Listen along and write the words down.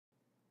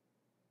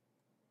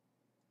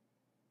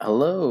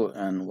Hello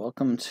and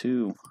welcome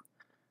to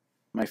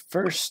my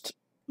first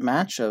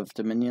match of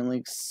Dominion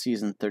League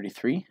Season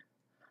 33.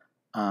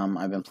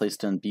 I've been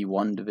placed in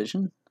B1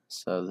 division,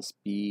 so this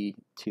B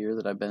tier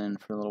that I've been in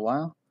for a little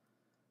while.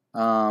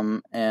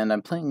 And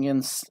I'm playing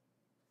against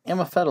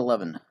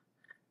amoffett11.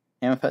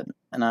 Amoffett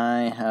and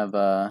I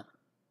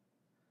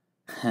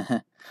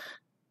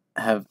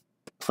have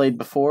played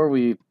before.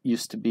 We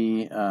used to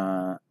be,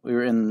 we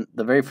were in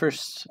the very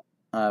first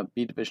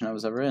B division I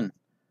was ever in.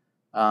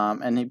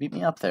 And he beat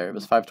me up there. It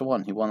was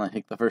 5-1. He won, I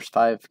think, the first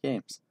 5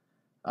 games.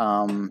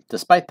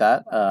 Despite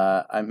that,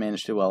 I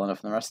managed to do well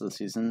enough in the rest of the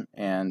season,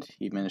 and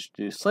he managed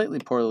to do slightly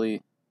poorly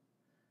in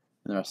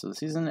the rest of the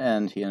season,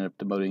 and he ended up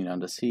demoting down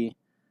to C,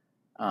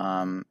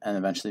 and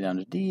eventually down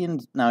to D,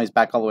 and now he's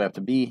back all the way up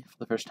to B for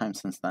the first time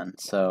since then.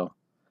 So,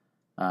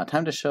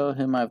 time to show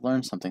him I've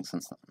learned something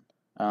since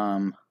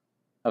then.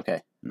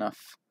 Okay,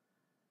 enough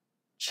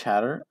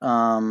chatter.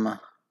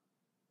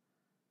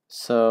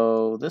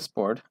 So this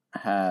board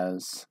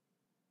has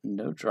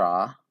no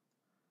draw,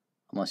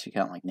 unless you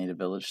count like native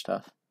village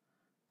stuff.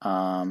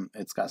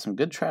 It's got some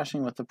good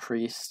trashing with the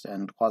priest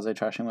and quasi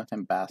trashing with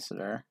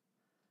ambassador.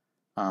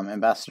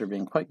 Ambassador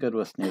being quite good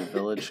with native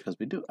village because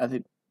I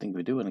think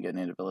we do want to get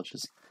native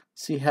villages.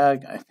 Sea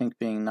hag, I think,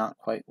 being not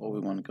quite what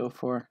we want to go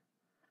for.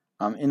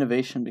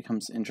 Innovation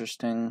becomes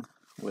interesting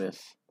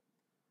with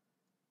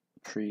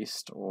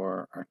priest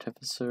or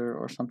artificer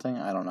or something.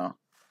 I don't know.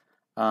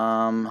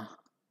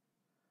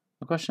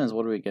 The question is,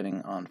 what are we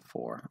getting on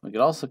 4? We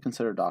could also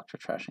consider doctor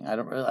trashing.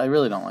 I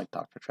really don't like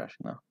doctor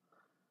trashing though.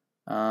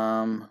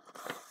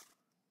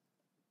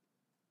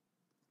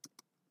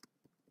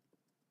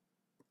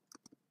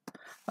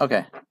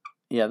 Okay,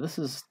 yeah, this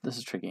is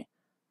tricky.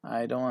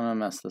 I don't want to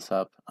mess this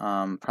up.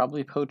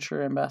 Probably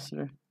poacher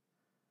ambassador.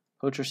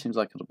 Poacher seems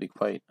like it'll be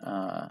quite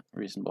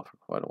reasonable for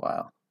quite a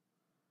while.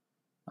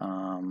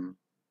 I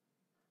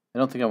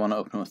don't think I want to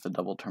open with the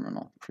double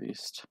terminal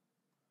priest.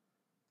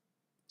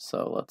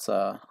 So let's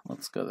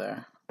go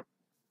there.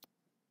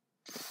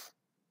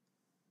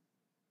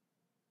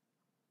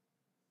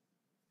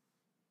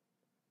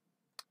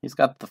 He's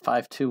got the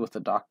 5-2 with the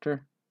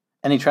doctor,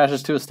 and he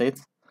trashes 2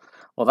 estates.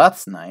 Well,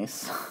 that's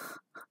nice.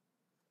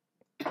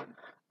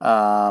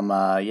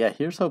 Yeah,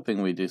 here's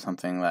hoping we do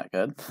something that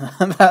good.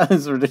 That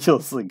is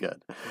ridiculously good.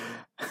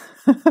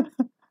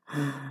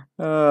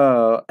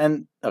 Oh,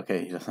 and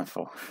okay, he doesn't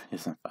 4. He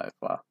doesn't 5.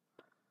 Wow.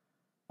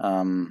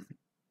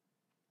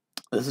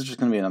 This is just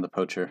gonna be another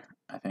poacher,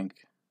 I think.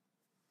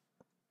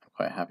 I'm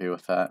quite happy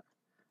with that.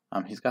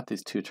 He's got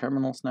these 2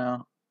 terminals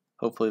now.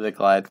 Hopefully they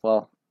glide.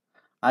 Well,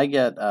 I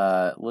get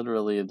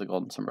literally the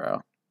golden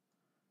sombrero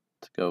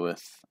to go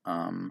with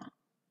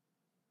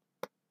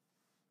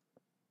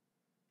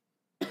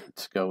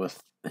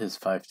his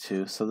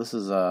 5-2. So this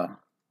is not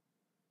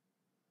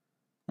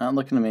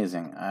looking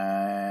amazing,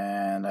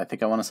 and I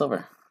think I want a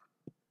silver.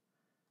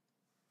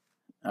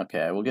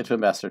 Okay, we'll get to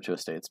ambassador 2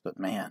 estates, but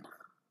man.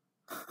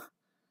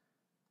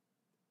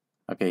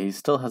 Okay, he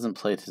still hasn't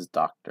played his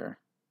doctor,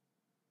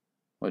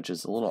 which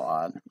is a little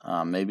odd.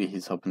 Maybe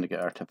he's hoping to get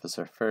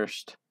artificer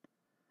first.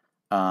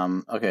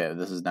 Okay,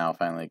 this is now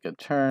finally a good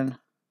turn.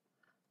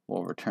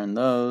 We'll return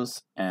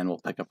those, and we'll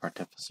pick up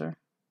artificer.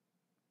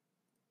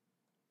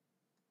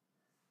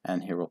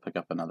 And here we'll pick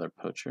up another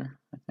poacher,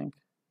 I think.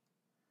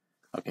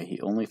 Okay,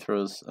 he only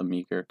throws a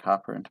meager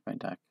copper into my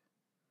deck.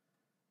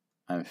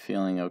 I'm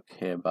feeling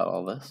okay about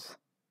all this.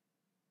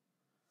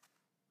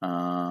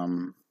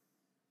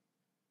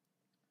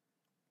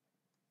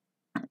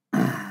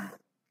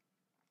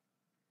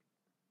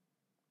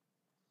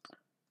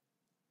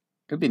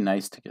 It'd be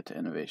nice to get to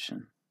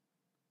innovation.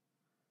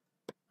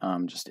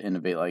 Just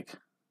innovate like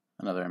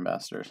another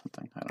ambassador or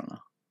something. I don't know.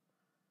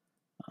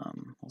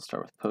 We'll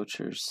start with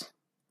poachers.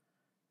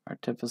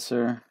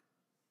 Artificer.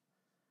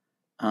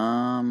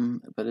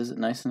 But is it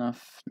nice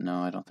enough?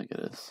 No, I don't think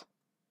it is.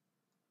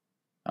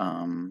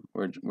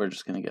 We're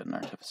just gonna get an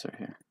artificer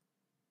here.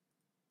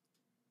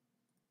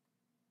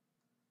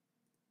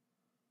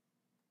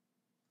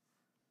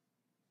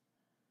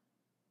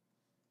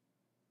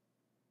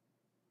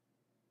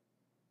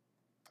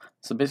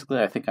 So basically,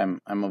 I think I'm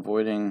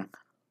avoiding.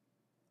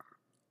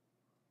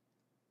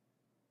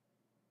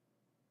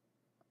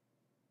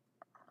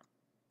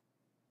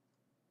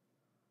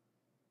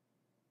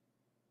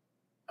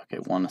 Okay,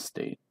 1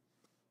 estate.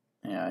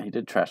 Yeah, he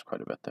did trash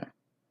quite a bit there.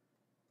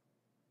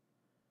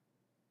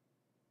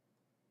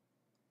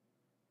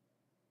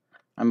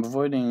 I'm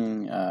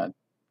avoiding,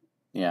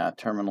 yeah,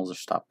 terminals or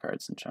stop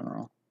cards in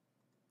general.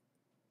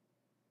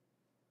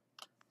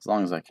 As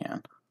long as I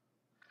can.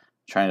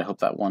 Trying to hope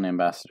that 1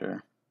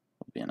 ambassador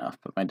will be enough,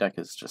 but my deck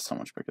is just so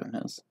much bigger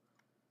than his.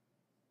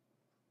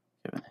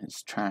 Given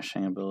his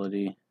trashing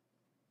ability.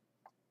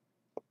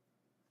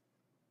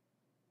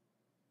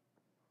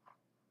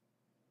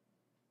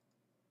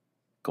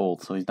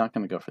 Gold, so he's not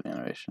going to go for the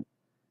innovation.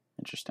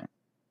 Interesting.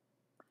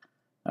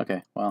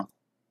 Okay, well,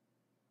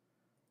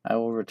 I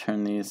will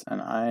return these,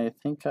 and I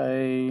think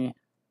I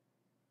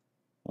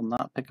will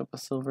not pick up a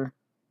silver.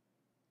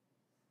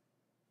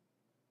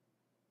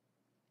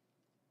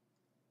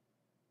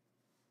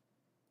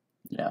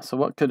 Yeah, so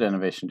what could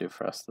innovation do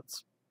for us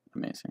that's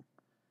amazing?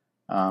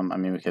 I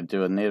mean, we could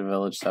do a native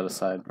village set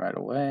aside right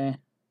away.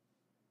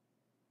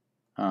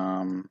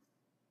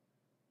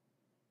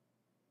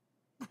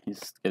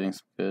 He's getting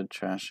some good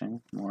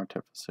trashing, more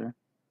artificer.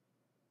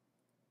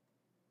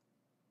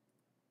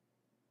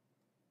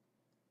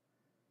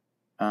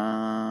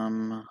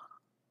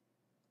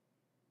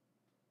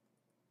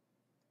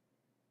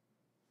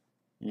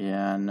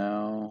 Yeah,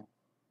 no.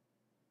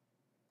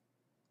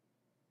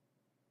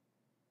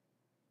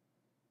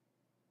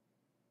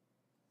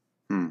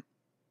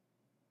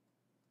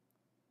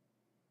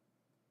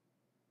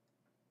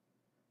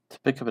 To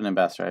pick up an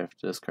ambassador, I have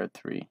to discard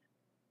 3.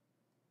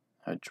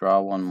 I draw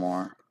 1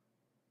 more.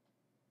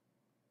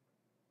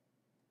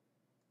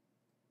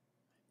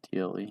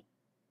 Ideally.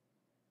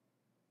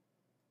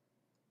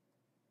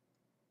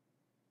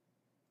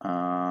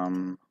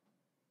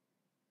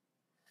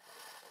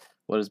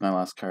 What is my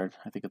last card?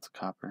 I think it's a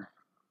copper.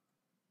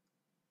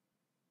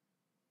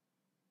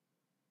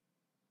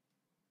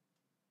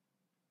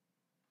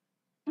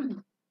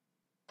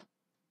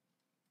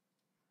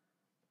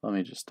 Let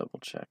me just double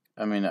check.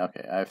 I mean,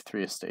 okay, I have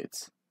 3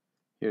 estates.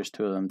 Here's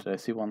 2 of them. Did I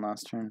see 1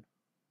 last turn?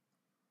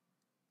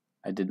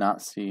 I did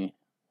not see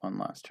 1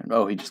 last turn.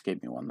 Oh, he just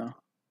gave me 1 though.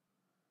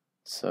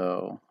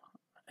 So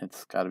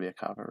it's got to be a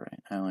copper, right?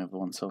 I only have the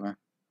 1 silver.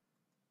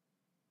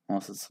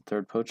 Unless it's the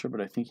 3rd poacher,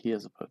 but I think he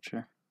is a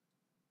poacher.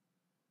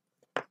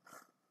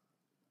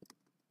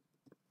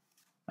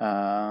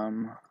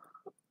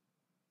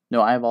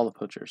 No, I have all the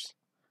poachers.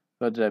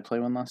 Oh, did I play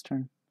 1 last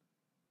turn?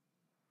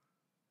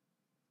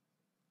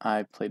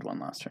 I played 1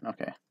 last turn,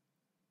 okay.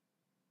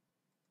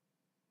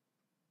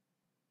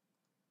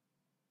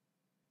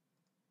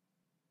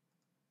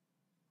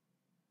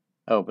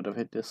 Oh, but if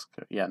I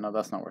discard, yeah, no,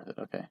 that's not worth it,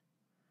 okay.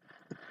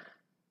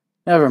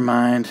 Never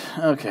mind,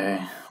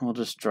 okay, we'll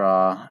just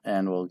draw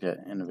and we'll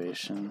get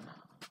innovation.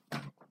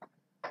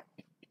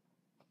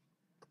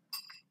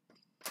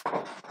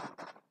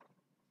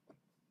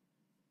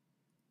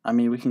 I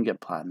mean, we can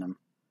get platinum.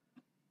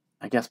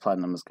 I guess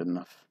platinum is good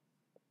enough.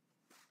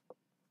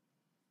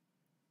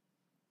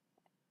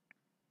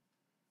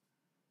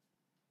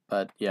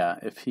 But yeah,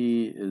 if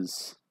he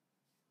is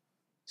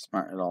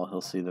smart at all,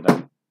 he'll see that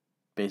I'm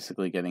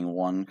basically getting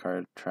 1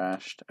 card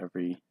trashed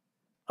every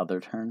other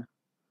turn,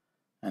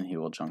 and he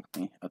will junk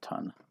me a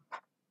ton.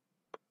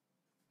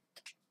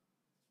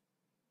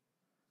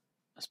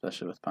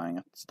 Especially with buying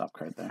a stop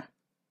card there.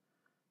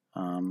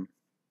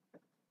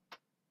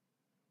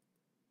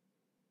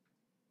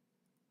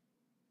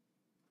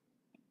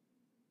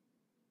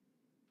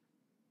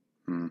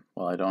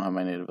 Well, I don't have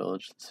my native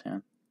village this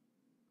hand.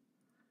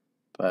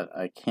 But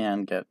I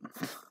can get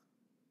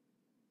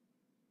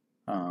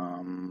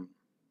 2nd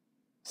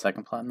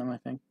platinum, I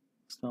think,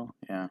 still,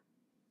 yeah.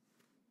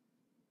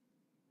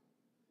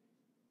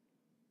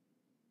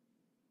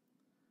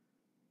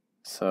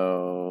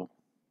 So,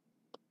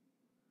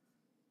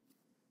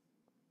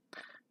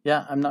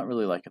 yeah, I'm not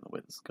really liking the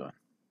way this is going.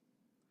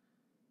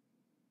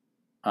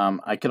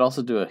 I could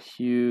also do a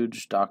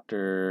huge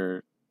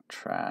Dr.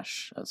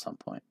 Trash at some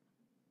point.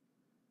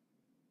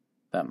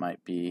 That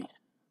might be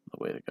the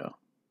way to go.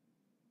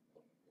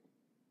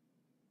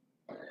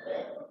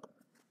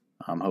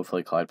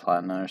 Hopefully Clyde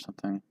Platina or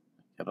something.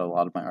 Get a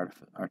lot of my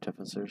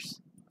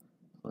artificers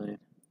played.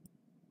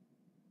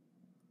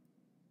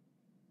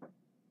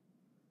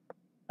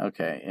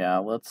 Okay, yeah,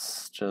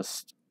 let's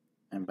just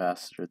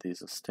ambassador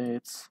these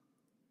estates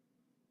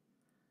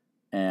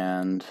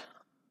and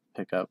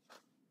pick up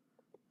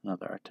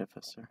another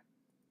artificer.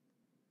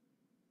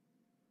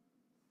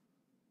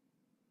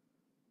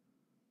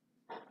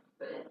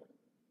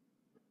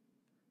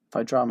 If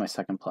I draw my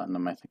 2nd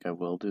platinum, I think I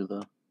will do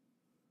the...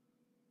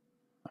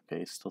 Okay,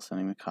 he's still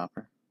sending me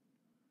copper.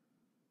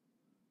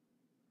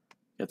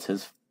 It's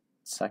his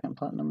 2nd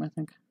platinum, I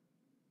think.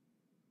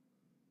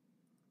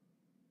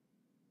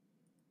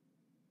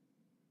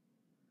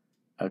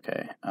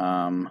 Okay,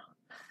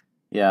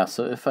 yeah,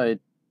 so if I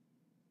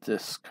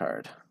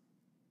discard,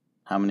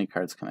 how many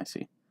cards can I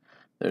see?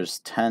 There's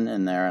 10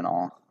 in there in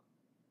all.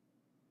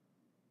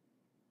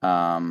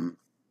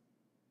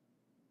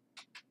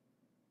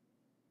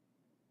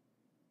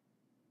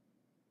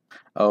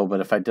 Oh,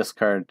 but if I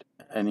discard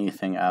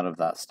anything out of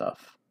that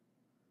stuff,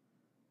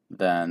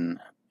 then,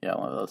 yeah,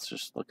 well, let's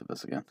just look at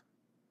this again.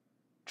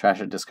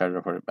 Trash it, discard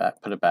it, put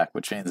it back,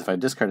 which means if I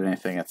discard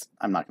anything,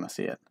 I'm not going to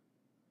see it.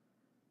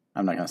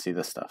 I'm not going to see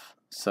this stuff.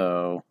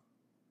 So,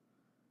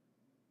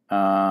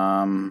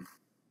 I mean,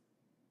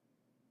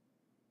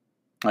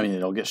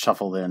 it'll get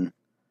shuffled in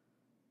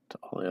to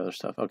all the other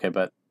stuff. Okay,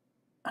 but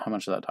how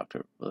much of that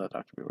doctor will that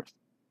doctor be worth?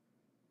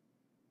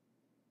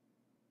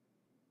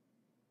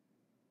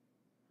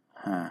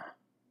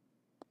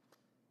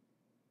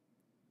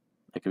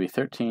 It could be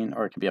 13,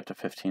 or it could be up to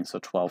 15, so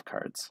 12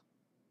 cards.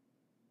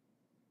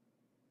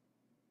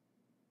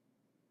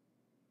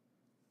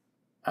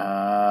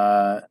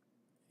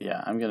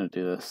 Yeah, I'm gonna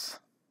do this.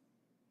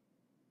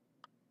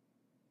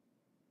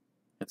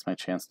 It's my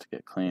chance to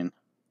get clean.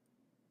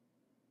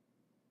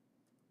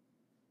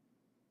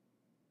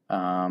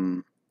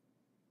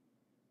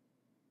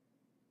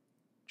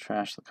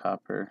 trash the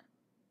copper,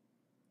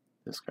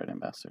 discard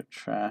ambassador,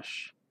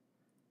 trash,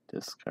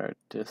 discard,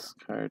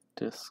 discard,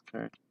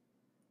 discard,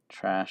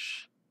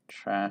 trash,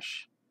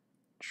 trash,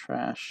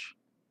 trash,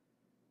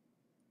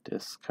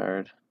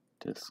 discard,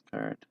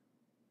 discard.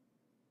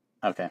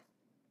 Okay.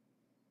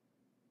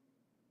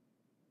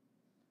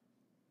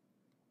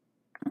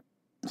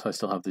 So I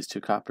still have these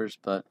 2 coppers,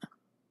 but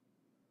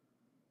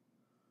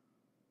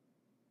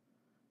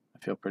I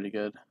feel pretty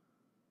good.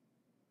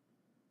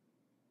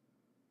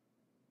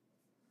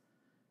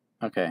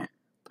 Okay,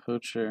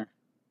 poacher,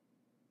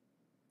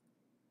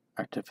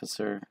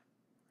 artificer,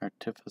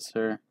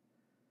 artificer,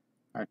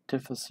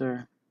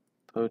 artificer,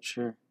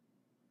 poacher,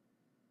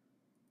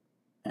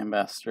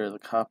 ambassador of the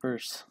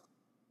coppers,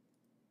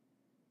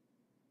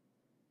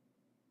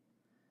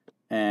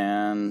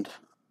 and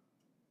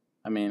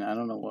I mean, I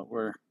don't know what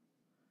we're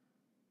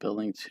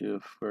building to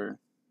if we're,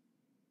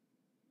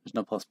 there's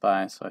no plus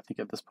buy, so I think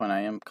at this point I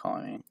am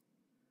calling.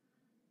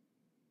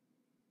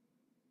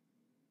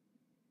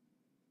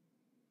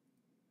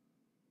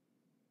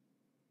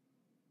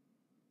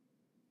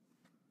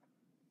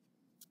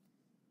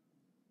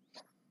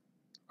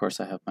 Of course,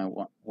 I have my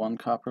one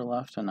copper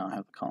left, and now I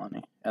have the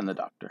colony and the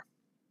doctor.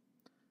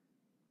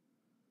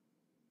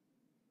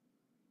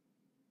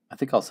 I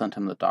think I'll send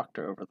him the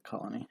doctor over the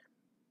colony.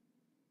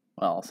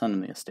 Well, I'll send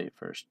him the estate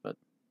first, but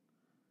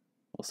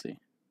we'll see.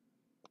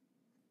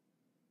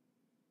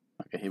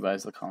 Okay, he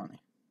buys the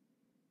colony.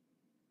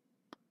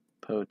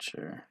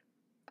 Poacher,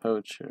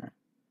 poacher,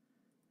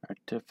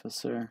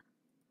 artificer,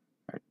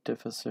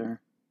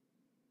 artificer.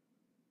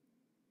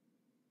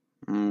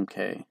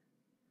 Okay,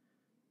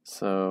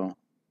 so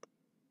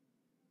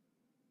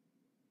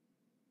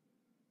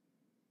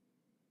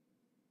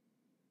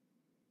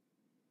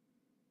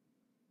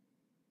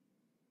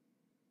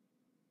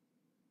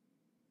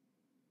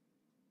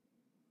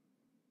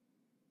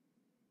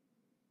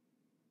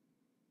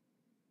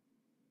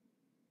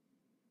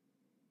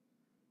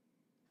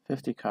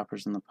 $50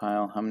 coppers in the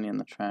pile. How many in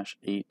the trash?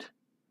 8.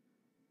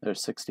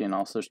 There's 60 in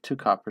all, so there's 2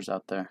 coppers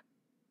out there.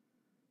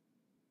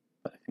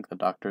 But I think the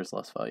doctor is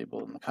less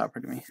valuable than the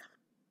copper to me.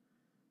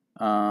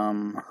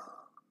 I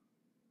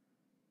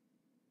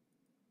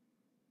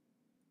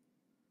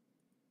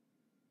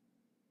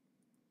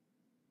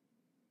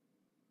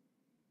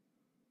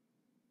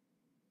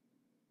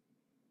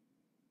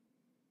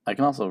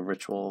can also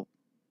ritual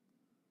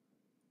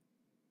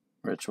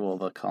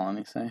the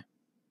colony, say.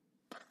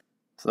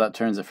 So that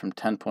turns it from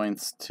 10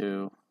 points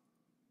to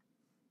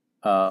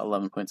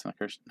 11 points in the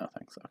curse. No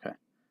thanks. Okay.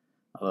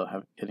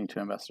 Although getting 2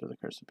 ambassador of the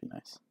curse would be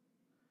nice.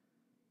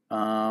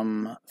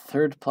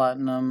 3rd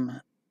platinum,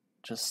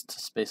 just to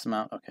space them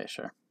out. Okay,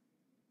 sure.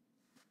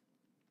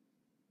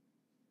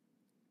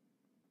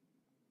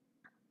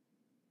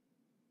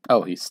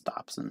 Oh, he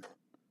stops and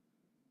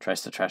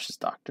tries to trash his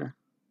doctor.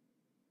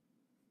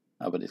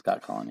 Oh, but he's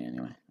got colony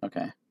anyway.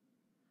 Okay.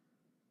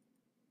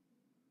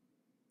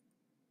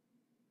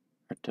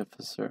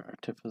 Artificer,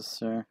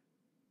 artificer,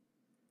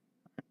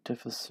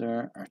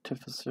 artificer,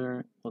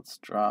 artificer. Let's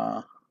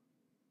draw.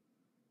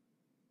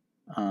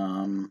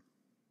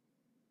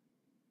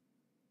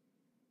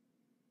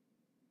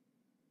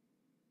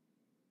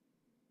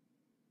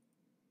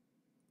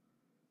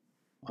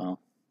 Well,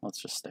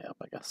 let's just stay up,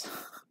 I guess.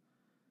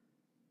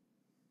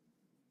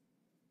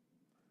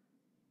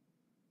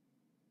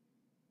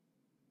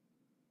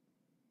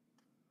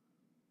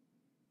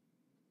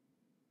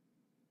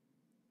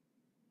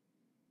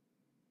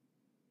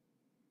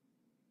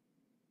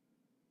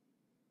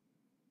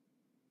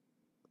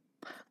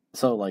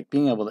 So, like,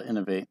 being able to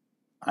innovate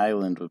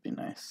island would be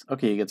nice.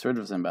 Okay, he gets rid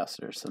of his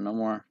ambassador, so no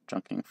more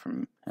junking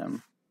from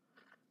him.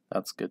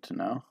 That's good to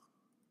know.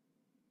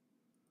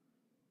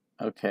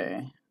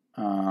 Okay.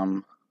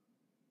 Well,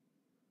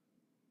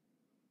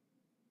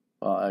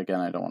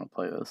 again, I don't want to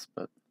play this,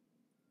 but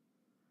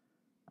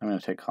I'm going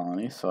to take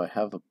colony, so I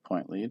have the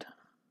point lead.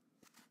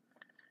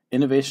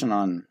 Innovation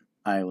on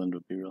island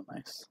would be real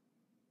nice.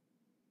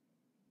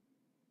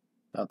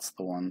 That's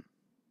the one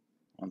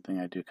thing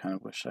I do kind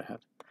of wish I had.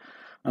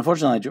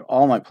 Unfortunately, I drew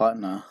all my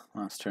platina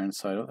last turn,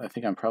 so I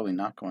think I'm probably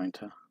not going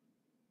to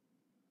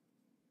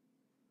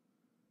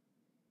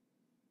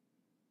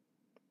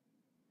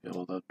be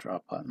able to draw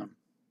platinum.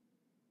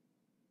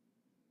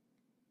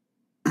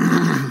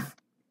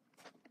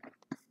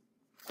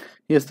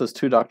 He has those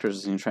 2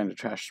 doctors and he's trying to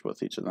trash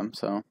with each of them,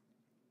 so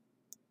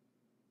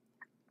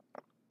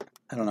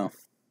I don't know.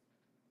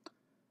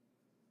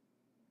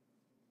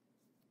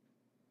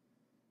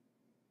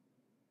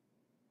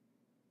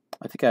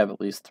 I think I have at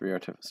least 3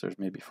 artificers,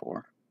 maybe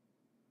 4.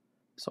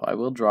 So I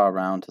will draw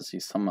around to see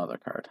some other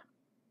card.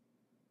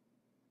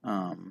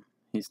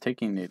 He's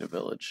taking native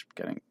village,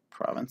 getting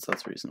province,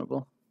 that's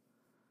reasonable.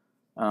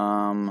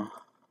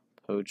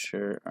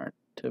 Poacher,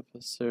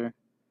 artificer,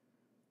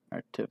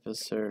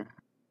 artificer,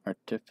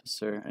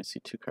 artificer. I see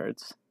 2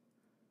 cards.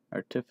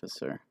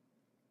 Artificer.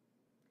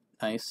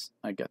 Nice,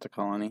 I get to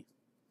colony.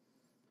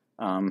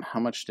 How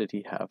much did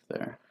he have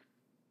there?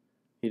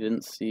 He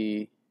didn't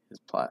see his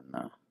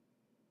platina.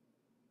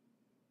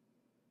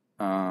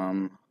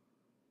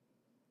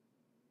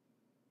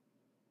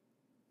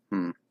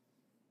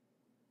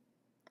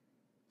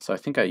 So I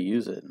think I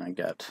use it and I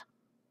get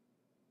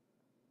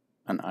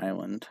an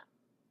island.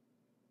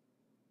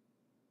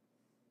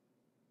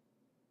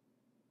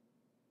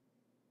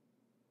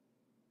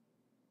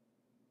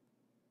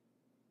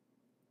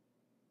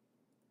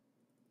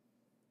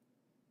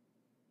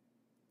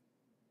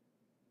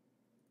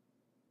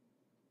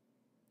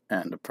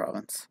 And a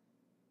province.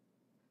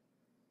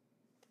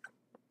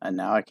 And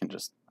now I can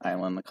just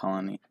island the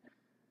colony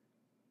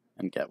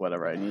and get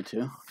whatever I need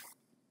to.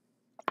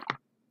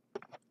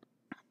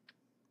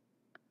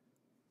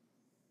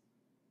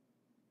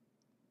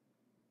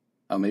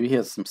 Oh, maybe he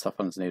has some stuff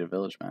on his native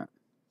village map.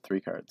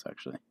 3 cards,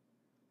 actually.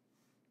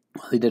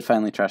 Well, he did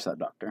finally trash that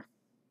doctor.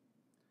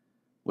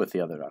 With the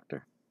other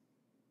doctor.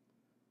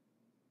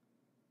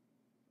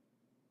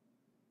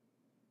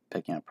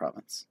 Picking up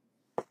province.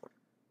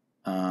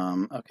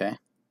 Okay.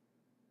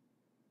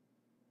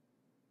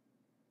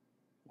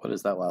 What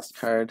is that last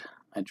card?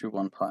 I drew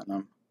 1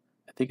 platinum.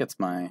 I think it's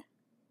my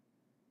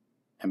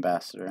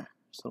ambassador.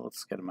 So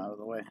let's get him out of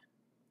the way.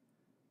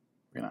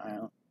 We're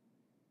gonna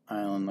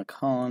island the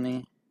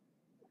colony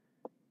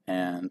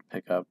and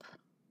pick up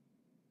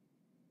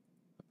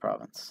the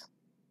province.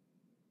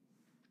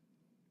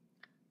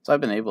 So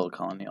I've been able to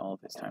colony all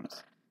of these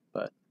times,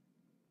 but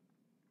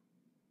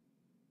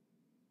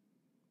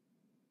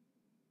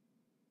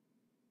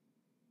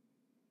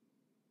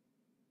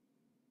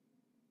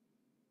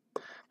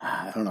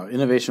I don't know.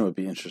 Innovation would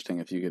be interesting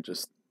if you could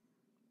just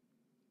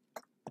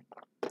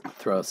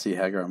throw a Sea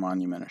Hag or a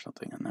monument or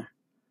something in there.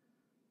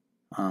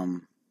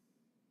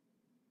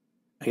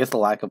 I guess the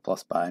lack of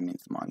plus buy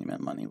means the monument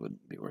money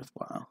wouldn't be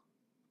worthwhile.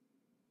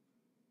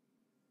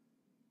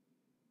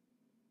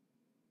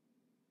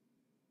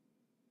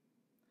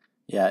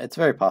 Yeah, it's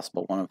very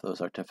possible one of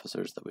those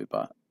artificers that we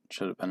bought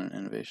should have been an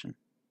innovation.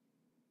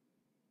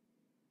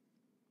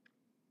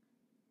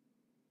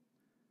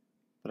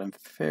 But I'm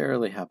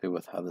fairly happy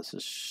with how this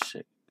is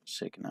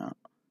shaken out.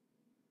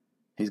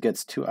 He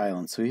gets 2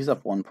 islands, so he's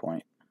up 1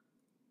 point.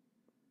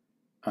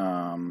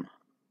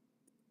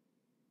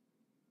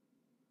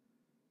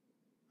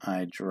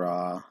 I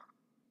draw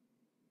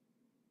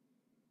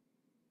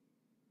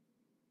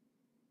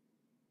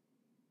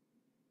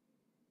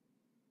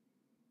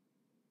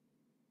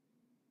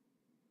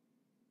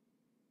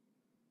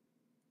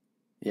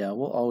yeah,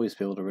 we'll always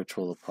be able to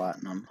ritual the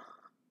platinum.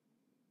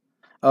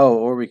 Oh,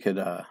 or we could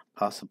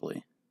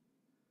possibly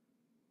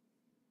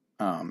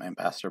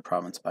ambassador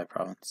province by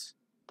province.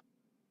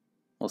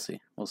 We'll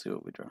see. We'll see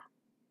what we draw.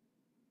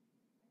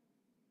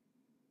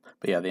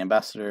 But yeah, the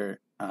ambassador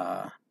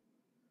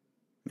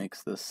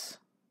makes this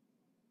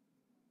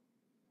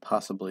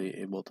possibly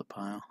able to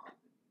pile.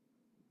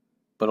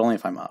 But only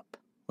if I'm up,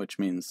 which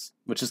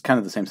is kind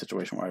of the same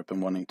situation where I've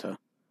been wanting to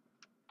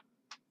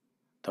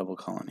double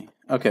colony.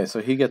 Okay,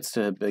 so he gets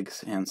to a big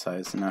hand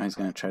size, and now he's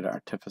going to try to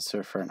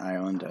artificer for an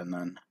island and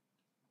then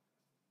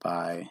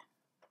buy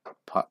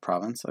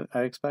province,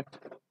 I expect.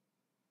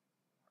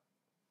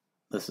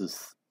 This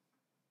is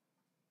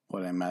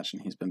what I imagine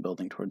he's been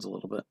building towards a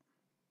little bit.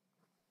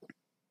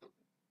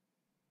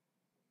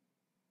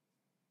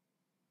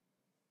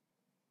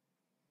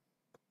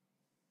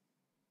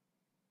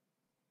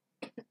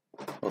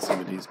 We'll see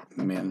what he's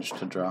managed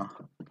to draw.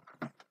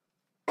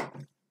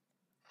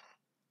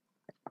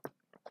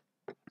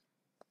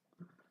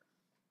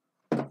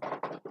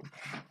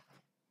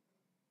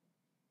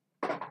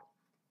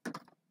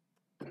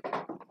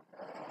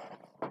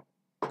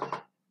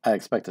 I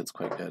expect it's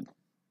quite good.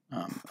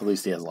 At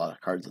least he has a lot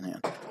of cards in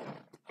hand.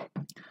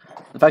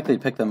 The fact that he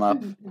picked them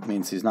up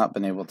means he's not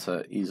been able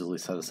to easily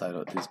set aside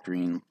his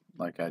green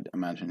like I'd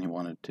imagine he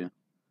wanted to.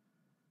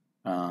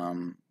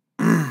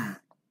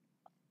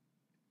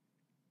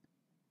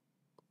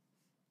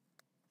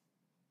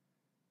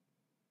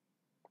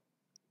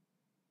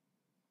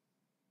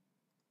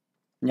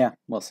 Yeah,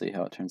 we'll see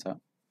how it turns out.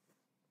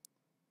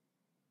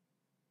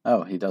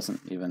 Oh, he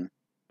doesn't even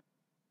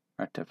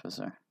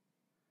artificer.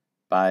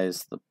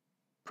 Buys the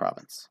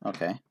province.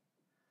 Okay.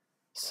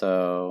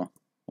 So,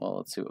 well,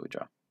 let's see what we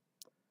draw.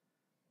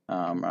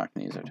 We're not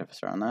going to use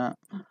artificer on that.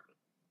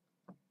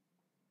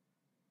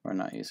 We're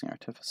not using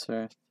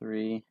artificer.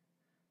 3.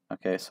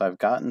 Okay, so I've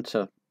gotten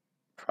to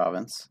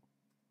province.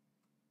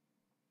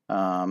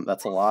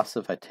 That's a loss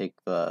if I take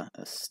the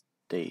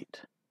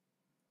estate.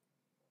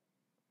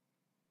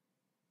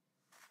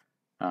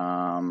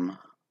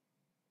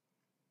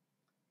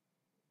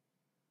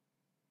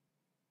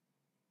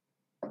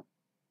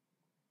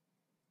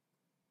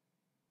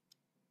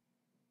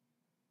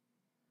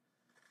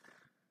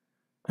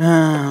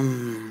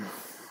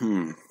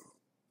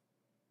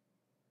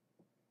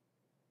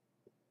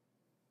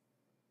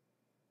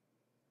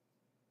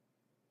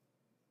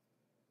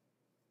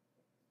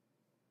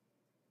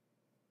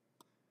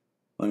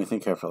 Let me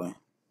think carefully.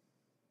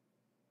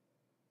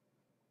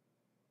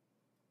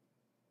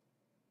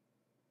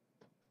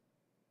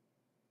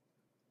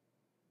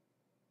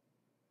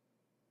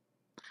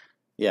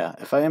 Yeah,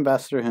 if I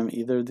ambassador him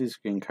either of these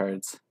green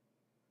cards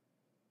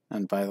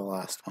and buy the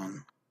last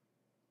one,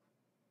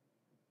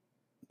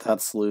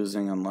 That's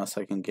losing unless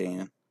I can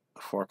gain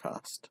a 4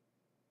 cost.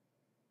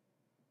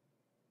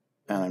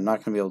 And I'm not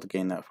going to be able to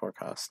gain that 4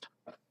 cost.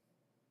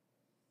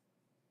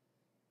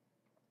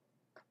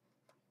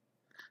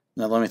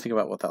 Now let me think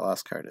about what that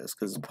last card is,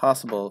 because it's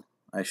possible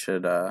I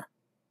should what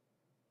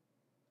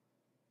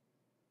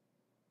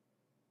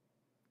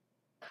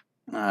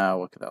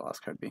could that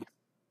last card be?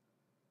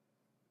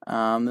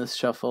 This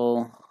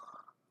shuffle,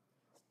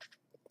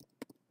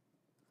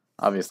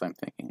 obviously I'm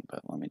thinking,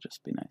 but let me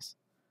just be nice.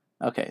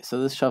 Okay,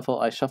 so this shuffle,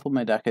 I shuffled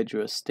my deck, I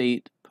drew a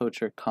state,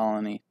 poacher,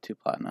 colony, 2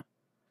 platinum.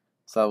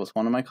 So that was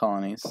one of my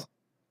colonies,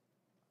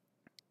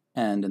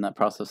 and in that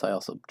process I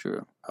also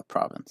drew a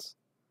province.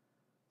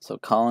 So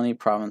colony,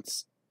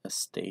 province,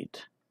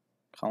 estate.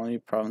 Colony,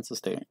 province,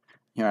 estate.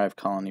 Here I have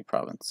colony,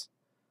 province.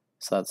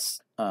 So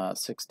that's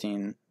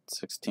 16,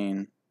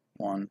 16,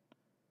 1,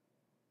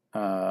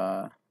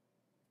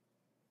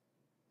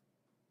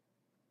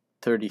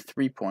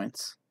 33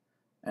 points.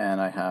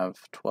 And I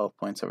have 12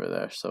 points over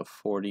there, so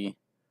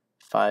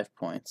 45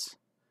 points,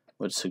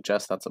 which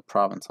suggests that's a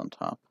province on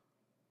top.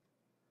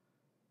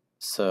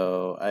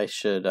 So I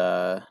should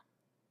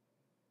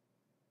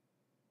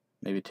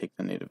maybe take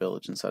the native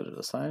village and set it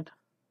aside.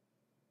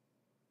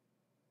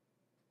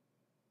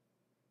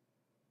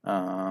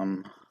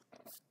 I'm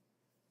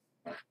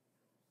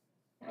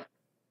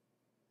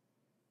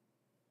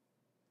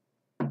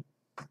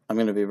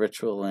going to be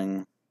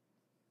ritualing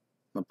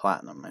the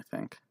platinum, I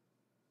think.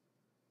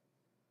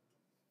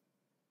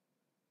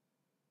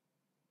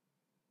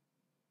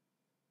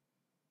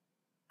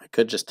 I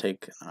could just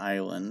take an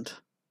island.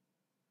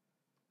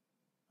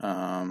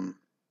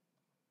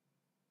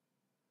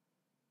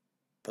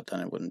 But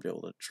then I wouldn't be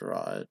able to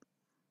draw it.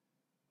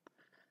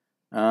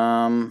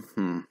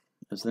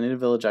 Is the native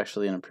village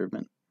actually an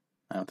improvement?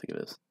 I don't think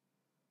it is.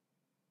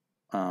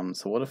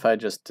 So what if I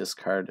just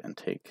discard and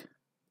take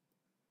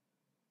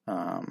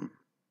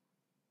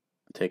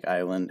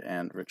island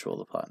and ritual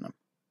the platinum?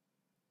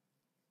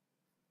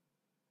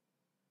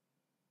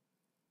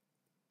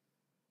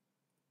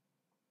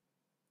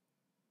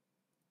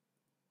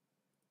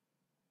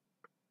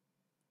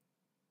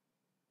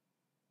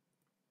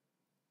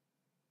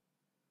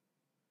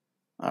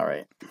 All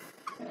right.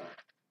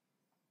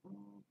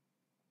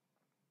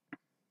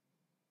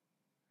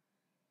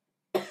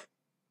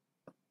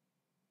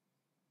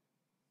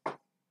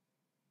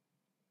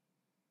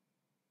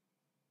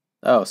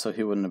 Oh, so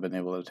he wouldn't have been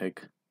able to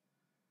take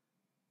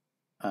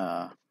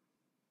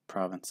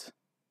province,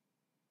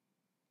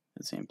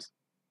 it seems.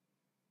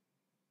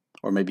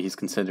 Or maybe he's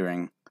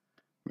considering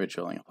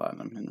ritualing a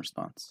platinum in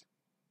response.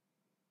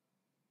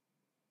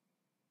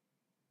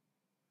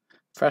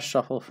 Fresh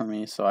shuffle for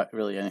me, so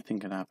really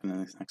anything can happen in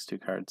these next 2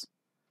 cards.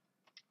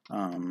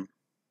 I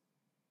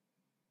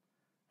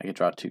could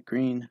draw 2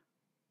 green,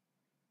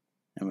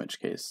 in which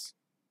case,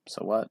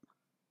 so what?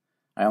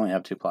 I only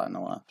have 2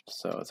 platinum left,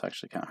 so it's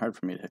actually kind of hard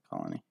for me to hit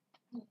colony.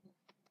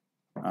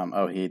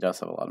 Oh, he does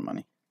have a lot of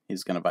money.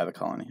 He's going to buy the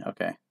colony.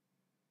 Okay.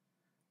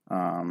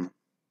 Well,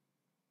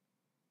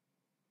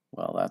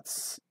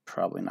 that's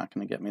probably not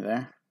going to get me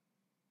there.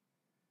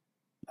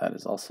 That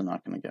is also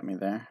not going to get me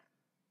there.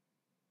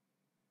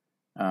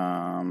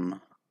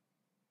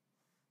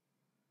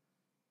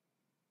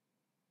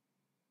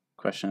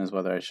 Question is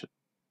whether I should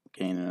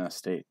gain an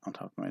estate on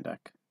top of my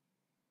deck.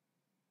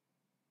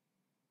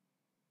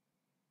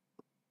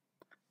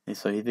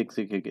 So he thinks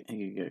he could get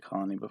a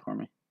colony before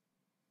me.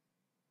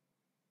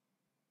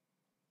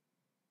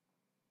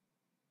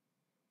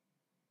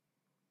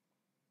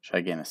 Should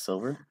I gain a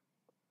silver?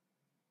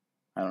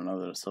 I don't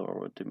know that a silver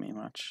would do me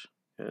much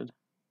good.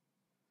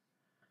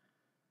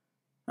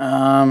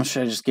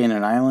 Should I just gain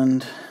an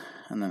island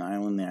and then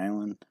island the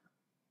island?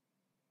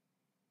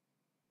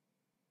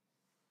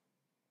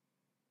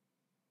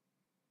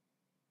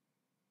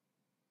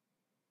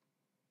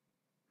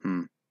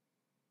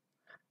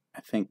 I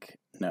think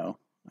no.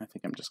 I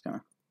think I'm just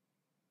gonna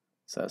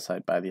set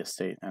aside by the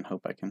estate and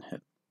hope I can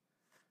hit.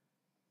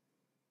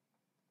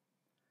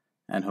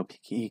 And hope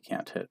he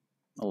can't hit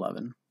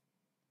 11.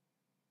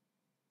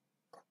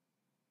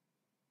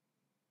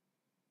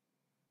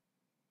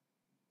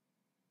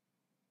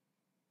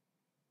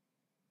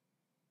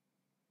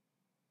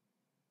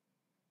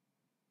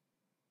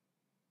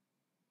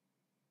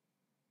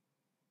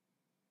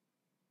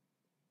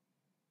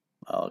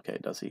 Well, okay,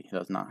 does he? He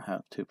does not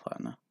have 2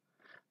 platinum.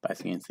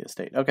 Buys against the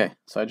estate. Okay,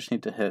 so I just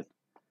need to hit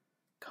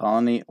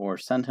colony or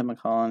send him a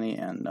colony,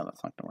 and no,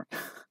 that's not gonna work.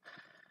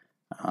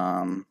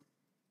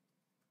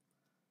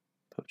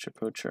 Poacher,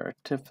 poacher,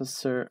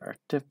 artificer,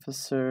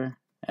 artificer,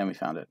 and we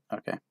found it.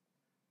 Okay.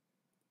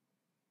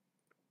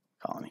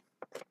 Colony.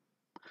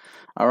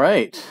 All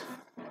right.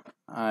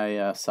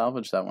 I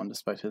salvaged that one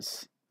despite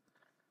his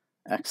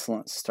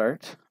excellent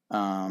start.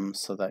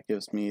 So that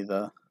gives me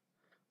the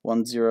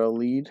 1-0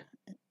 lead.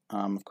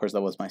 Of course,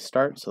 that was my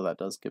start, so that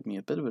does give me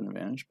a bit of an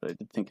advantage, but I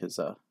did think his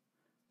 5-2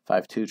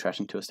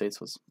 trashing 2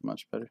 estates was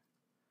much better.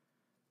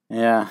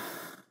 Yeah.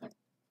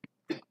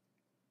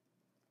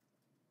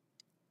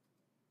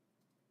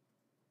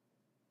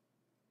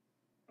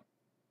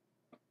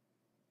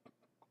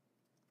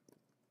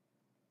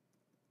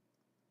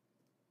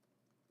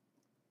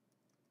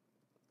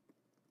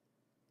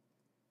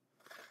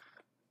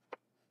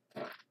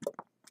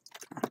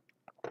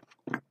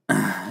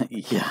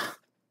 Yeah.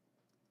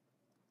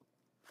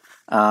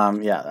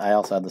 Yeah, I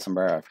also had the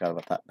sombrero. I forgot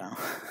about that now.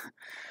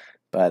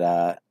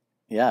 But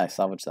yeah, I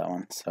salvaged that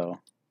one. So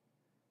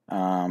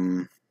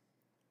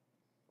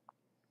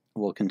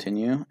we'll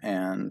continue,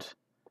 and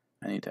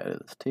I need to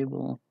edit this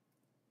table.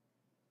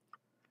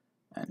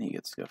 And he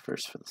gets to go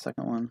first for the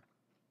second one.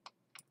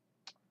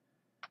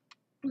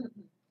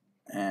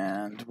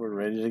 And we're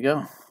ready to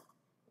go.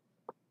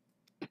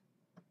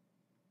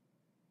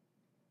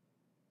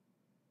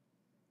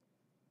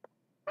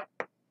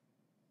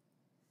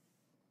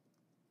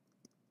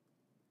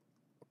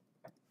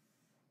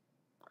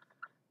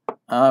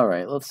 All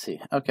right, let's see.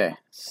 Okay,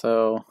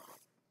 so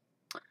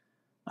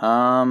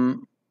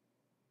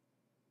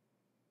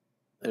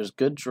there's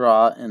good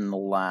draw in the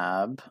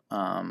lab.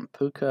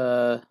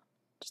 Puka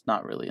does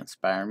not really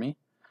inspire me.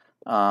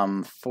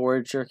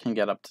 Forager can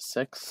get up to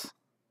 6.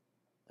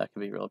 That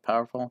could be really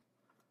powerful.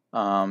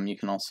 You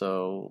can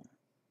also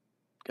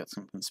get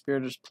some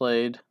conspirators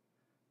played.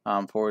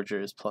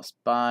 Forager is plus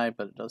buy,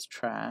 but it does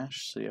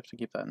trash, so you have to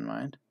keep that in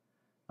mind.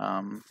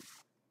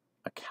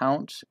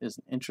 Account is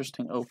an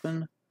interesting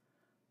open,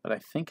 but I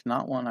think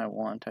not one I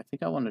want. I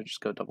think I want to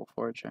just go double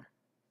Forager.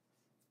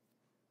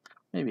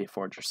 Maybe a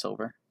Forager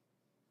silver.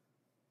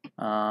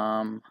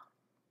 I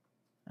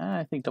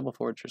think double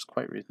Forager is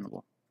quite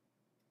reasonable.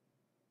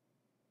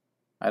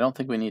 I don't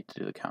think we need to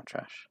do the count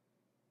trash.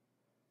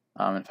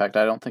 In fact,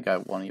 I don't think I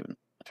want even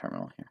a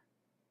terminal here.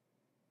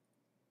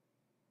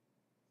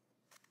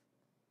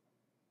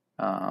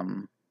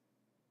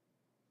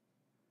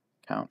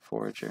 Count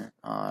Forager,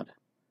 odd.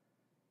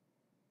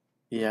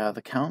 Yeah,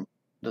 the count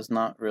does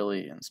not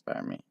really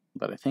inspire me,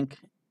 but I think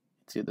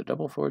it's either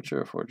double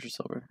Forager or Forager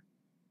silver.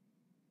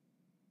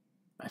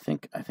 I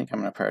think I'm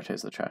going to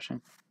prioritize the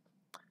trashing.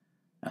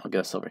 I'll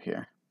get a silver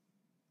here.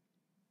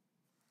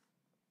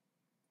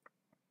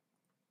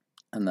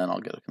 And then I'll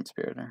get a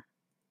conspirator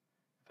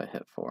if I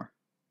hit 4.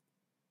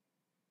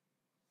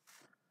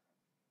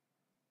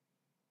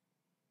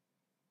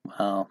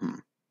 Well,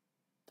 do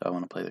I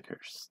want to play the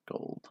curse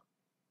gold?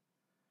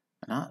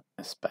 Not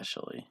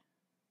especially.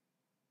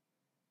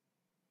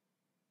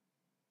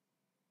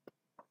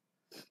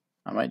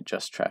 I might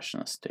just trash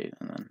an estate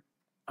and then...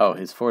 Oh,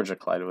 his Forager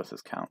collided with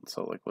his count,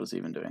 so like what is he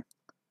even doing?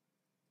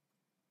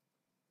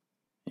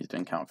 He's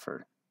doing count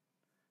for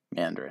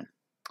Mandarin.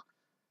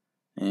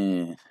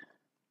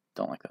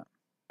 Don't like that.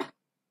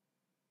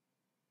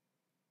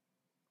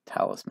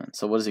 Talisman.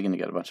 So what is he going to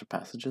get? A bunch of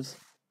passages?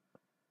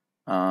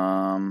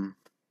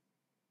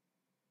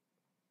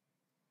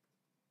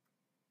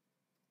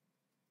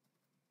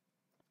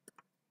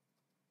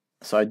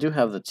 So I do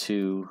have the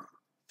 2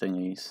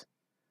 thingies,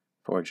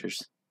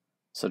 Foragers.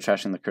 So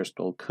trashing the cursed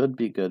gold could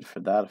be good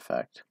for that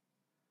effect.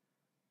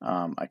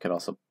 I could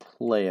also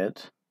play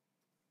it.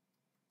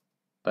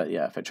 But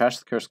yeah, if I trash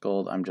the cursed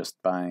gold, I'm just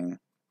buying...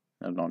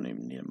 I don't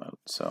even need a moat,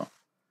 so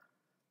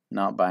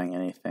not buying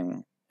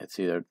anything. It's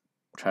either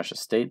trash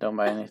estate, don't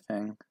buy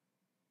anything.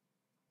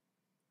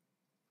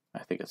 I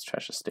think it's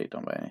trash estate,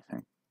 don't buy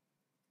anything.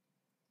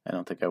 I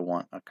don't think I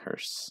want a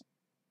curse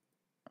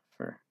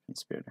for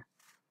conspirator.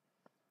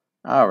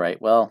 All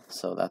right, well,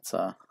 so that's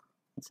a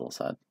little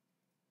sad.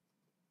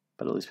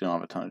 But at least we don't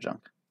have a ton of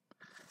junk.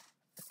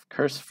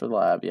 Curse for the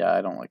lab, yeah,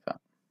 I don't like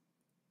that.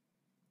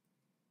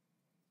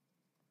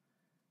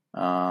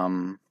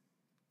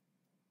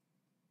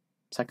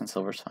 Second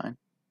silver's fine.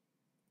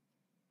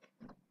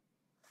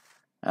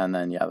 And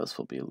then yeah, this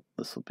will be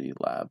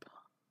lab.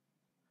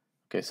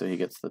 Okay, so he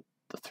gets the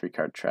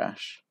 3-card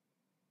trash.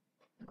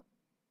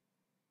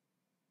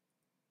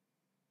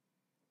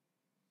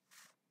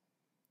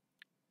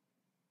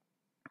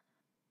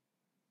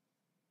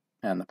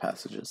 And the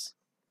passages.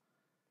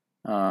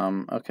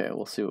 Okay,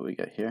 we'll see what we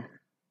get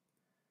here.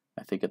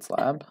 I think it's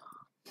lab.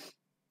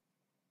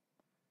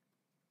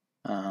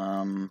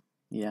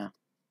 Yeah.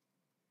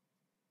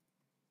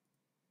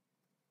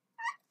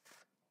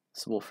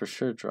 So we'll for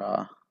sure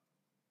draw.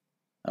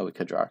 Oh, we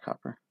could draw a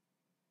copper.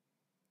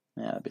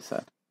 Yeah, that'd be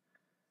sad.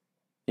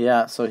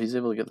 Yeah, so he's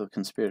able to get the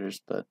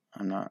conspirators, but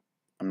I'm not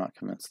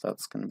convinced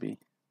that's going to be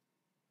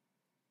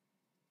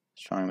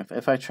strong enough.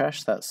 If I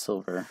trash that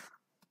silver,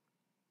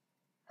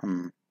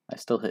 I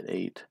still hit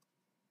 8.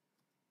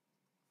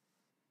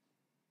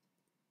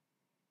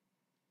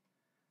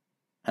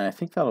 And I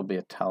think that'll be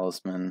a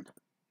talisman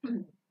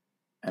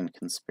and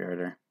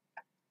conspirator.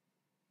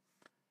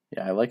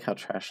 Yeah, I like how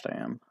trashed I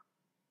am.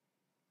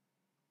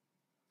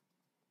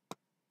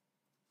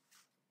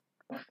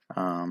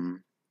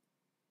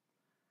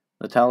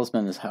 The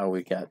talisman is how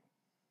we get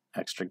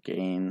extra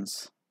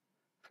gains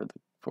for the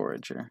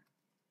forager.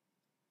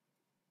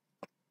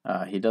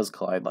 He does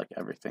collide like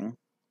everything,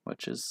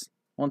 which is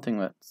one thing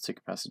that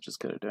Secret Passage is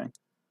good at doing.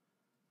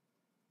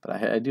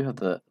 But I do have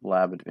the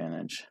lab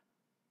advantage.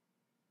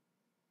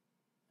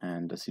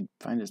 And does he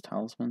find his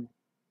talisman?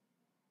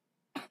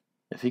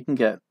 If he can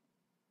get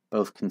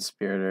both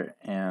conspirator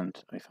and...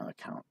 I found a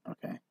count,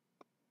 okay.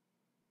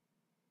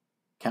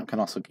 Count can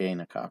also gain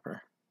a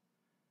copper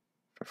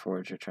for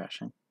forager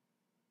trashing,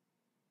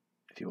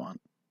 if you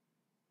want.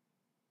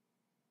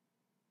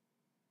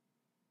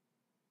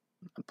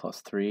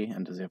 +3,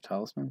 and does he have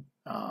Talisman?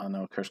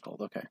 No, Curse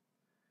Gold, okay.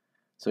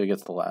 So he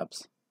gets the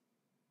labs.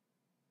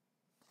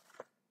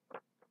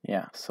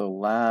 Yeah, so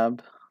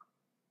lab,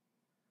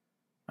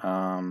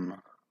 the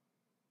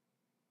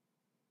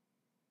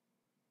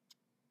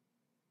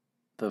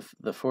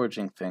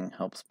foraging thing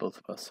helps both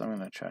of us, so I'm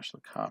going to trash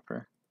the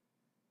copper.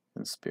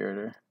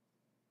 Conspirator.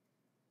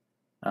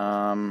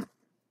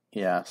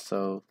 Yeah,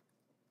 so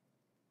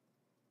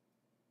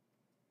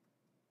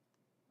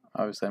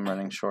obviously I'm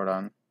running short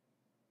on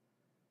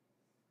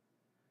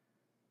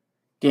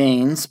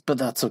gains, but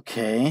that's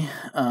okay.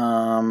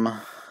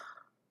 My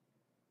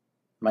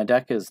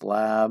deck is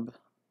lab,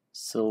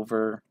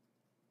 silver.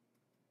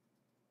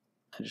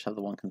 I just have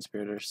the one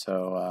conspirator,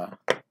 so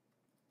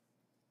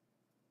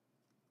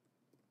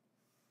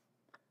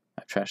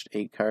I've trashed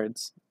 8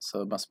 cards,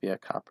 so it must be a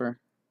copper.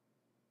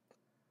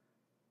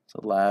 So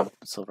lab,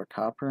 silver,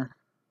 copper.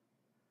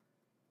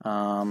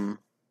 So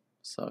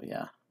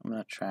yeah, I'm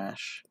gonna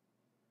trash.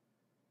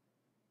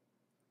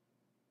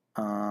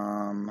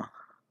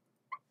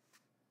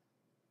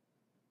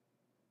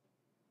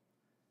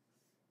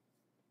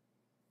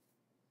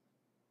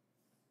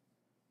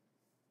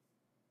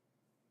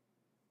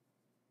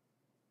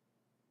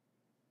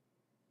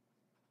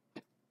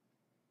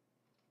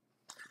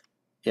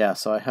 Yeah,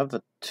 so I have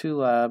the 2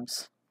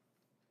 labs.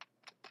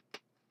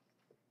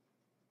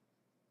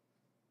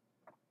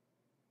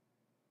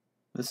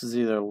 This is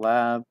either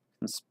lab,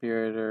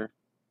 conspirator,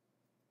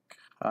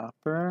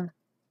 copper,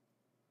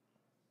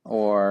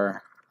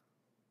 or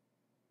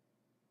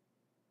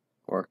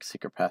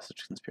secret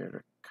passage,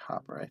 conspirator,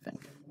 copper, I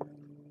think.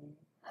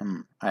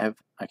 I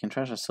can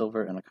trash a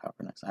silver and a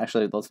copper next.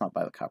 Actually, let's not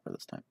buy the copper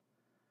this time.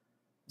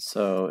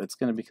 So it's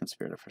going to be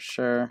conspirator for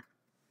sure.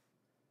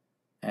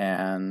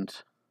 And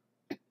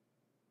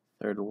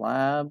third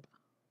lab,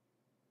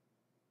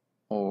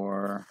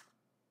 or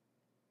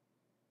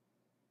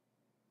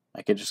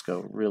I could just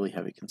go really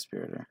heavy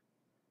conspirator.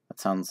 That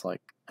sounds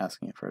like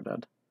asking for a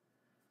dud.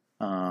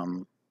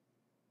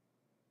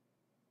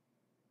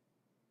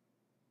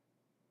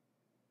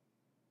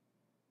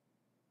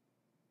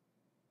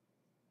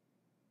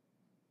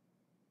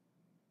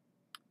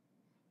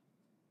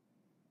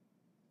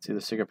 It's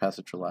either secret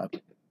passage or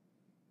lab.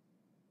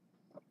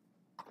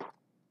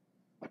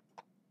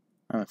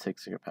 I'm going to take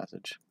secret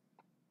passage.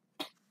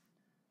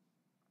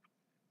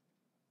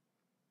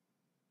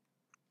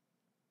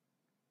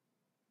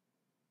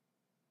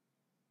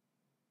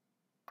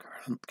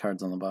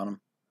 Cards on the bottom.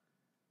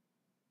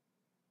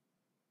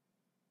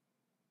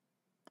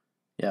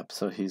 Yep,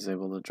 so he's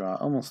able to draw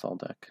almost all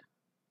deck.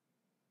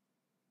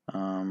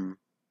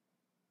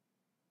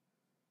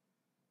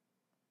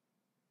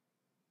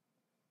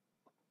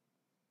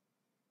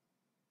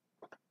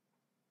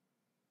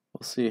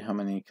 We'll see how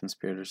many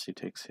conspirators he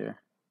takes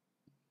here.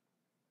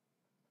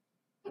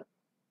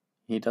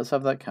 He does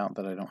have that count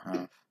that I don't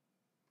have.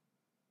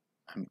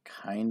 I'm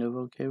kind of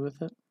okay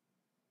with it.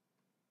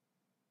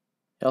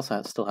 He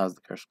also still has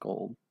the cursed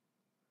gold,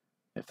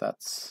 if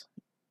that's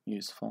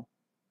useful.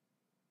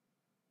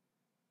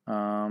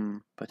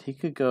 But he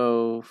could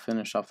go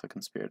finish off the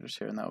conspirators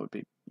here, and that would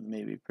be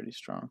maybe pretty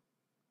strong.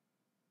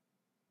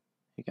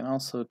 He can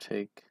also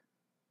take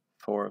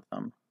 4 of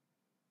them,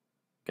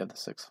 get the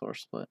 6 floor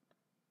split.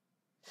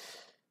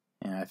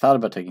 Yeah, I thought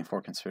about taking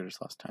 4 conspirators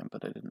last time,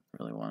 but I didn't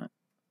really want it.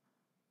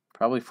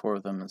 Probably 4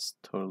 of them is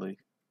totally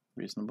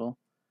reasonable.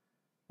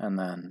 And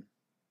then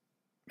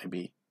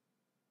maybe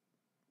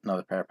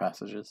another pair of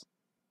passages.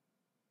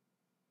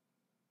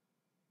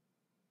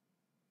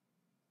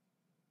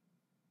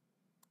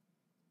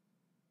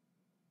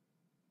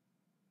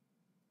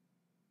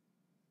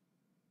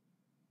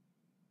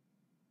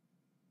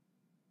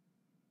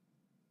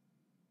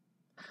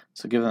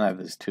 So given I have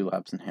these 2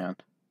 labs in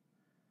hand,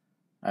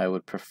 I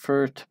would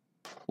prefer to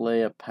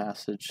play a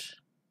passage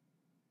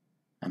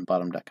and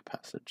bottom deck a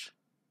passage.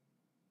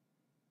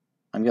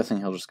 I'm guessing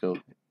he'll just go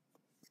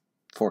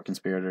 4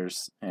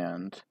 conspirators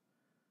and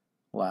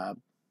lab.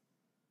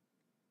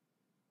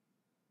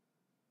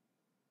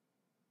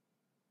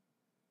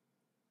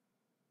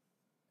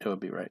 It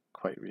would be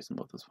quite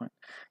reasonable at this point.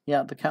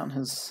 Yeah, the count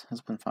has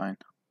been fine.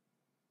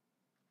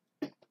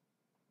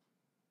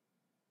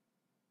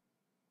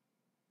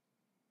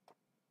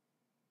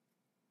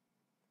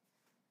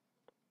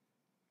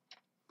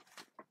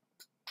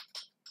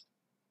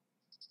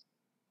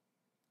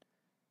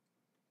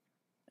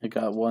 It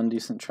got 1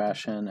 decent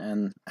trash in,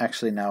 and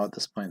actually now at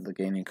this point the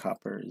gaining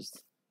copper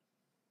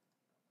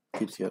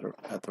keeps you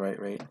at the right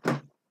rate.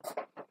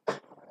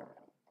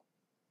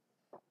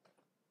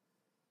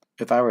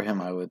 If I were him,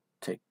 I would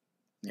take,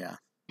 yeah,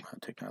 I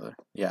would take another.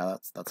 Yeah,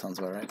 that sounds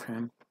about right for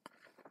him.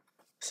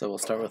 So we'll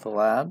start with a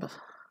lab,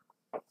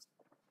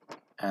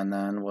 and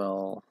then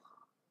we'll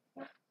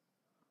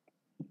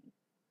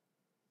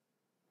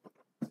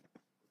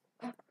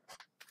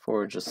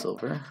forge a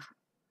silver,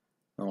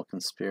 then we'll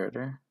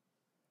conspirator,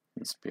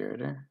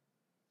 then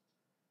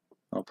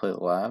we'll play the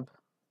lab,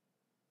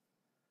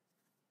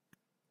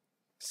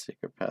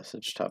 secret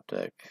passage, top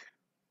deck,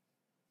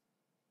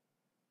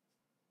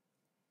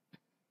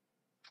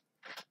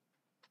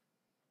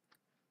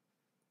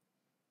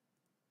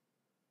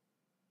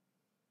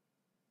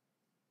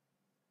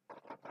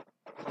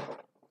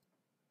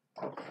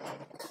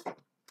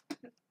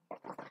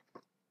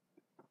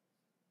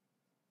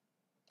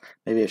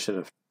 Maybe I should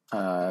have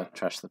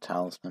trashed the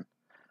talisman.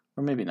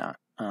 Or maybe not.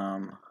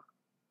 That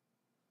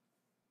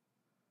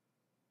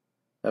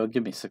would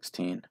give me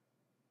 16.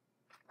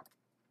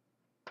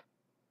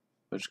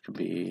 Which could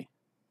be...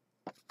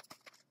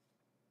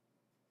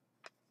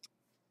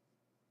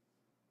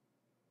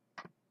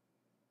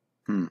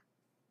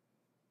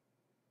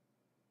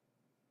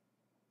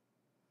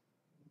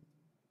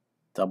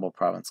 Double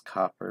province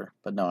copper.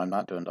 But no, I'm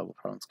not doing double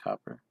province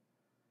copper.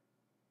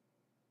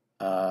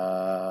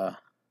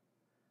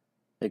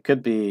 It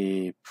could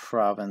be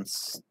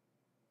province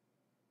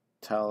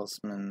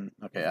talisman.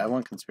 Okay, I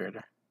want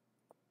conspirator.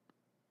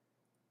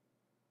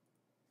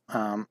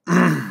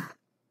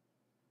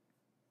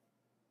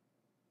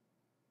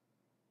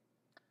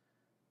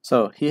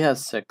 So he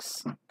has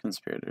 6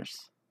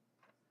 conspirators.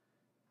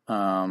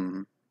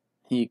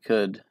 He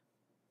could.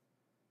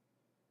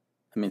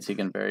 That means he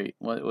can vary.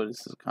 What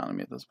is his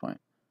economy at this point?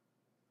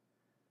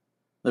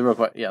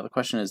 The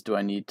question is, do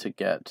I need to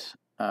get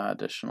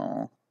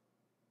additional?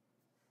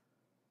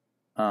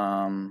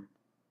 I'm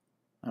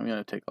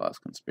gonna take the last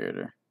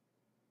conspirator.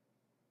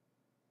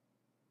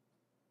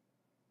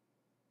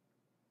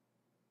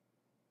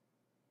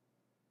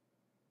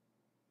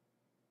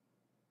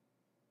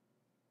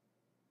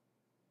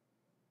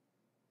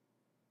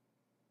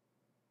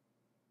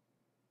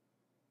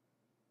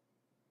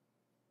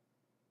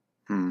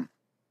 Do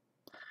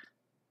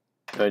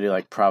I do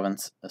like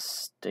province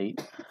estate?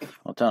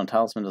 Well, no,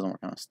 talisman doesn't work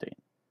on estate.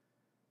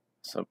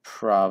 So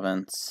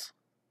province.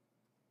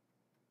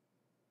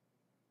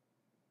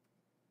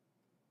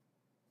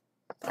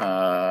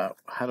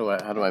 How do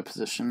I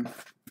position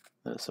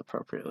this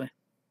appropriately?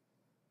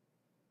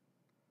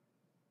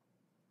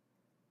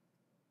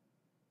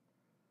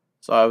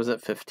 So I was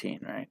at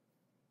 15, right?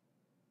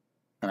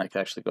 And I could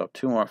actually go up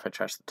 2 more if I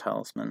trash the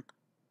talisman.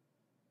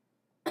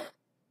 I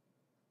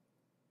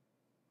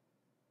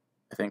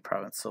think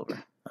province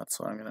silver. That's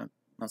what I'm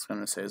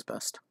gonna say is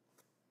best.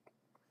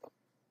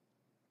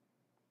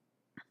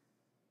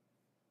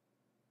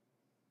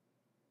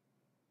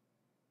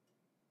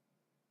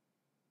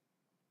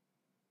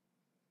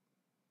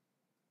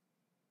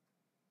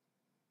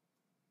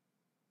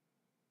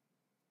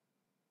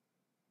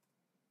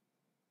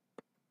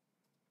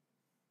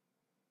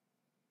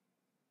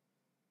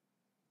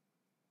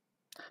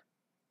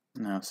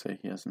 Now say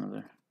he has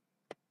another.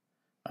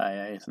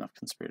 Yeah, he has enough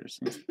conspirators.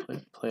 He needs to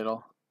play it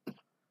all.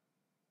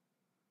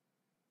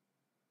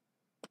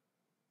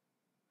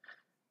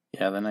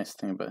 Yeah, the nice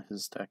thing about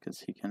his deck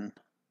is he can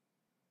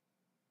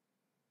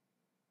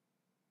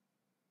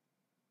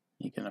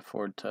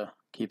afford to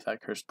keep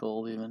that cursed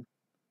gold even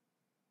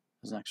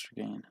as an extra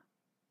gain.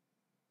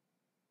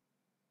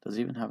 Does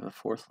he even have a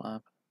 4th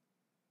lab?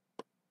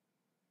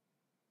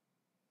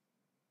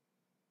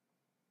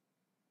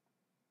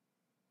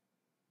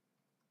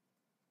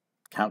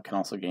 Count can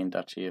also gain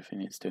duchy if he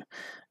needs to.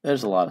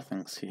 There's a lot of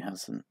things he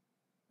hasn't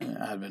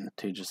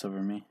advantageous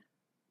over me.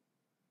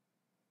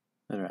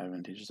 That are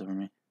advantageous over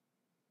me.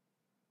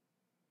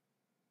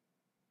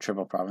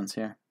 Triple province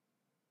here.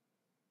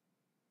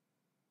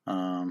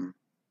 I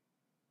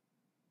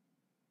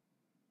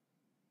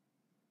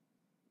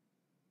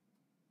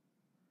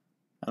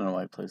don't know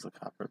why he plays the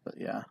copper, but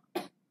yeah.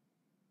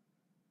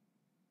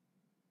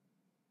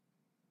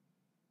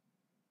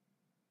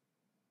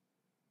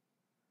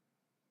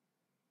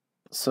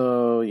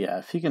 So yeah,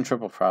 if he can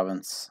triple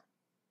province,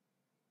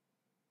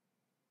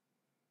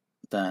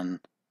 then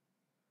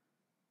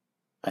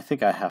I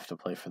think I have to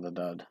play for the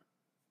dud.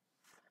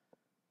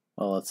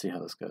 Well, let's see how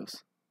this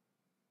goes.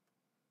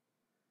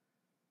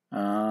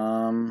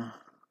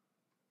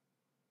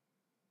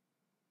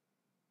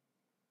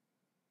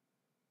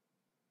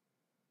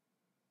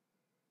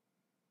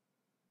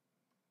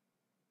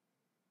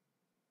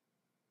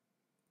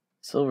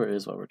 Silver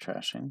is what we're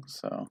trashing,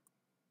 so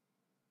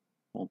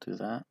we'll do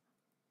that.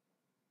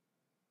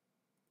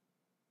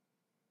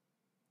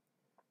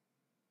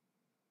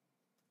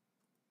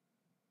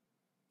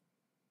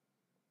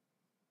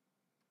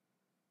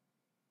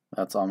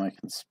 That's all my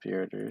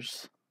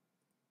conspirators.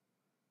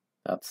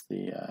 That's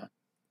the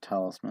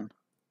talisman.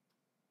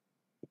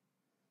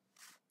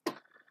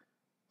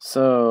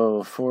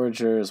 So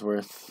forager is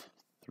worth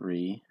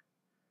 3.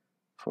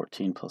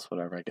 14 plus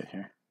whatever I get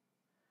here.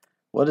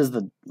 What is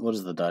the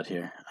dud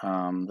here?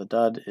 The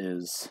dud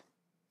is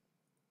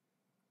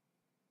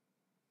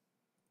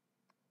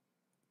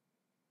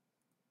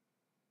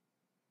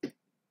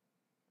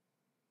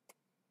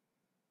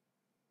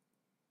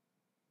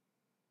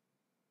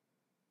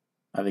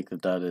I think the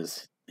dud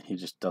is he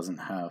just doesn't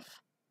have,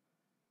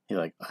 he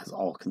like has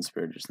all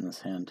conspirators in his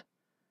hand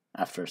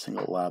after a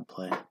single lab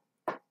play.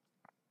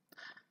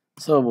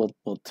 So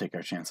we'll take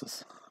our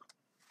chances.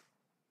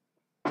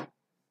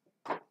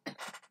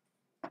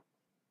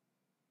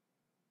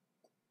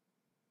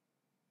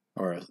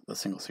 Or a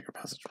single secret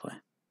passage play.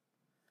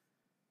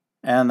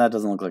 And that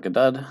doesn't look like a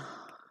dud.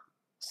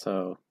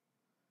 So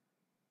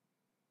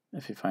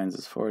if he finds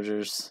his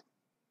foragers,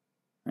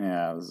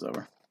 yeah, this is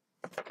over.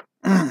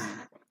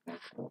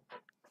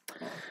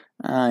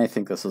 I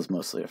think this was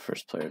mostly a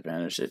first player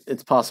advantage.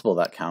 It's possible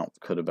that count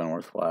could have been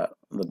worthwhile,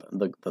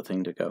 the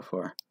thing to go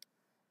for.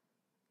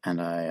 And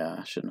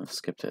I shouldn't have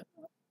skipped it.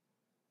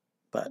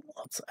 But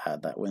let's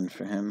add that win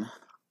for him.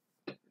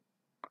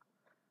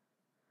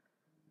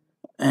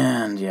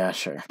 And yeah,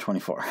 sure,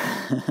 24.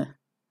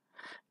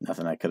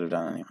 Nothing I could have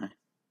done anyway.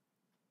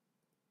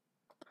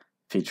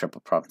 If he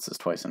triple provinces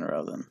twice in a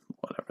row, then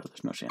whatever,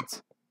 there's no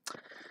chance.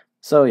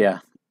 So yeah,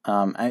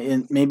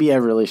 maybe I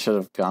really should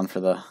have gone for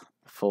the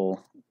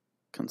full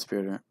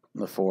conspirator,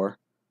 the 4.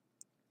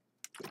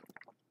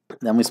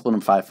 Then we split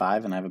him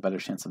 5-5, and I have a better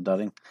chance of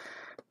dudding.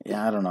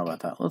 Yeah, I don't know about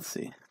that. Let's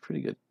see.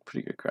 Pretty good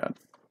crowd.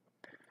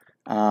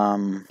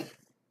 Not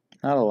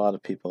a lot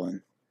of people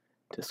in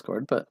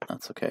Discord, but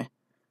that's okay.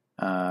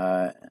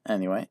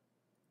 Anyway,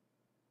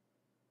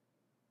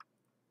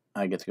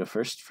 I get to go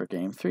first for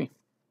game 3.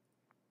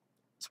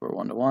 So we're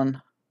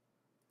 1-1.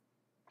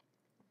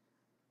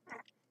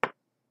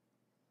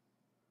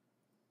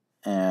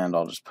 And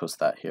I'll just post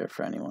that here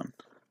for anyone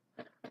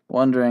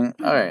wondering.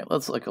 All right,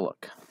 let's take a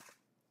look.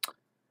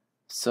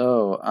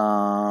 So,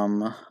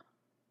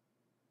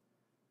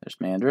 there's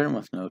Mandarin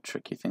with no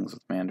tricky things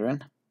with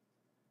Mandarin.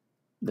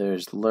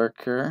 There's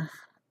Lurker.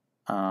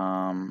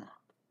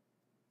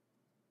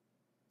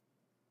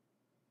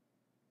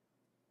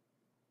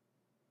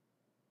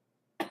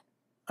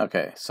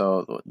 Okay,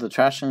 so the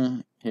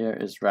trashing here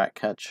is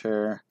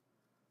Ratcatcher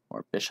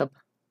or Bishop.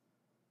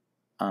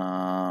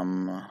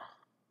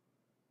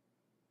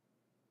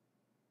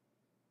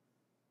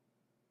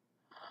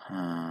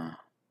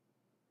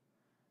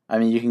 I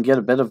mean, you can get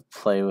a bit of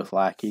play with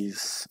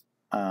Lackeys,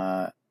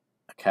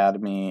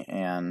 Academy,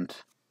 and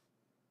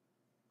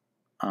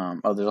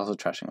oh, there's also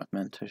trashing with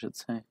Mint, I should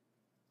say.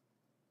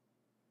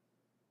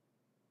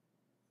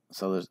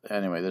 So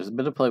there's a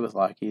bit of play with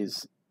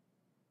Lackeys,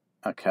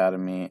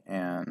 Academy,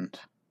 and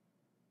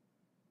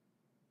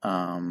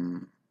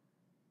yeah,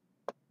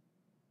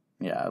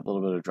 a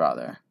little bit of draw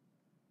there.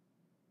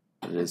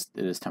 It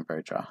is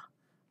temporary draw.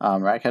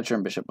 Ratcatcher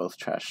and Bishop both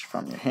trash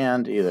from your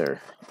hand, either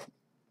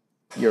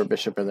your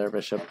bishop or their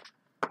bishop.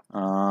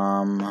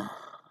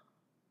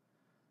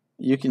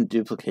 You can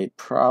duplicate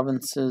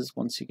provinces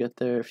once you get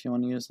there if you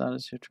want to use that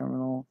as your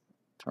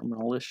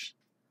terminal-ish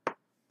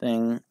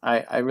thing.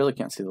 I really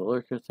can't see the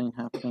lurker thing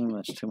happening.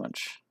 That's too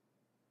much.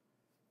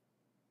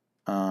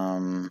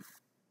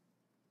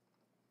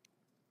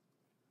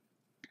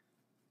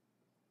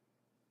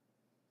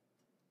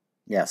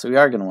 Yeah, so we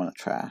are going to want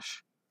to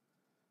trash.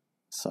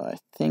 So I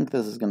think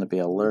this is going to be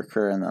a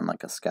lurker and then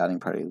like a scouting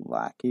party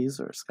lackeys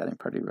or scouting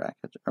party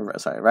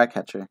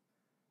Ratcatcher.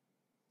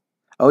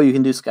 Oh, you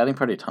can do scouting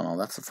party tunnel.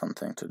 That's a fun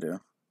thing to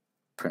do.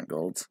 Print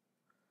golds.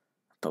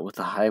 But with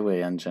the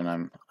highway engine,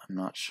 I'm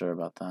not sure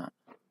about that.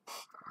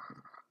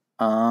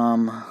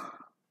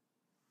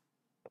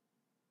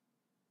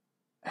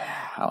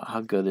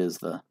 How good is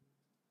the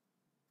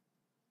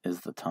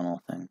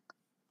tunnel thing?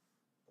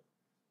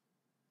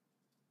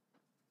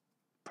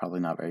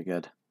 Probably not very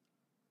good.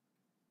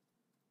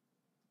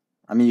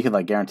 I mean, you could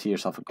like guarantee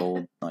yourself a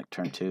gold like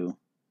turn 2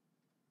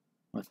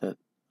 with it.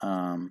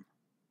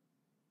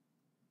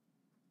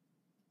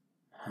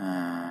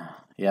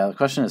 Yeah, the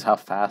question is how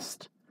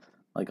fast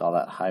like all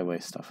that highway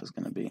stuff is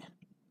going to be.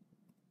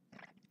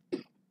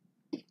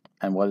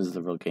 And what is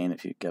the real gain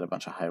if you get a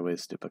bunch of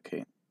highways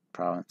duplicate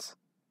province?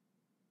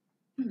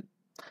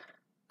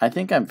 I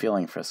think I'm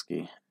feeling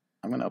frisky.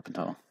 I'm going to open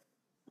tunnel.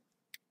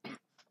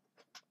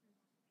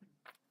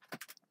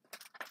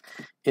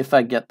 If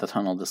I get the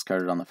tunnel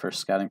discarded on the first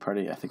scouting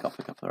party, I think I'll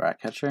pick up the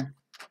Ratcatcher.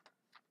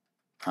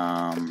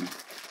 But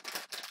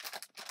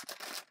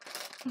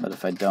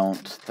if I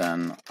don't,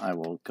 then I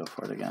will go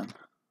for it again.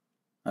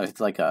 It's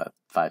like a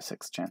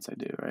 5-6 chance I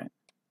do, right?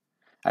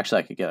 Actually,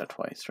 I could get it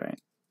twice, right?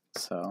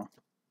 So...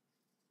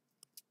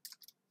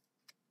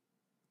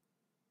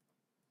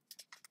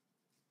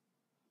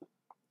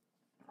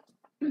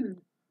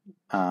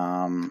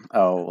 oh,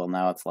 well,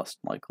 now it's less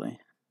likely.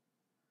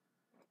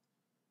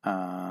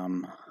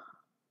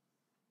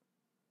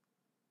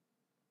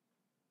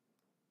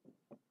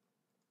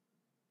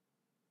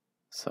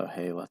 So,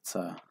 hey, let's,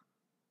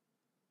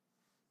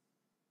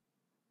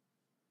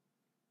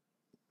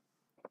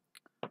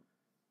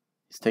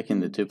 he's taking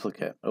the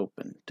duplicate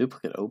open.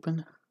 Duplicate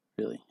open?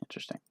 Really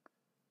interesting.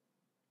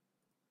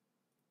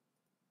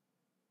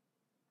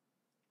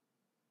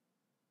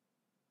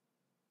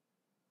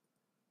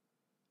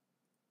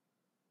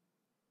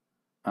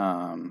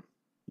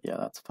 Yeah,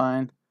 that's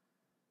fine.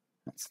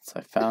 And since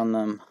I found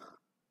them,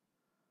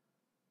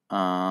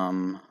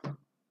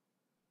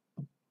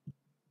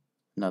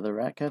 another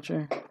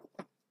Ratcatcher?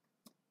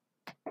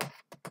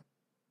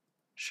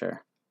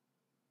 Sure.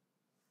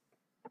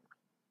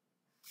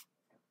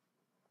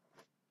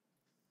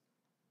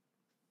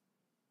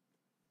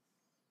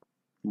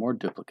 More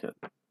duplicate.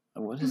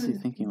 What is he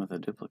thinking with the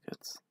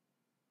duplicates?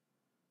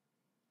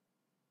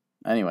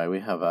 Anyway, we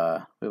have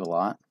a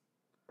lot.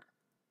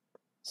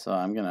 So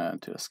I'm gonna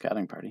do a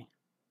scouting party.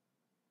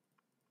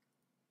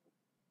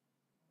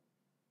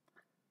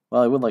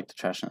 Well, I would like to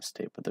trash an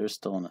estate, but there's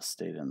still an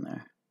estate in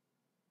there.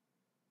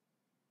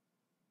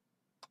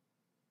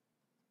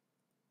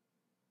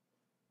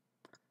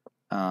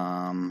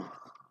 Okay,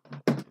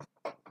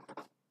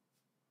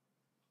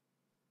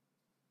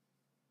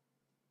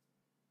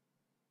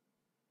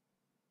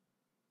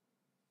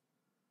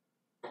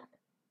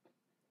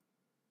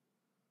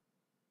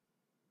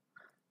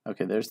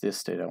 there's the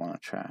estate I want to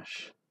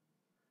trash.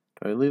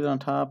 Do I leave it on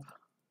top?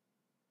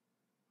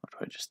 Or do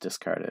I just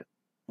discard it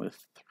with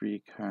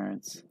 3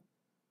 cards?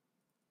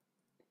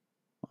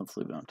 Let's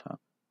leave it on top.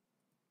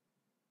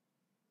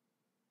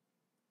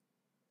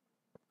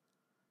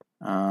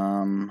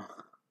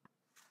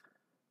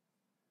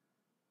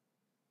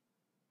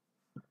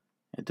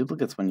 Yeah,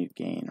 duplicates when you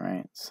gain,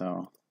 right?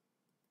 So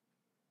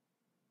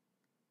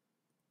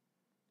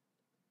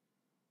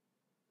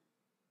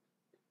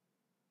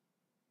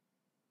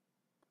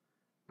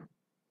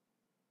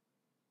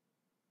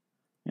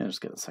yeah,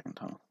 just get a second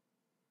tunnel.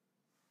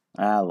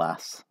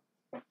 Alas.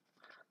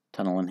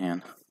 Tunnel in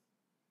hand.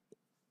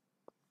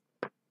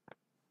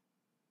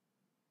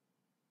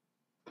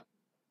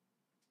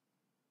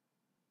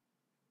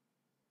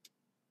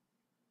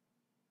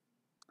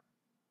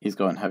 He's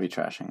going heavy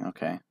trashing,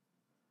 okay.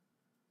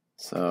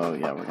 So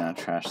yeah, we're gonna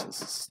trash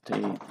this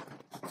estate.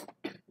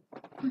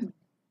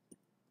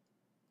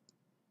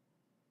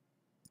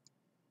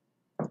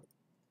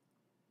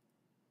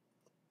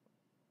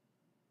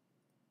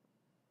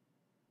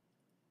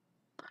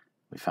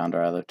 We found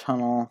our other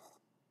tunnel.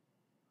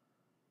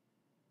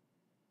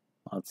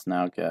 Let's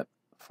now get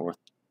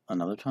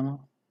another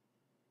tunnel.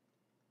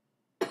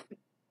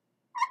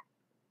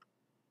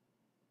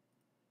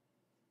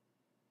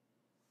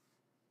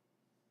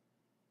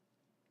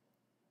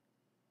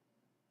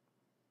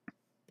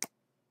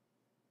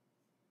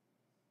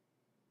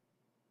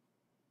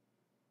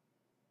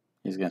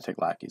 He's gonna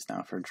take lackeys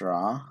now for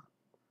draw.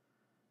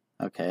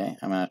 Okay,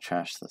 I'm gonna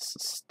trash this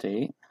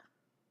estate.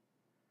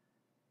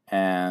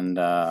 And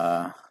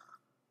there's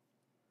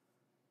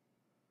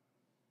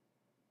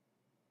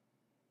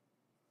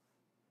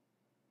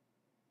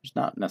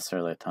not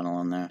necessarily a tunnel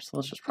in there, so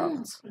let's just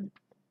province.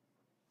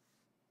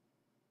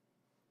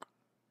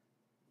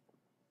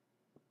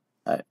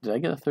 Did I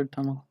get a third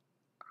tunnel?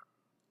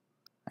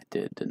 I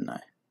did, didn't I?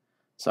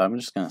 So I'm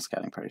just going to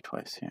scouting party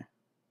twice here.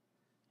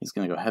 He's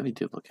going to go heavy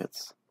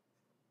duplicates.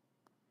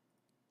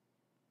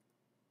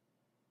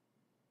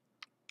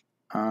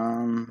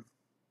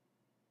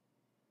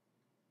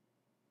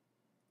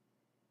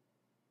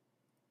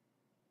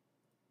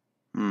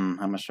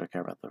 How much do I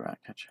care about the rat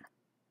catcher?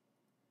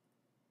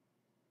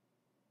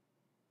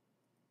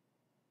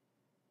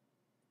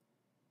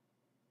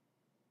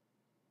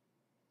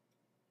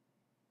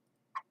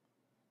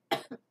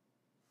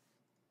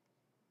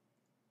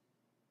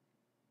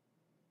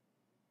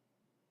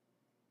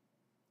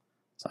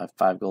 So I have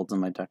 5 golds in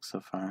my deck so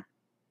far.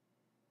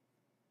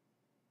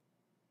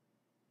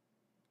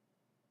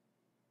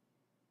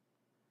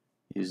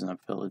 Using up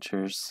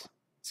villagers.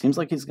 Seems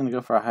like he's going to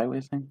go for a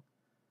highway thing.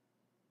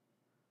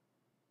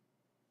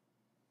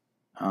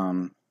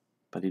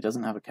 But he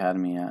doesn't have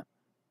academy yet.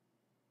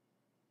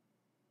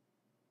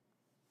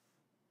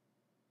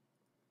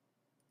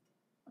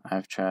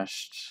 I've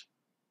trashed.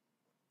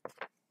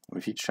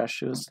 We've each trashed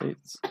 2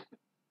 estates.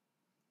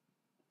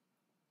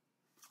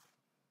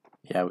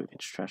 Yeah, we've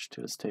each trashed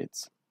 2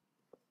 estates.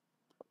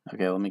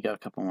 Okay, let me get a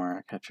couple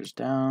more catchers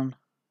down.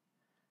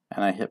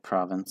 And I hit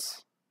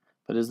province.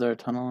 But is there a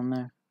tunnel in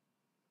there?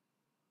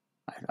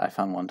 I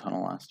found 1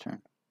 tunnel last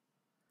turn.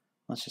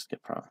 Let's just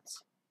get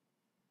province.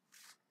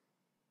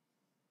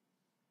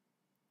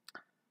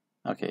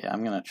 Okay,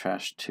 I'm going to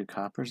trash 2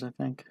 coppers, I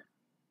think.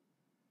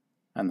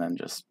 And then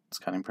just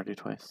scouting party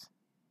twice.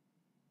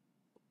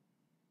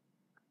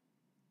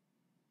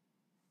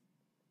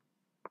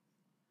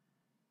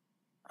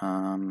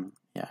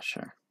 Yeah,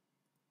 sure.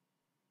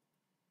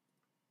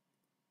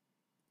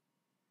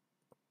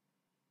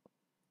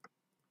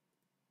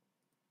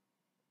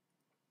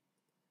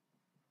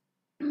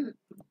 I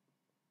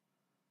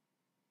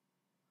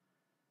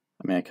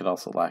mean, I could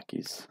also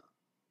lackeys.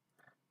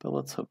 But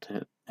let's hope to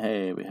hit.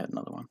 Hey, we had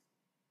another one.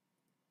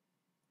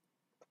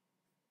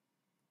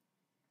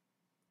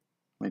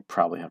 We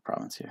probably have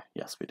province here.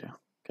 Yes, we do.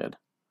 Good.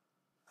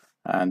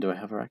 And do I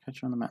have a rat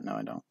catcher on the mat? No,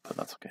 I don't, but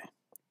that's okay.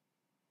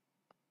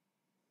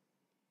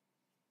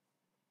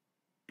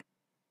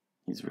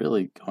 He's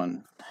really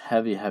going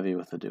heavy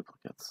with the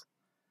duplicates.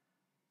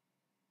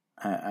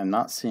 I'm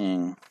not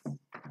seeing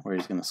where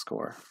he's going to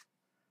score.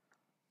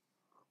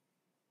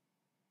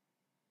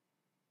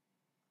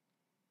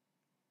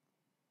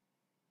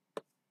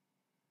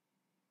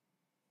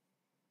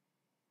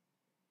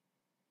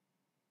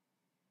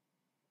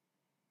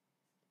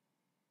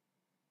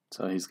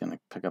 So he's going to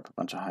pick up a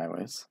bunch of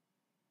highways.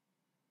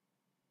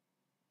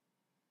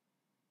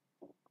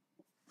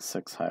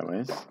 6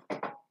 highways.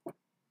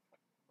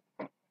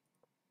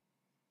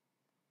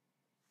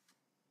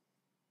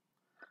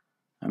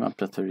 I'm up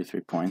to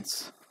 33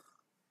 points.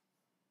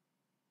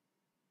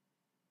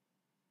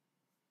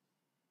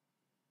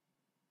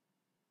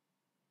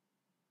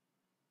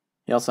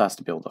 He also has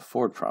to be able to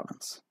afford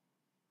province.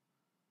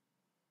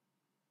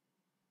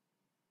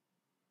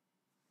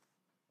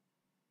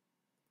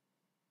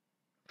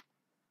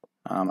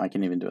 I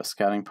can even do a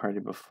scouting party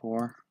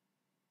before.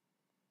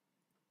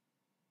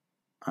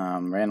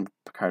 Random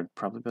card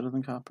probably better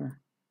than copper.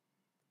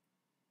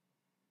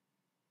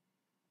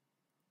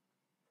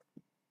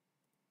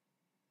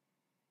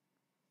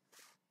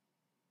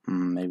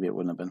 Maybe it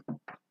wouldn't have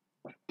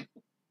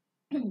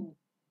been.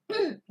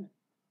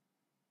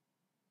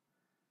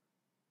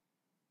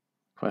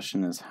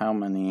 Question is how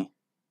many.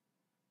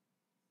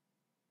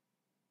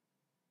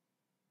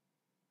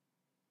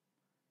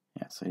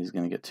 Yeah, so he's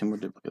going to get 2 more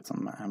duplicates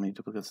on that. How many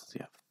duplicates does he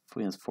have?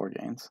 He has 4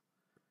 gains.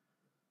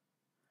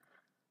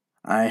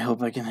 I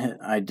hope I can hit.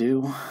 I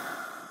do.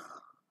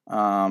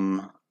 I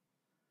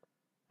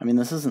mean,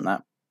 this isn't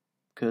that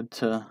good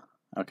to.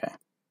 Okay.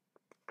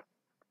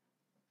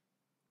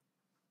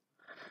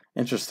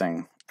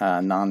 Interesting.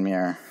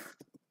 Non-mirror.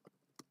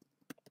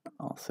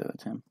 I'll say that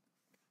to him.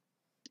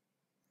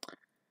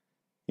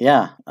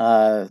 Yeah.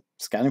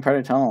 Scouting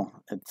party tunnel.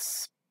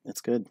 It's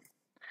good.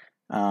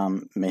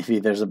 Maybe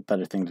there's a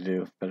better thing to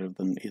do, better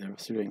than either of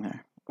us are doing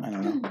there. I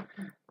don't know.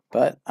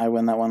 But I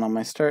win that one on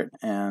my start,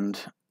 and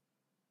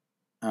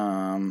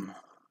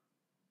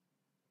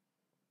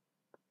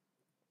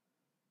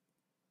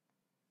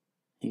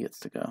he gets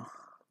to go.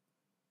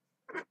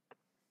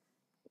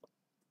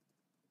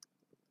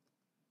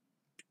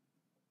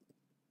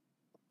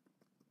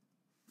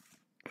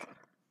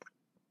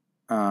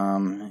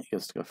 He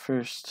gets to go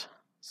first.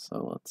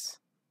 So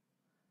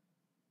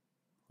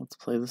let's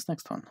play this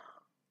next one.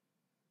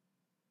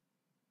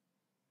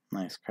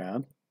 Nice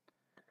crowd.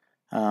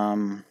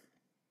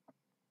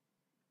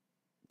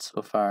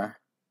 So far.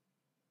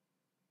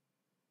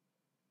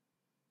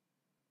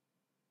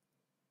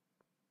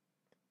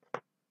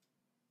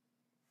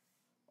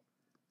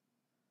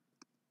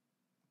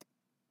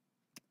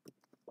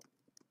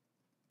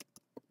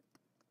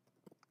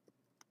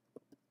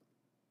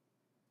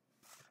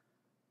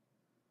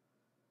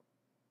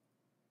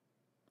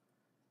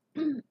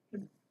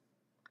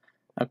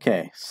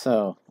 Okay,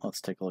 so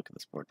let's take a look at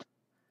this board.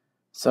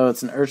 So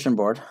it's an urchin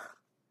board.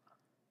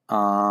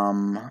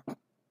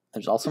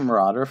 There's also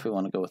Marauder if we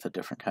want to go with a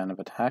different kind of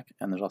attack,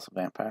 and there's also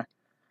Vampire.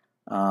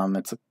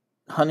 It's a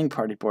hunting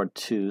party board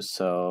too,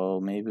 so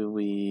maybe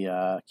we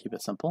keep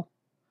it simple.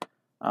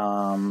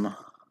 Tomb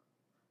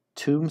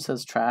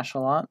says trash a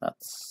lot.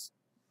 That's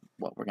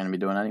what we're going to be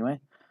doing anyway.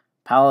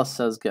 Palace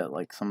says get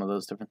like some of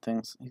those different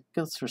things. He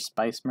goes for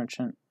Spice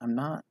Merchant.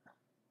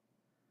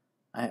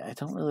 I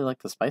don't really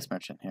like the Spice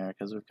Merchant here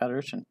because we've got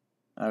Urchin.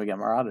 Oh, we got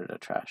Marauder to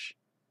trash.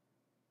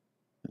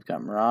 We've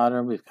got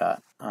Marauder. We've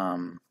got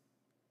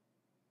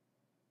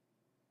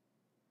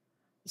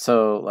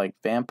so like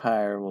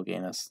Vampire will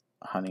gain us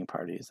hunting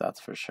parties.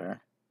 That's for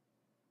sure.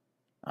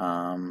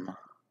 Well,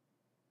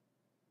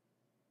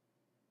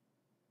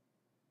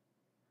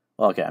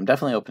 okay, I'm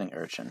definitely opening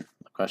Urchin.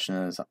 The question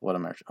is, what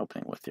am I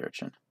opening with the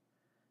Urchin?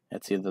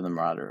 It's either the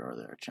Marauder or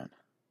the Urchin.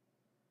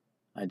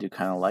 I do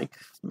kind of like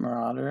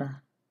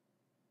Marauder.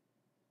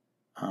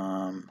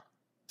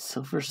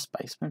 Silver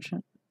Spice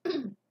Merchant?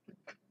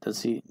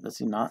 Does he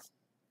not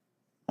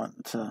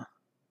want to?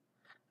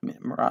 I mean,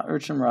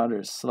 Urchin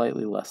Marauder is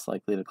slightly less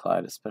likely to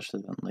collide,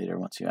 especially than later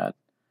once you add.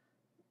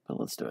 But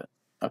let's do it.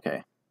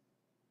 Okay.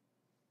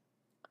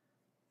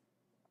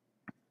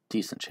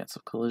 Decent chance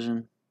of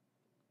collision.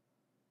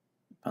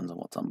 Depends on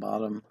what's on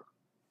bottom.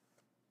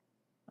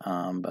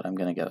 But I'm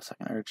going to get a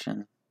second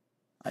Urchin.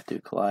 I do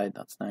collide.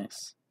 That's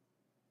nice.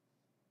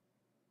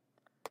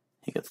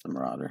 He gets the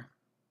Marauder.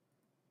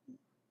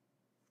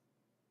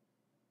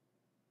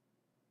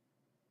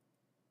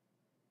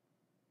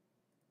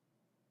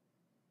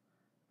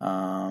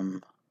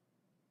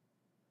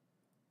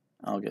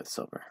 I'll get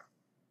silver.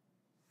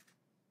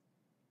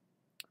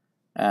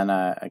 And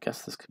I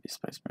guess this could be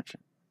Spice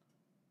Merchant.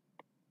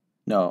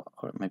 No,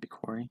 or it might be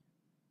Quarry.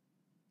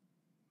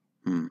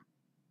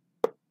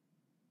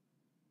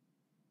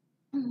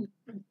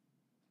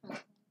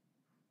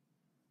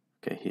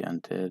 Okay, he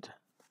undid.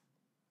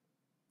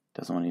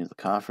 Doesn't want to use the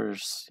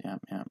coffers.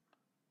 Yep.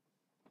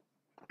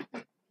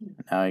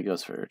 Now he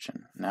goes for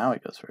Urchin.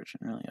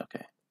 Really?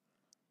 Okay.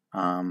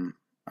 I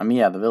mean,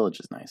 yeah, the village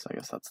is nice. I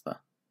guess that's the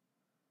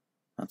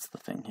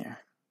thing here.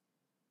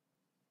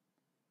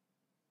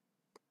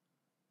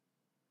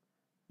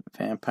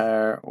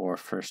 Vampire or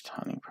first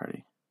hunting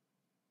party?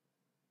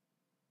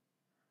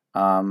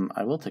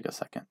 I will take a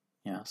second.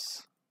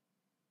 Yes.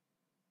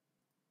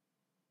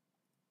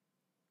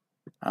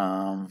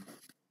 First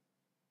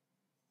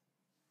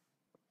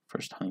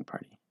hunting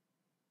party.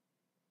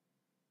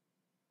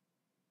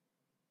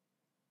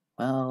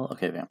 Well,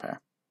 okay,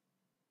 Vampire.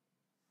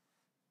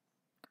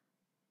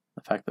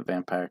 The fact that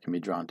Vampire can be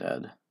drawn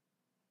dead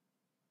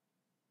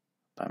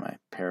by my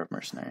pair of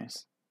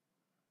mercenaries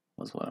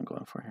was what I'm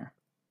going for here.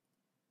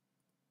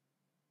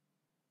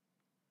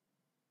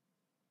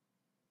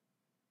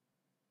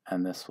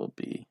 And this will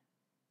be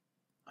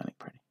hunting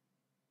party.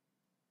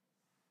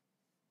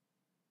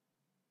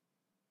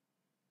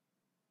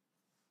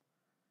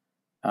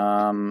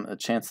 A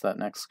chance that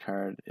next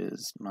card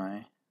is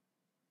my...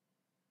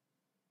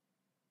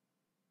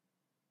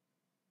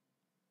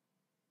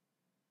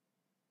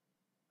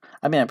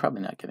 I mean, I'm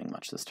probably not getting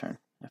much this turn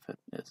if it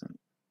isn't.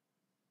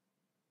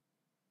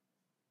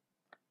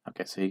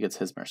 Okay, so he gets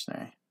his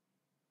mercenary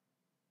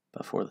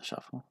before the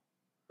shuffle.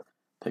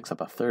 Picks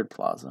up a third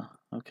plaza.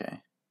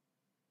 Okay.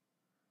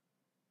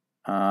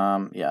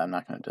 Yeah, I'm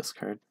not going to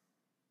discard.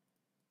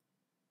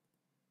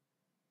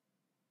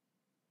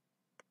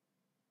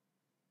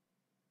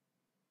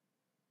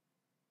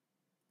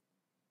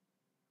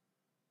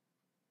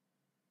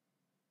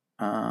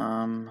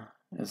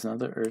 Is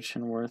another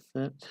urchin worth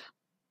it?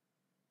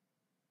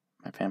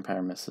 My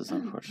vampire misses,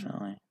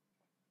 unfortunately.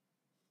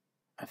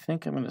 I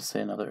think I'm going to say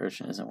another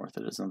urchin isn't worth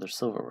it. Is another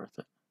silver worth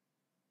it?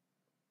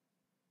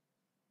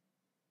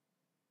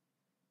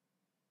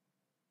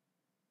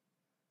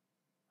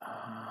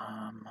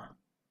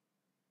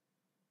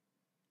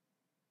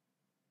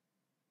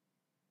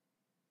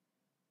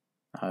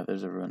 Oh,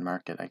 there's a ruined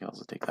market. I can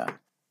also take that.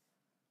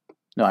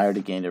 No, I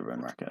already gained a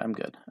ruined market. I'm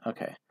good.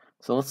 Okay,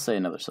 so let's say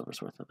another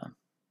silver's worth it then.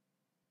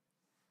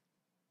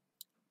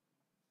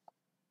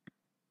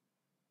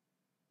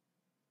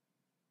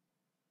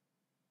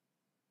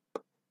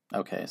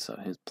 Okay, so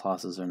his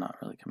plazas are not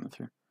really coming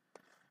through.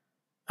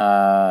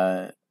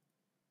 I'll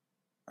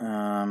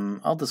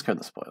discard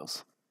the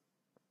spoils.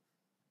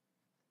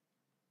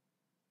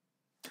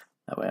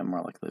 That way I'm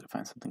more likely to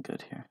find something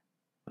good here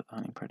with the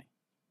hunting party.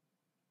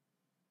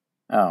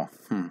 Oh,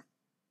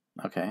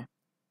 okay.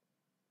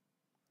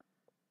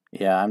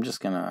 Yeah, I'm just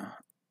gonna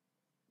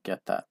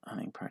get that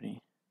hunting party.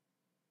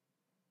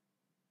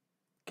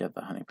 Get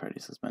the hunting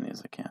parties as many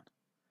as I can.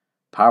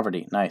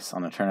 Poverty, nice.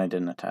 On a turn I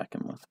didn't attack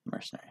him with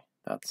mercenary.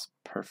 That's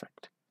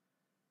perfect.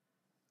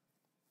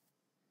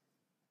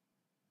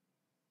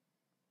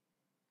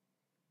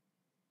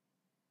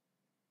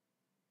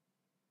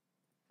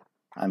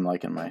 I'm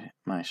liking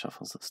my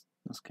shuffles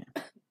this game.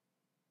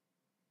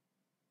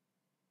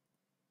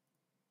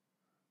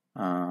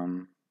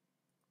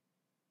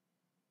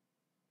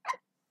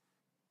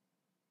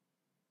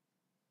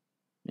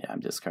 Yeah, I'm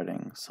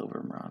discarding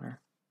Silver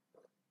Marauder.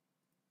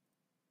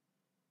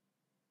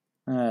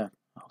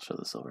 I'll show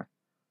the silver.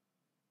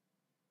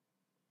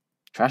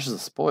 Trashes the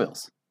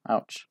spoils.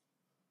 Ouch.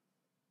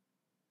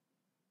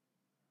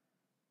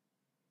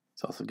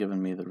 It's also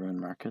given me the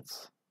ruined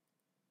markets.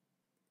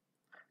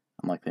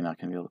 I'm likely not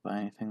going to be able to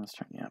buy anything this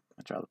turn. Yeah,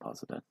 I draw the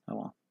plaza dead. Oh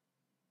well.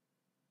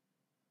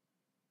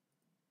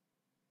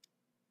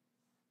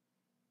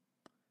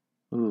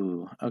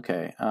 Ooh,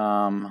 okay.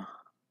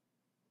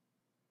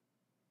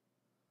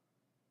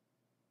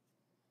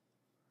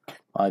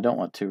 Well, I don't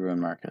want 2 ruined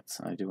markets,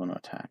 and I do want to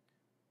attack.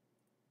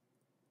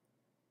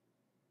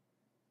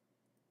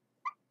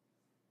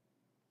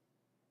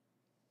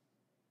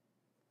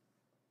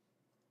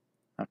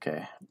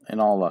 Okay, in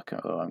all luck,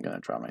 oh, I'm going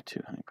to draw my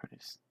 2 hunting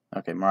parties.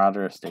 Okay,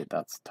 Marauder Estate,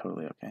 that's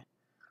totally okay.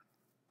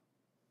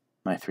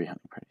 My 3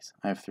 hunting parties.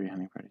 I have 3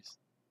 hunting parties.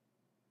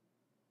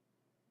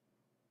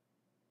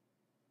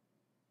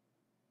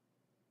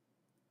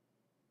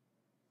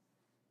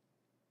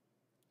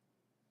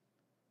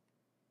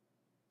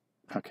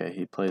 Okay,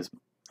 he plays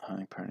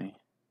hunting party.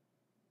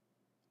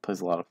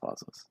 Plays a lot of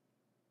plazas.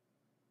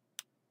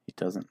 He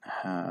doesn't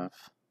have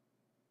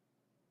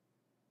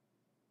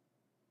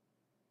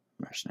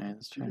mercenary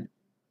this turn.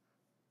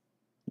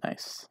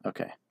 Nice.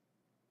 Okay.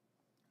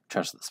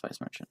 Trash the spice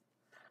merchant.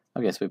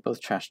 Okay, so we both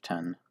trashed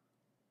 10.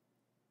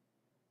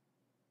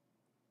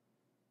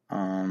 Yeah,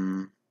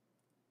 I'm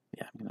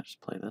gonna just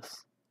play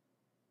this.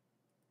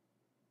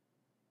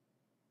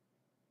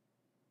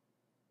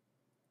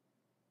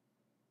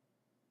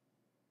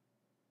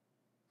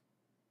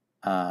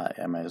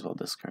 I might as well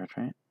discard,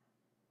 right?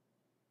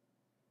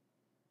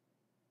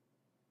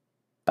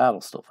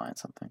 Battle still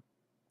finds something.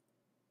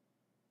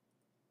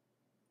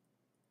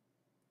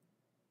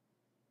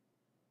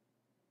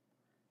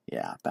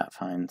 Yeah, Bat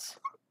finds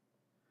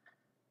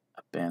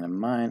abandoned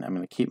mine. I'm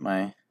gonna keep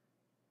my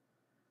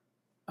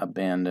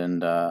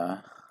abandoned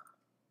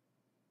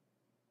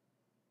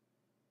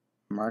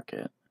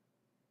market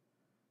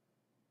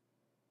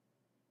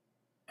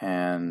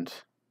and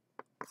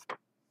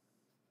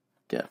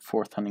get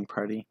 4th hunting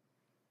party.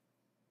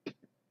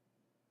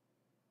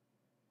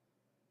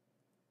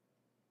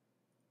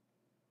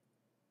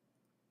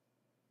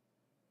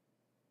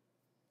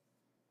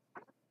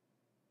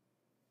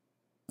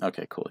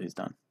 Okay, cool, he's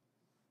done.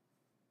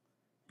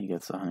 He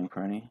gets the hunting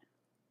party.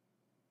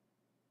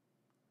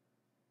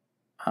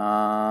 Do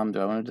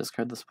I want to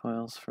discard the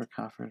spoils for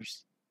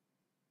coffers?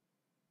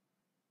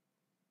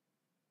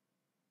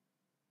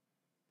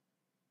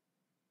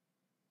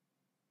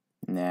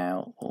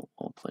 Nah,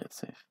 we'll play it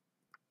safe.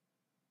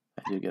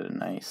 I do get a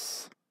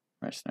nice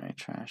mercenary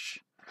trash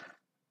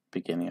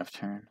beginning of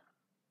turn.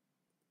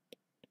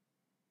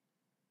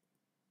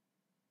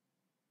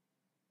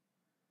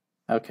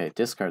 Okay,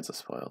 discards the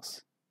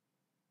spoils.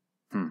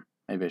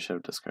 Maybe I should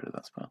have discarded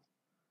that spoil.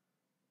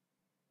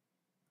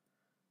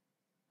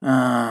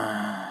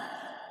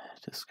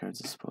 Discards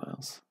the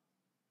spoils.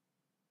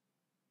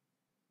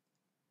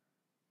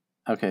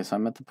 Okay, so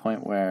I'm at the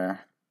point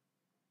where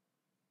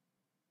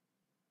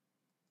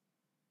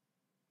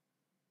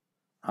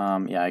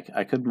Yeah,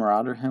 I could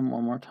Marauder him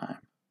one more time.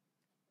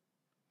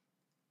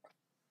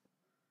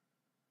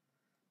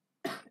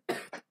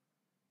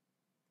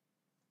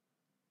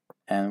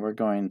 And we're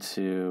going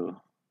to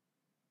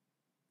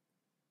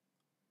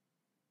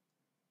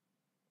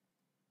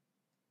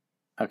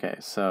okay,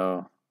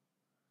 so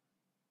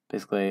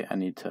basically I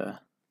need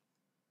to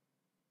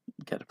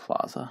get a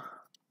Plaza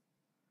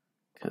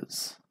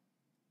because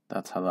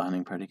that's how the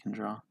hunting party can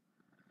draw.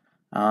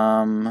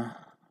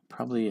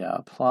 Probably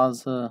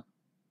Plaza.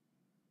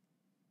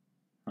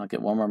 I'll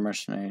get one more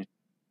mercenary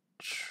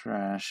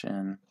trash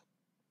in.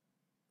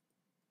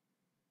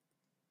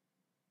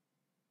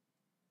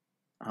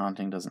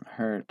 Haunting doesn't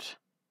hurt.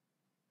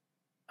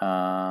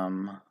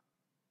 Start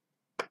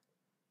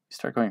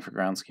going for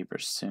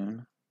groundskeepers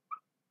soon.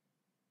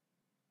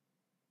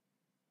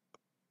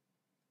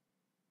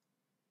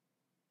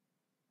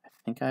 I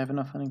think I have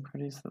enough hunting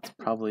parties. That's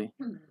probably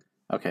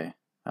okay.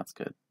 That's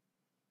good.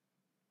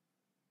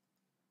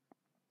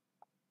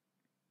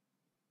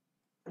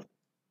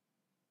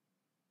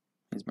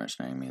 He's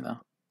mercenarying me though.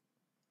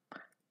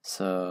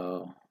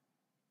 So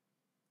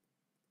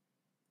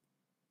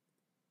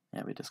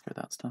yeah, we discard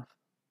that stuff.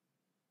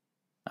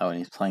 Oh, and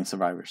he's playing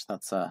survivors.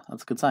 That's a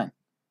good sign.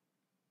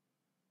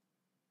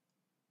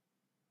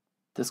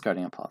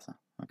 Discarding a Plaza.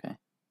 Okay.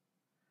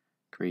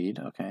 Greed.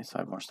 Okay, so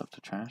I have more stuff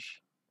to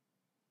trash.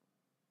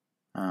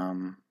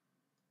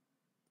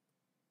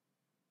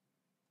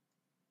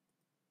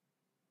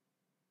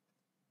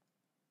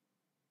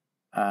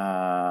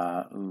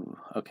 Ooh,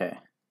 okay.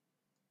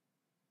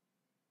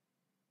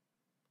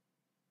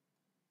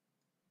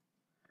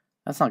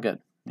 That's not good.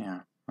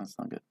 Yeah, that's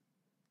not good.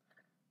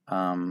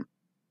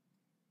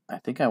 I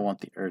think I want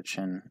the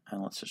Urchin,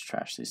 and let's just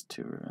trash these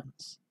 2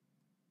 ruins.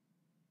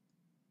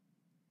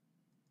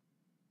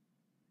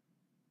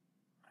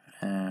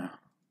 Yeah.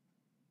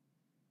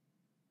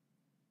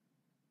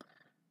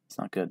 It's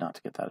not good not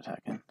to get that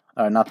attack in.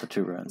 Not the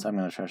 2 ruins. I'm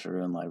going to trash a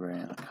Ruin Library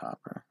and a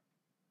Copper.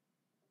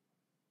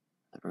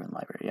 The Ruin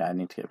Library. Yeah, I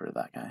need to get rid of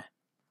that guy.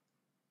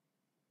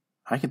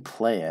 I could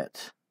play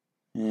it.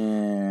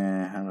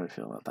 Yeah, how do I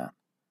feel about that?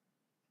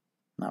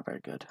 Not very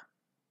good.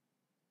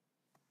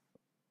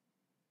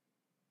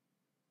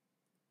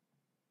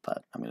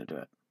 But I'm going to do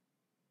it.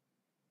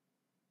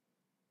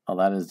 Oh,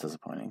 that is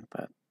disappointing,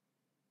 but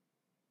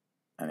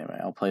anyway,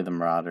 I'll play the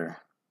Marauder.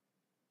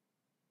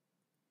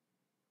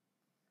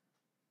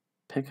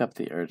 Pick up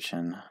the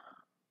Urchin.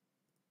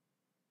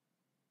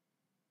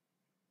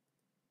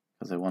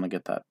 Because I want to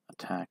get that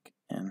attack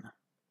in.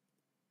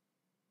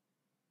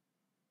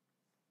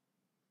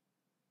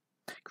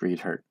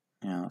 Greed hurt.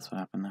 Yeah, that's what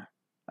happened there.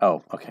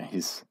 Oh, okay,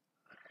 he's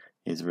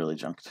really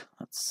junked.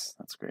 That's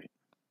great.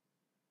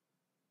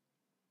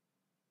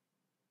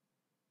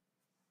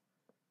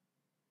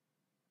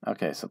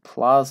 Okay, so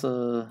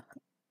Plaza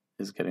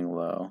is getting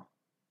low.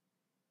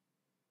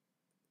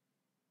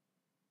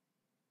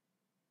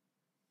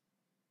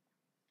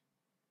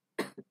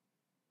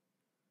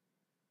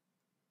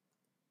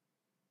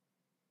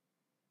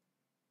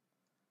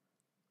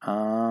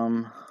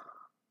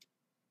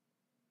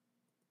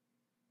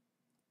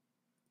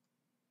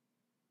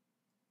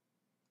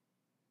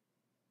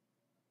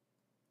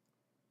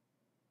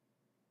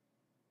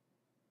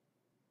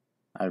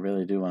 I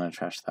really do want to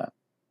trash that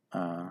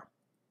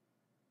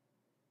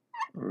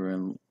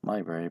Ruin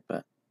Library,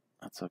 but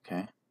that's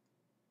okay.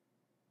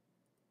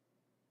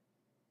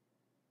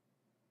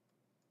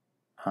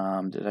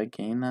 Did I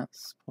gain that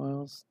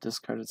spoils?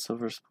 Discarded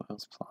silver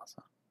spoils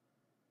Plaza.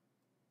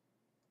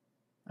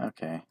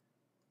 Okay.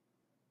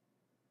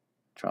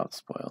 Draw the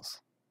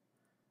spoils.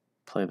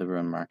 Play the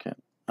Ruin Market.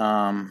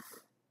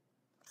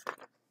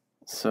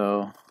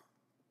 So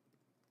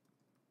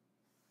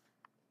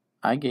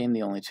I gained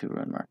the only 2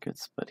 Ruin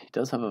Markets, but he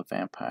does have a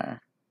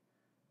Vampire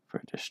for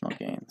additional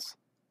gains.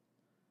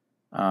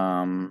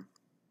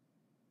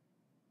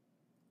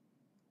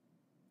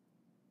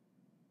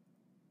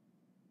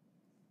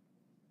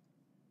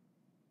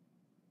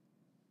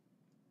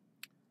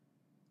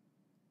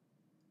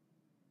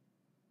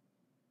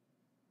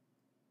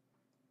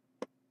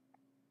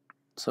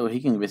 So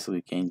he can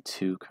basically gain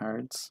 2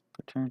 cards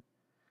per turn.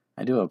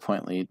 I do have a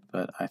point lead,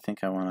 but I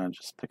think I want to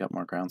just pick up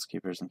more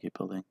groundskeepers and keep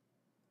building.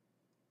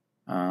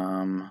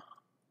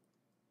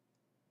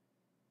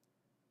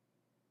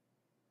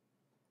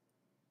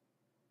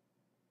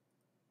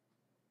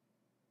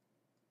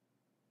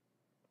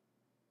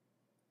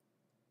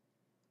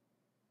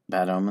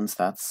 Bad Omens,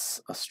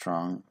 that's a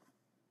strong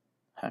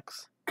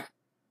hex.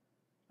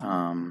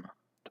 Do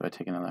I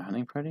take another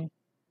hunting party?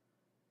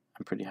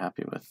 I'm pretty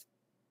happy with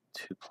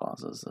 2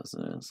 Plazas as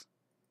it is.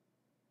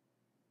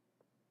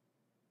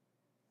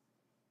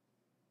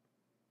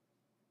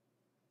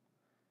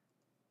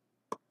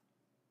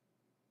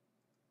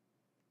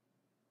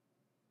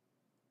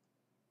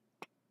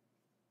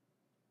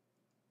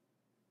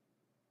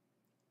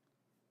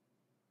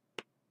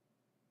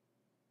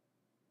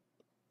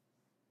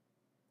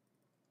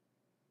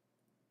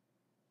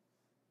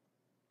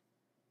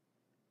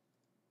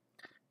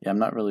 Yeah, I'm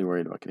not really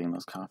worried about getting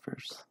those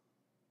coffers.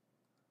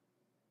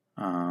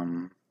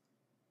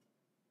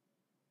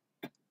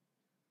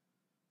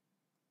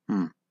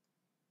 Hmm.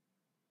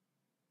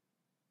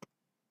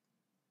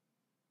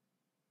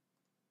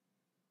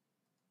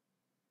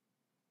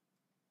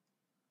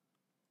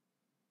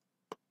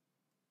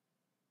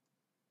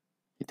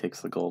 He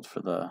takes the gold for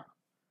the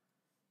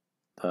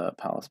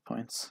palace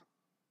points.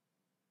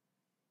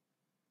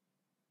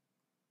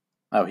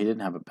 Oh, he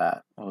didn't have a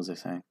bat. What was I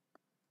saying?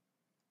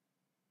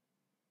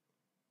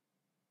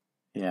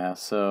 Yeah,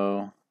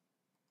 so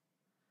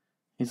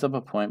he's up a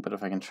point, but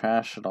if I can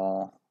trash it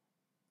all,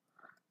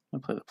 I'm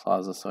gonna play the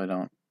plaza so I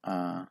don't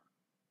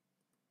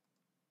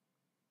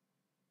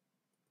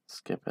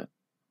skip it.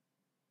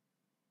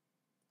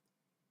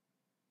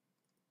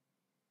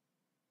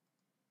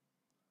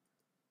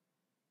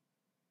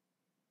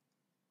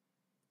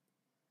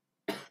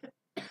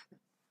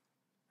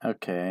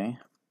 Okay.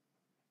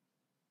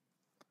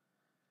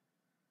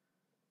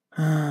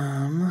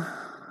 Hmm.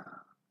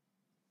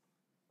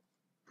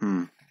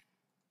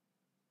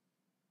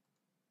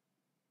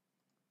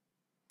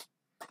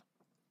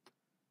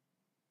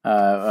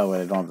 Oh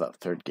wait, I don't have that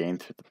third gain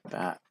through the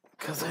bat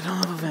because I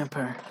don't have a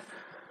vampire.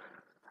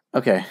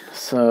 Okay,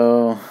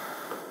 so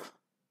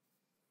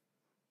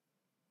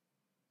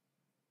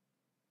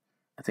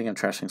I think I'm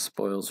trashing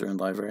spoils or in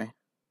library.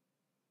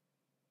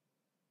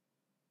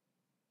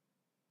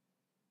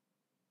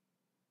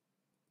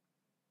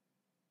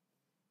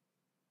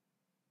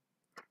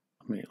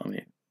 Let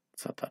me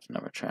set that to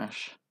never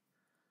trash.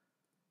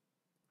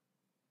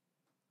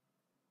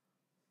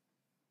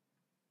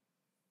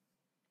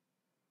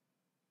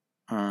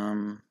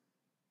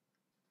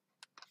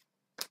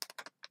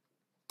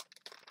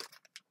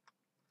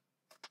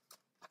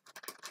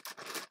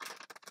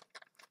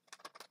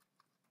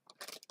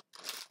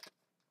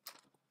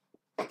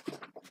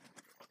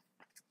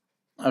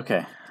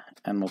 Okay,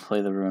 and we'll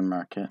play the ruin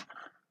market.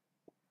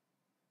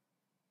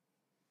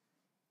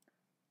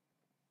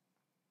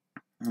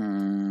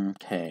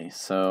 Okay,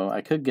 so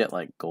I could get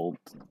like gold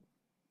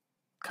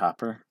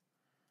copper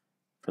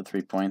for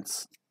 3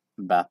 points,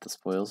 bat the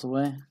spoils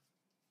away.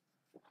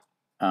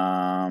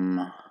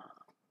 Or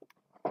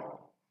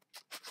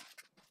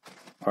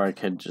I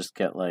could just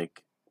get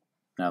like,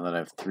 now that I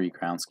have 3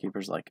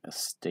 groundskeepers, like a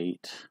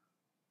state.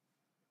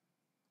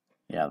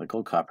 Yeah, the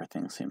gold copper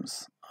thing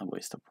seems a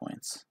waste of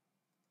points.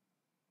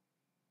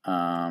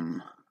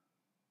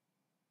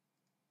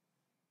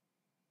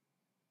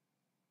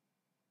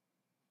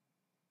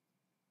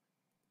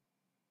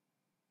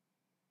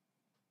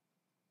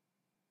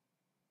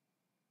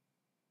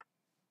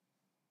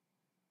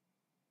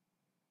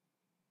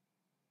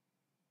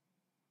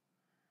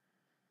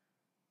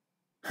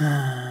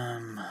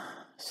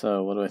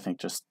 So what do I think?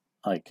 Just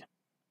like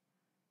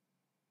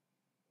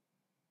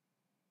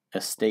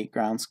a state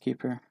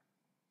groundskeeper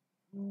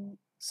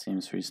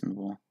seems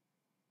reasonable.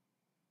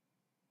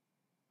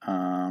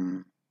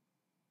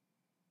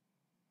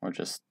 Or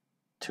just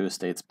 2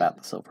 estates, bat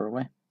the silver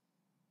away.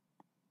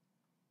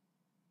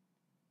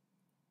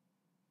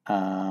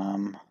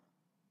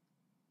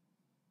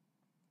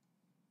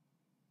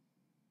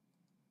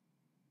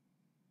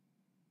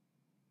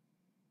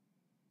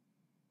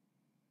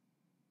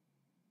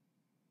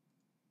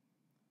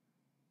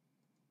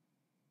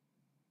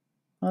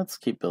 Let's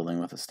keep building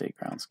with a state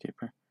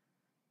groundskeeper.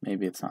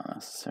 Maybe it's not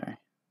necessary.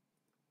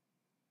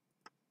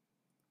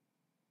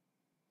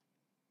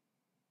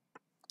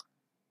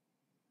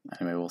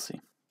 Anyway, we'll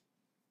see.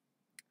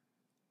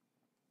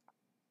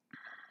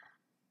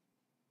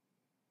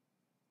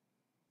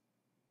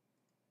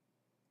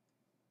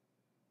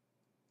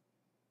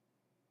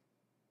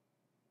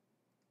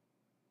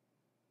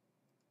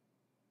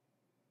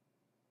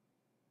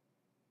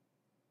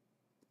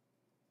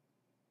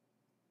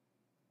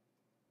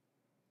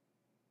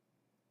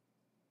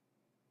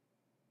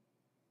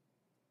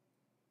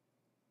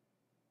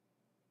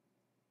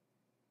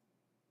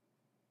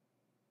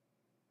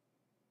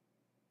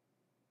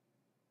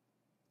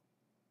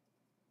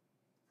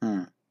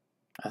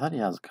 I thought he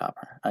has a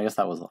copper. I guess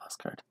that was the last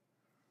card.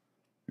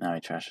 Now he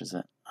trashes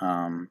it.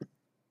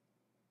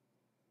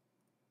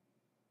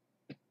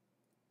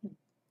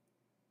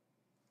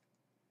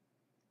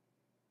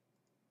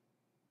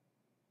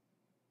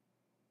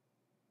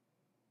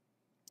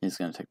 He's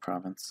going to take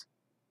province.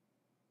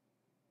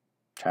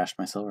 Trash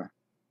my silver.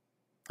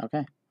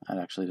 Okay, that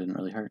actually didn't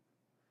really hurt.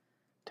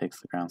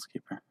 Takes the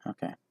groundskeeper.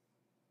 Okay.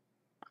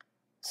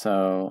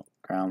 So,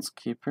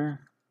 groundskeeper.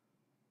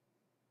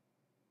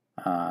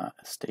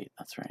 Estate,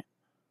 that's right.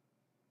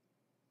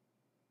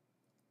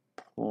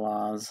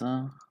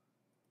 Plaza.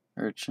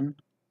 Urchin.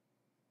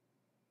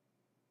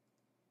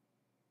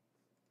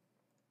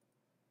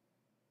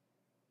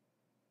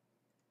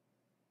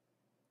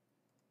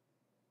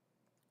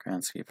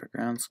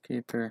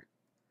 Groundskeeper.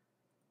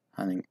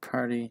 Hunting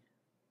party.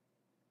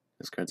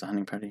 Discards a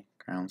hunting party.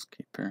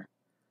 Groundskeeper.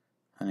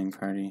 Hunting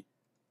party.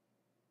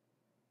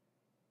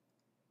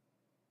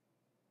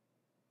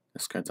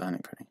 Discards a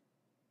hunting party.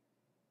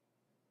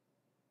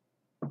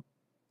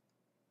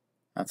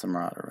 That's a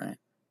marauder, right?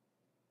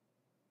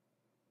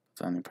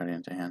 It's a hunting party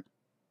into hand.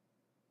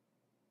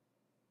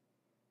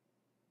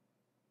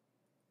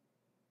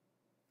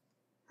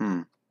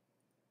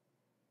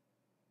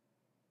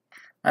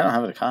 I don't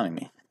have an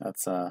economy.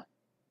 That's a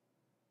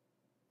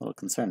little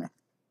concerning.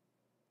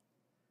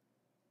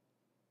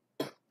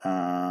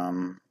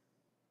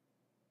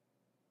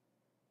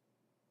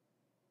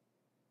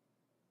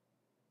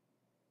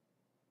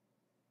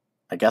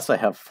 I guess I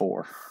have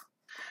 4,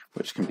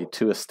 which can be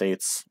 2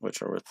 estates, which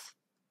are worth.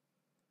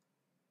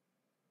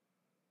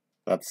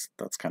 That's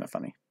kind of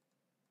funny.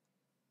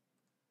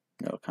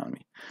 No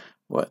economy.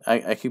 What?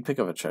 I could pick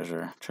up a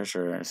treasure.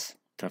 Treasure is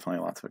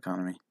definitely lots of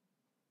economy.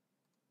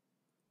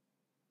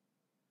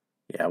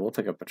 Yeah, we'll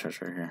pick up a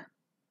treasure here.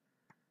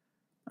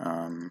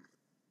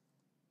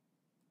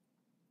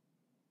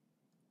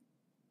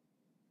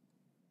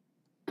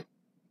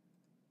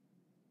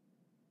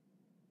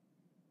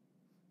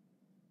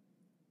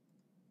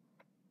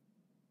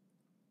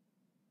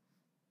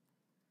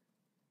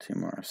 2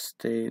 more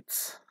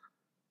estates.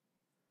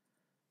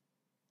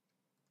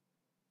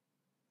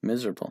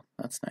 Miserable.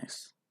 That's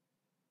nice.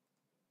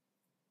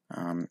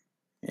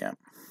 Yeah.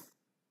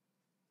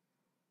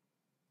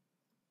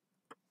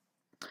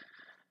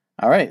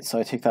 All right, so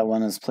I take that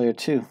one as player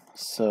 2.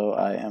 So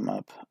I am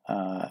up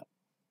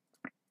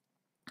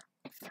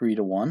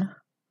 3-1,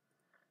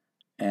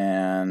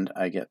 and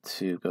I get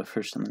to go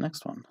first in the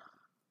next one.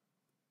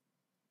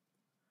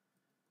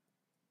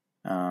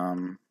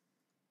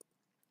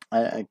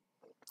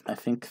 I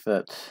think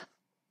that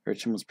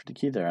Urchin was pretty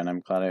key there, and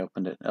I'm glad I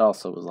opened it. It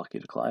also was lucky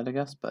to collide, I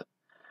guess, but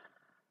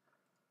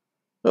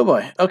oh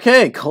boy.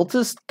 Okay,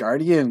 Cultist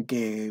Guardian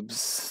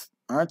Games.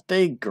 Aren't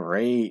they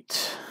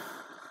great?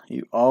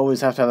 You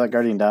always have to have that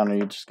Guardian down or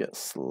you just get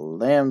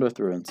slammed with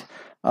ruins.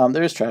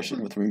 There is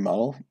trashing with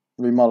remodel.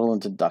 Remodel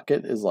into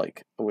Ducat is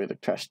like a way to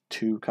trash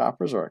 2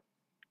 coppers or a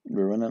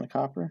ruin and a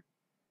copper.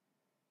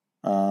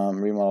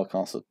 Remodel can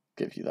also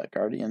give you that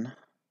Guardian.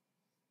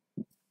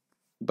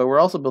 But we're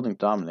also building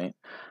Dominate.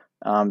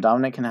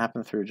 Dominate can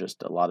happen through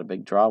just a lot of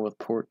big draw with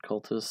Port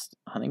Cultist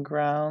Hunting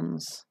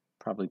Grounds.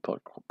 Probably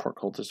Port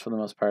Cultist for the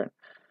most part.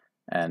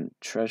 And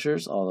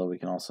treasures, although we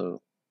can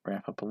also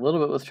ramp up a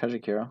little bit with Treasure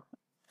Hero.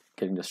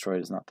 Getting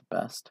destroyed is not the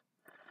best.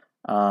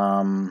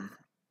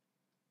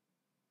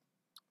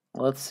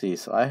 Let's see.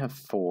 So I have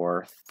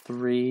 4,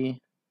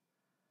 3.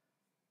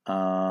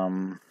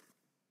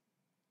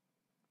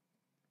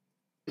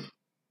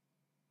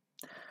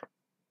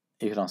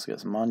 You can also get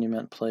some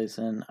monument plays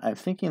in. I'm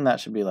thinking that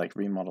should be like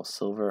remodel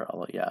silver.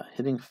 Although yeah,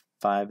 hitting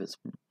 5 is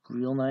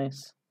real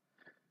nice.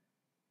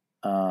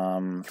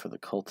 For the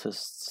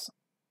cultists.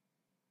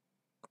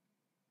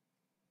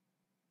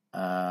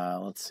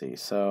 Let's see.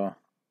 So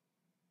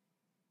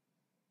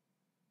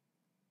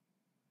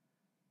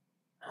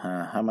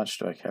how much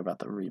do I care about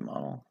the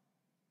remodel?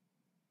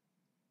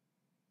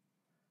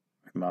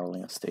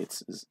 Remodeling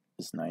estates is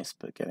nice,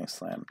 but getting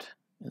slammed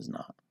is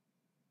not.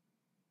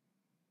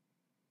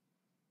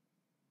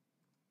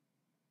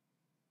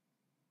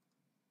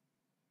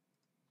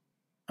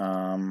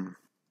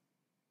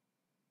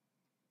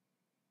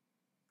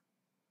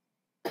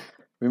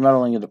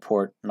 Remodeling into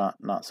port,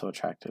 not so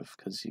attractive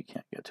because you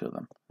can't get 2 of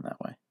them in that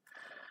way.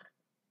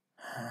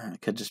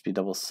 It could just be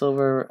double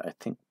silver. I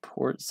think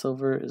port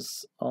silver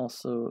is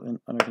also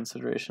under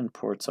consideration.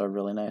 Ports are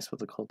really nice with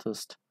the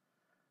cultist.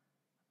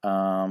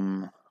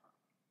 I'm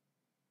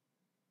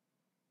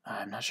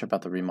not sure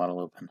about the remodel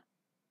open.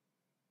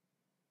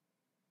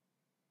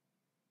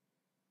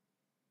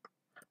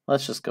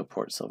 Let's just go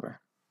port silver.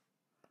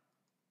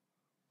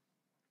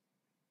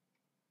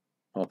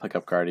 We'll pick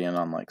up Guardian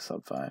on like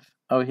sub 5.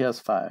 Oh, he has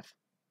 5.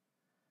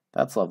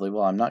 That's lovely.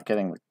 Well, I'm not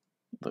getting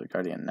the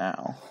Guardian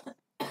now.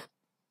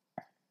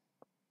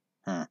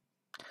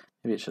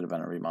 Maybe it should have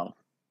been a remodel.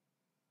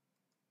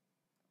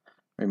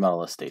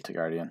 Remodel estate to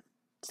Guardian.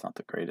 It's not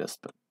the greatest,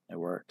 but it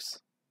works.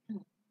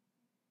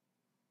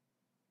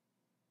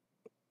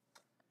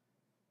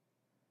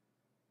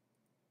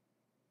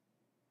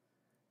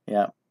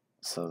 Yeah,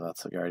 so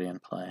that's a Guardian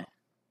play.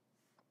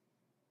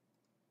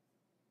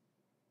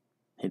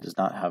 He does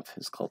not have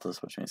his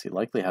cultist, which means he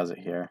likely has it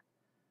here.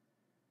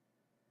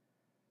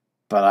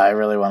 But I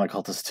really want a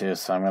cultist too,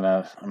 so I'm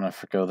gonna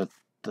forgo the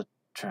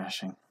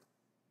trashing.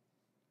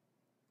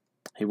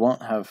 He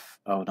won't have.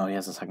 Oh no, he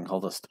has a second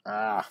cultist.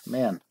 Ah,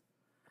 man,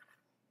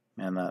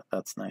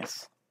 that's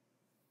nice.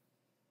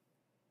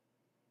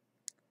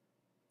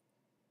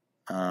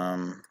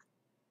 Well,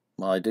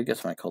 I did get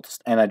to my cultist,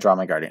 and I draw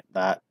my Guardian.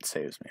 That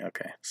saves me.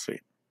 Okay,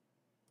 sweet.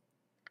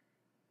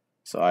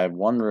 So I have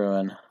 1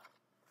 ruin,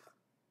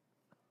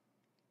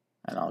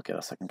 and I'll get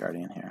a second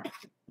Guardian here.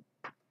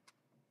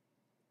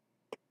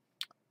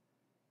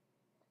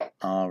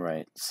 All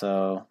right,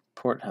 so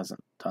port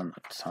hasn't done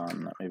a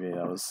ton. Maybe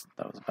that was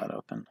a bad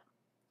open.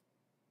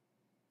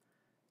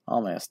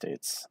 All my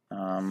estates.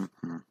 Okay,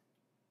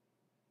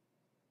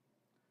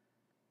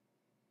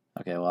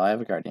 well I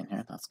have a Guardian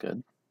here. That's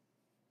good.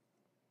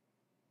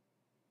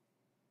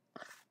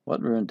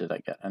 What ruin did I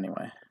get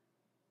anyway?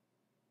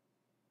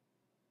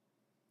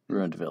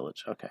 Ruined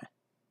village. Okay.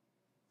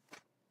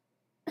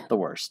 The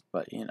worst,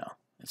 but you know,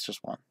 it's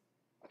just 1.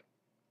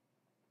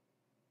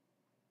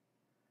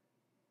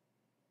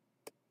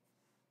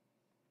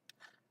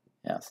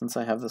 Yeah, since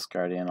I have this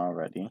Guardian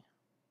already,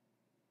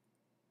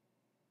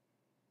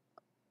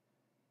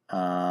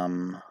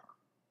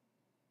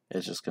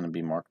 it's just going to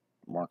be more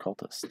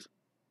cultist,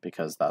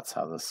 because that's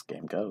how this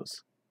game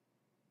goes.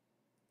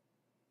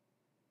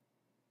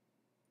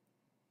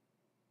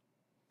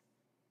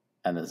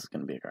 And this is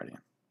going to be a Guardian.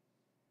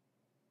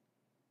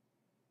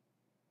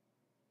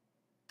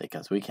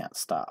 Because we can't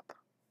stop.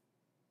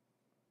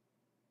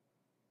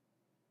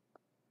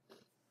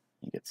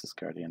 He gets his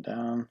Guardian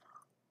down.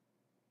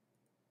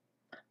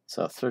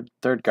 So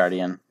third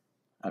Guardian.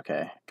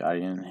 Okay,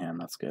 Guardian in hand,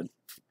 that's good.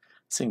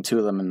 Seeing two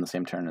of them in the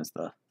same turn is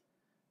the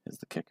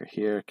kicker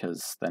here,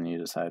 because then you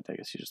decide, I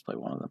guess you just play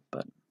one of them,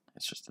 but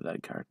it's just a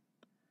dead card.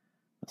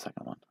 The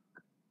second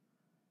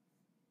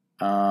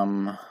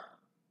one.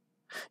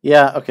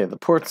 Yeah, okay, the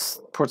ports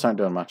aren't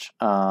doing much.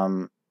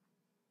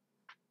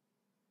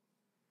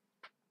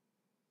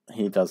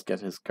 He does get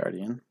his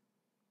Guardian.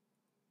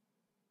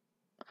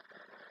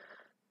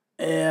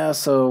 Yeah,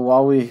 so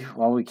while we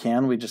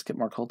can, we just get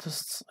more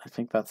cultists. I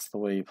think that's the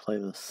way you play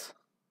this.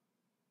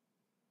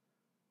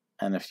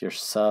 And if you're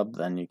sub,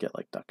 then you get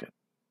like Ducat.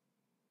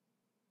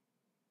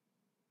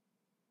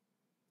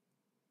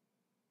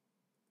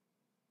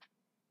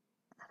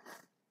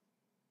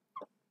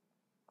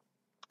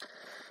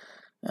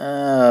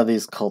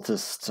 These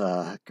cultist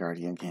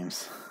Guardian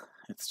games.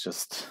 It's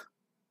just,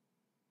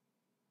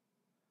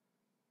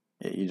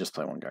 yeah, you just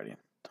play one Guardian.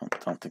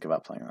 Don't think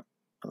about playing that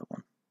other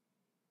one.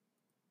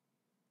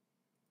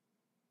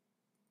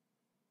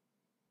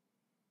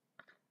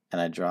 And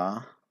I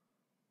draw.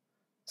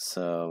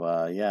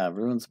 So yeah,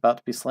 Ruin's about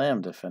to be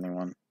slammed if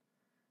anyone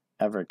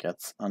ever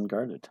gets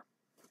unguarded.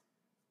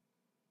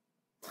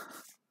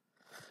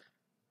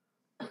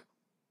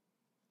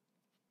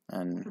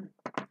 And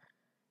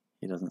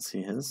he doesn't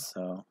see his,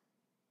 so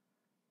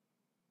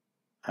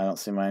I don't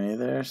see mine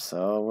either,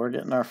 so we're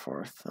getting our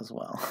fourth as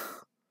well.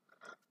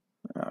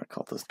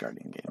 Cultist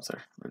Guardian games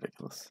are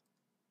ridiculous.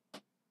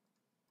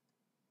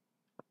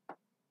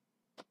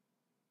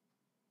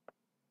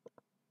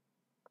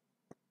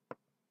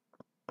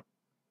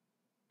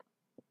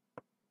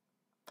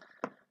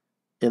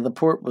 Yeah, the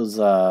port was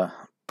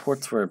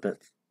ports were a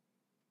bit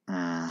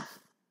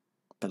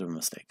of a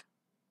mistake.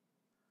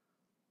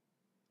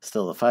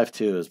 Still, the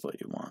 5/2 is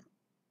what you want.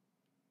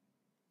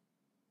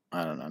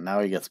 I don't know. Now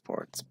he gets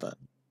ports, but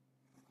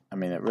I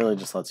mean, it really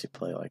just lets you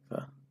play like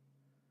the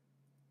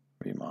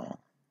remodel.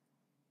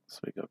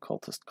 So we go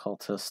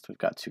cultist. We've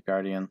got two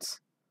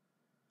Guardians,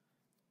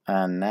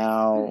 and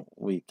now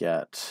we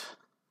get.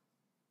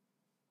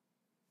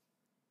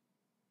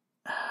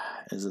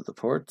 Is it the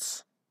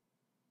ports?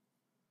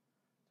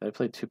 Did I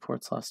play two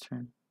ports last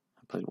turn?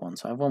 I played one,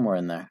 so I have one more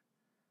in there.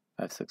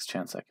 5/6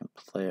 chance I can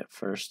play it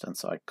first, and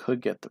so I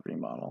could get the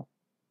remodel.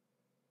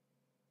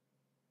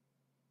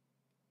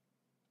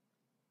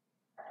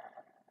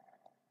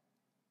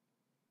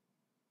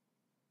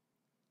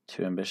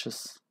 Too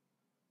ambitious.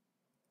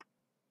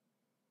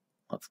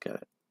 Let's get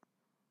it.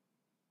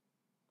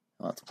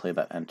 Let's play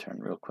that end turn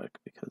real quick,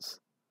 because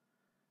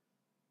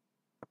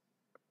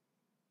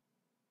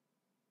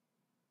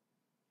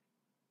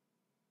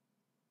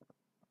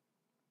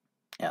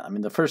yeah, I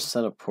mean, the first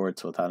set of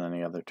ports without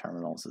any other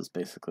terminals is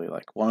basically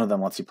like one of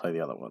them lets you play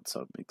the other one,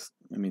 so it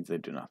means they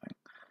do nothing.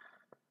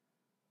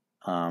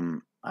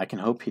 I can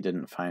hope he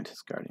didn't find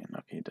his Guardian.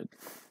 Okay, he did.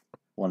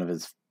 One of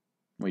his,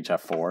 we each have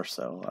 4,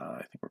 so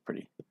I think we're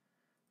pretty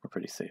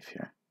safe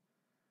here.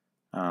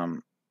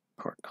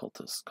 Port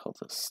cultist,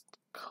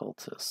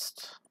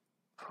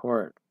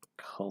 port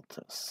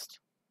cultist,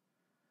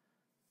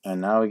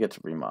 and now we get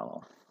to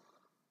remodel.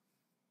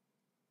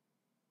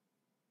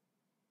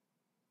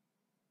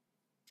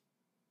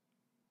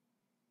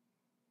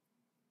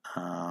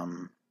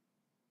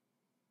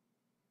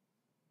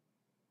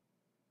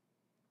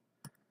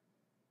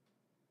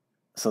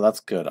 So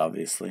that's good,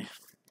 obviously,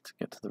 to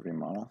get to the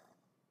remodel.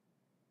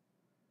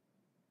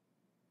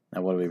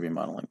 Now what are we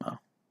remodeling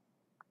now?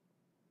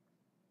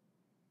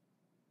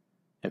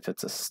 If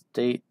it's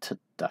estate to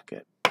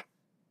Ducat,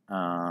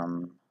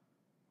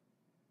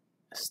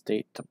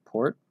 estate to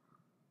port,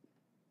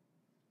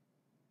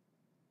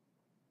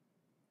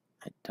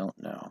 I don't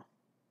know.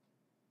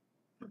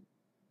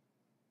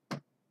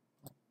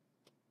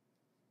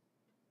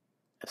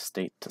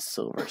 Estate to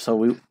silver.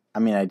 So I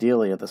mean,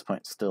 ideally at this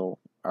point, still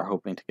are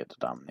hoping to get to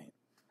dominate.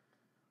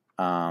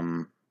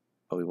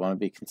 But we want to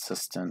be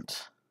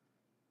consistent.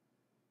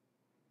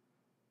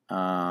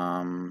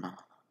 Or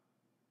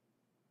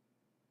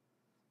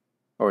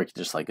we could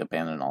just like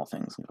abandon all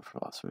things and go for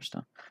Philosopher's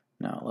Stone.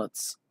 No,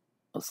 let's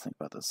think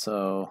about this.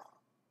 So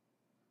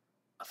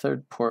a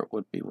third port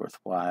would be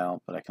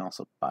worthwhile, but I can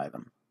also buy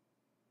them.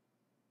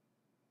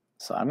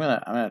 So I'm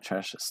gonna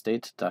trash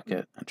estate to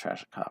Ducat and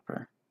trash a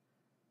copper,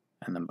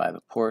 and then buy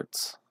the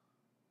ports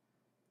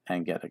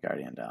and get a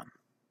Guardian down.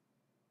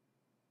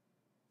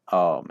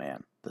 Oh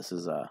man, this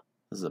is a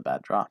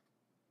bad draw.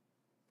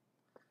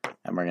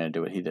 And we're gonna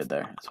do what he did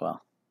there as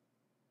well.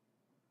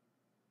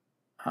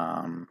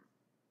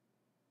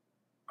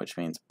 Which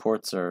means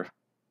ports are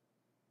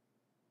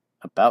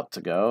about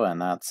to go,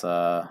 and that's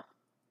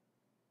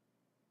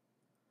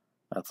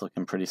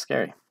looking pretty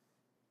scary.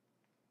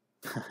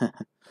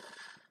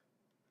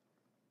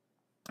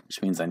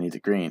 Which means I need to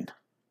green,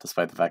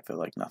 despite the fact that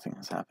like nothing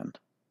has happened.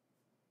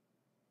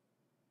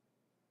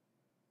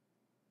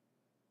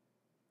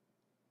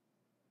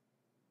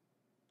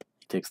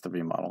 He takes the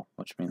remodel,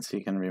 which means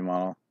he can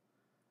remodel.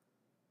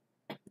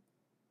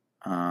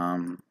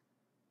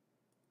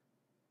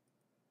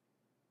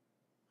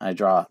 I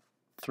draw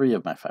 3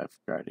 of my 5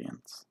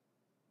 guardians.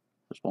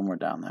 There's one more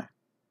down there.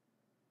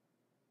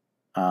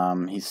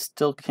 He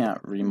still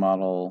can't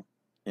remodel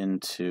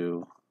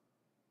into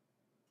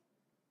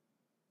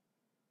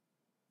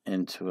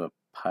a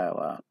pile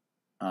out.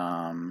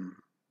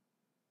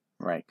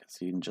 Right, because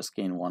he can just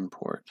gain 1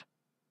 port.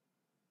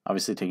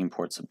 Obviously taking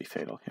ports would be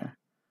fatal here.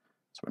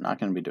 So we're not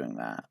going to be doing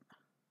that.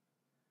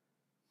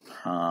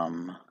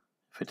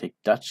 If we take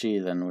duchy,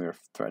 then we're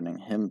threatening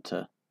him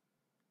to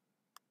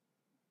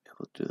be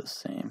able to do the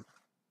same.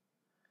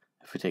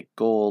 If we take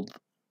gold,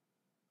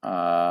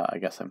 I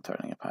guess I'm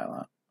threatening a pile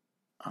out.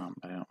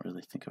 But I don't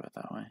really think of it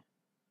that way.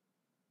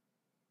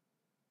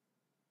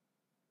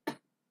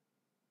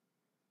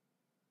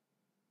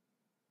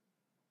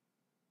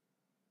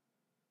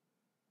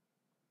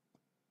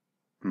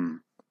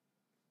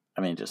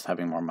 I mean, just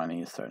having more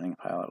money is threatening a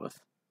pile out with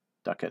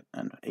ducat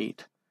and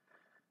 8.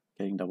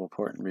 Getting double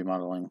port and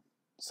remodeling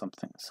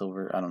something,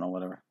 silver, I don't know,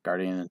 whatever.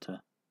 Guardian into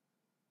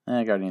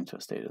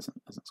a state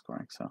isn't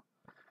scoring, so.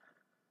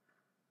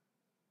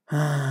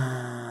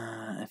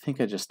 I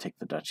think I just take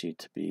the duchy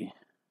to be,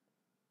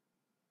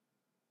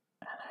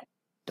 and I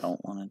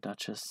don't want a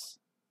duchess.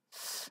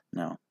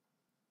 No.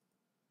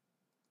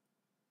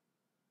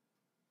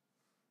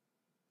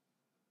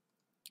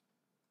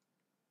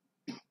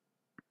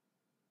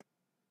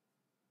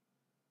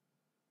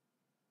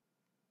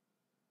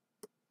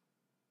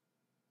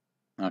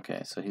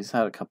 Okay, so he's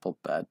had a couple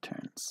bad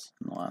turns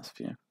in the last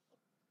few.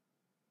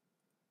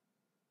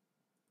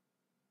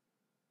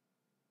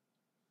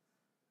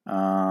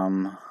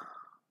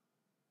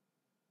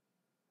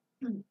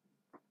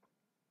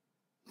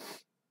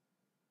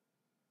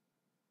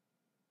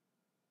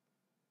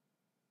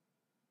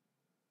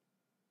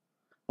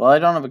 Well, I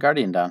don't have a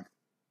guardian down,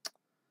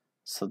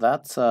 so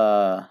that's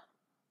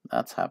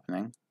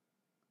happening.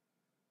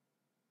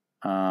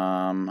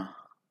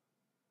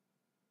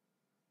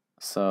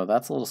 So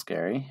that's a little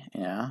scary,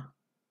 yeah.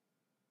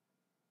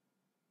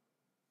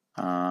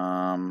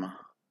 I'm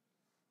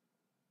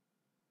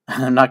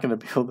not gonna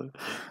be able to.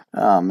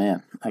 Oh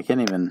man, I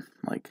can't even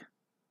like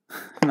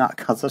not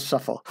cause a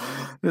shuffle.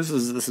 This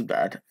is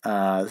bad.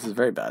 This is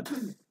very bad.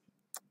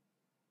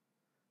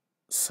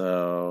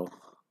 So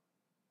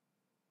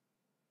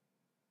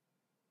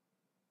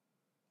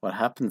what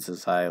happens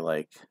is I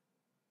like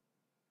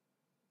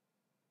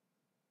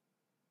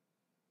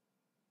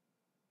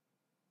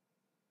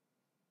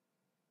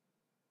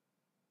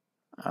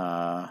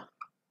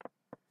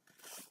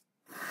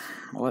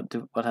what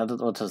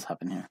does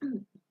happen here?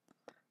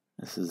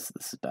 This is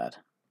bad.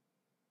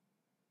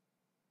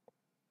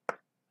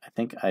 I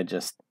think I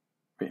just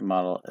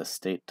remodel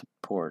estate to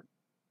port.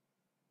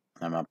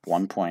 I'm up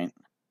 1 point.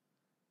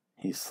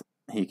 He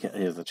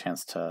has a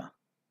chance to.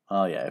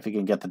 Oh yeah, if he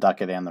can get the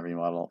ducat and the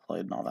remodel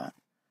played and all that.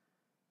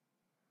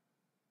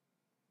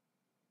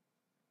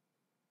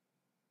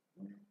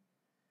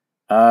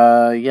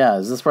 Yeah,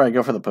 is this where I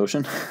go for the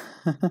potion?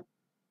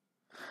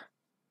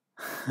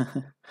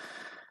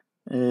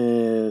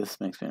 This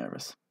makes me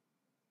nervous.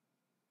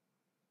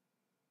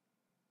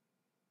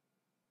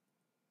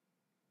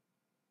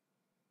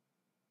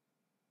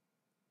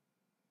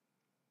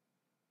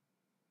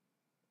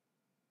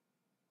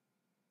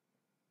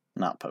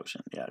 Not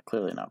potion. Yeah,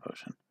 clearly not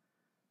potion.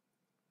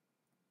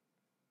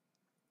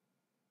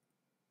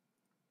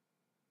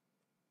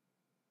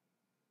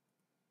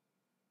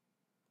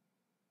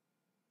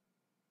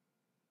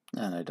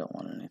 And I don't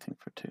want anything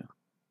for 2.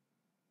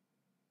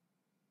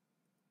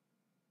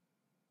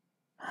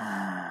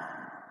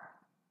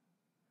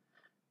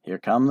 Here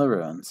come the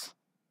ruins.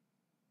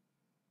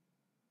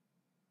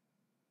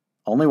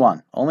 Only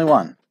one. Only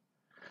one.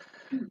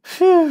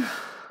 Phew.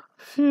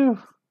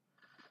 Phew.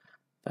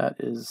 That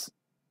is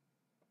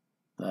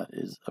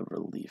a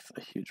relief,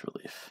 a huge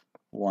relief.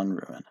 1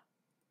 ruin.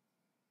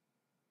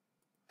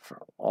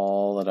 For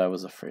all that I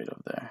was afraid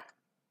of there.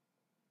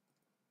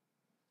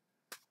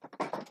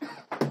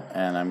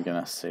 And I'm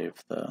gonna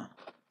save the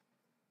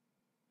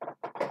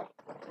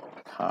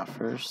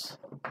coffers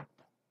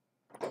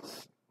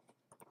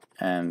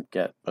and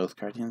get both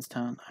guardians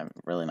down. I'm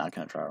really not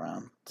gonna draw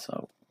around,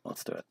 so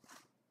let's do it.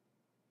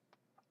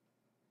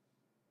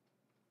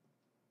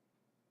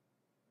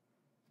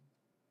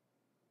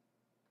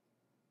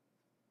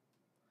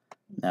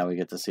 Now we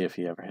get to see if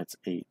he ever hits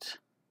 8.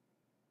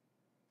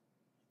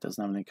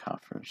 Doesn't have any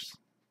coffers.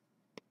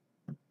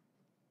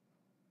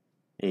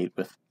 8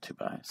 with 2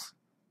 buys.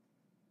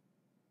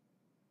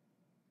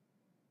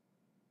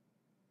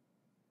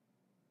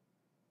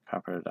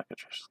 Copper, ducat,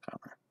 treasures,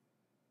 copper.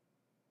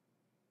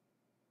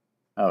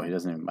 Oh, he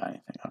doesn't even buy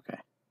anything. Okay.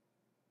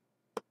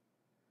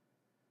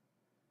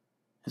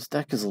 This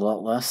deck is a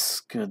lot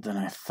less good than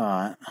I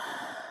thought.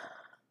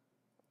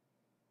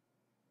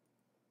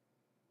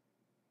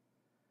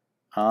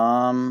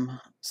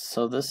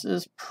 So this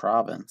is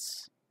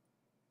province.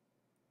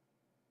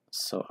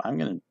 So I'm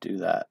going to do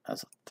that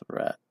as a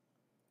threat.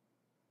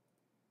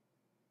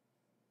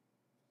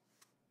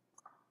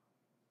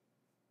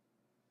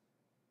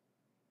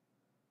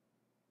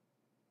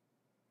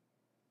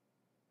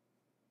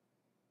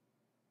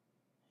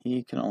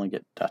 He can only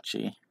get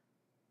duchy.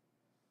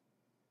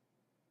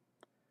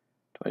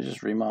 Do I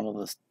just remodel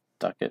this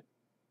ducat?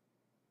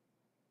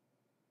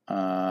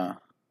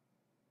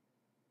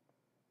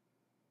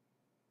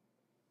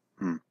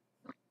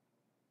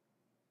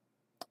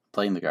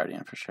 Playing the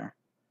Guardian for sure.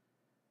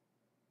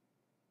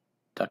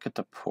 Ducat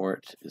to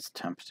port is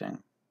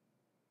tempting.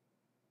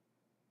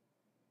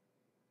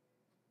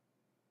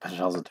 But it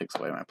also takes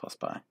away my plus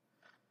buy.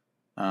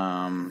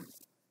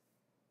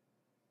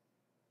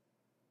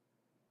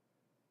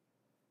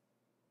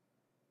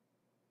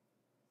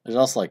 There's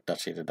also like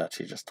duchy to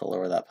duchy just to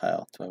lower that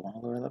pile. Do I want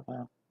to lower that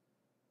pile?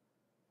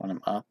 Want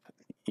him up?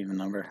 Even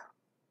number.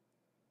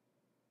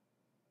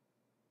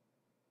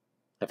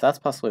 If that's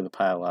possibly the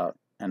pile out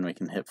and we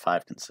can hit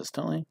 5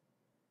 consistently,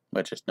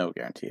 which is no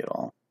guarantee at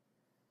all,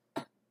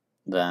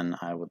 then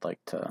I would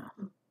like to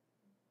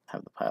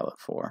have the pile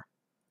at 4.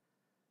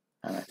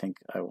 And I think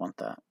I want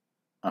that.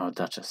 Oh,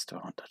 Duchess. Do I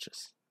want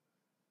Duchess?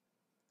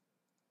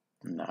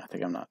 No, I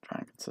think I'm not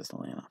trying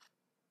consistently enough.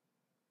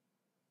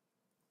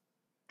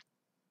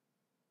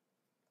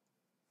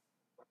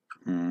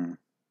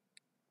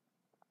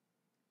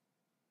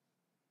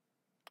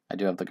 I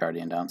do have the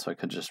Guardian down, so I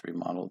could just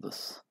remodel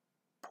this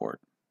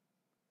port.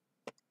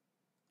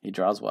 He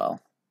draws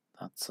well.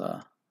 That's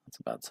a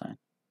bad sign.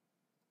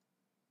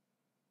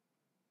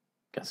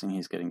 Guessing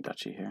he's getting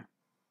duchy here.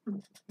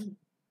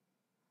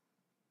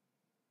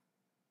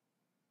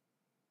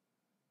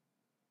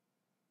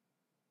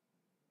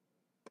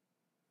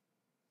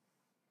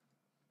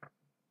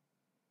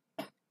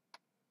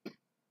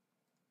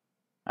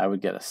 I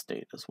would get a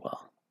state as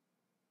well.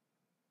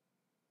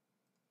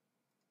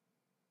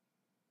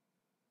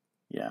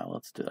 Yeah,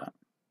 let's do that.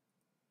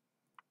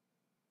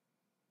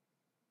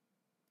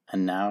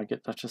 And now I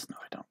get Duchess? No,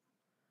 I don't.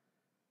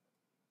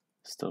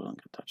 Still don't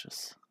get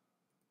Duchess.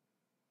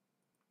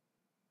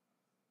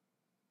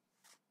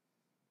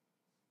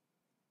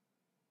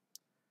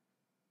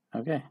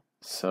 Okay,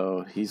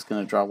 so he's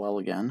going to draw well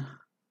again.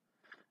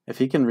 If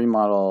he can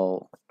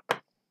remodel...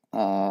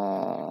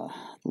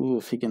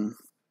 if he can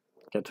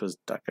get to his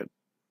ducat.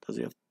 Does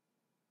he have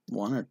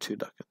 1 or 2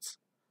 ducats?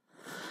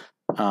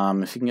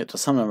 If he can get to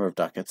some number of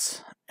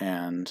ducats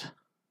and...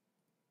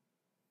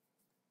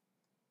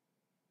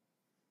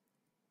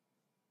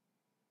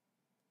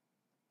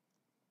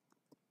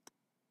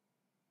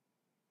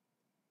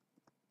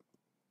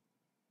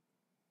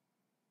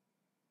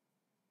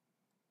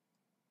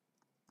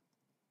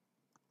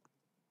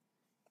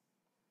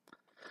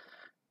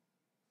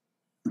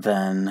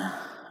 then,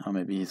 oh,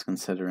 maybe he's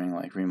considering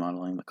like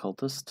remodeling the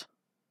cultist.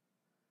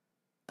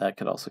 That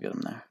could also get him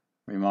there.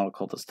 Remodel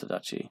cultist to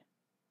duchy.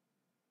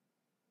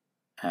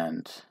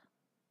 And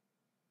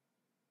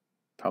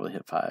probably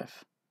hit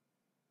 5.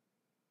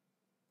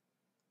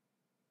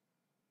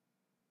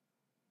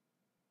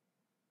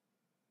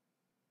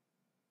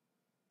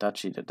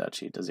 Duchy to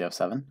duchy. Does he have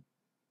 7?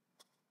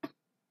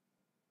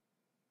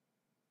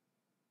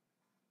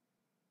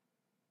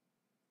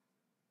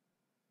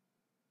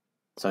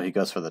 So he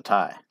goes for the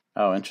tie.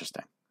 Oh,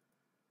 interesting.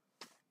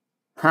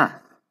 Huh.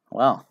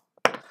 Well,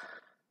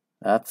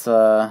 that's,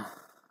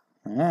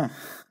 yeah.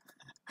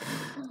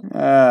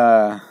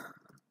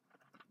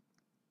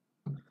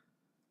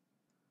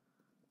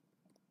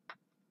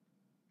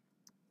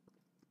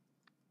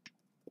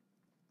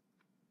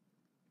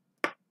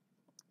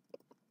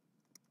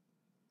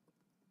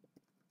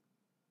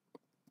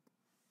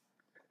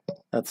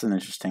 That's an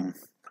interesting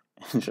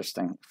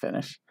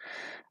finish.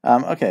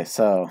 Okay,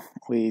 so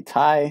we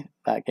tie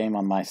that game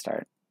on my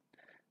start.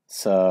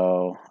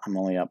 So I'm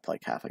only up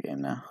like half a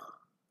game now.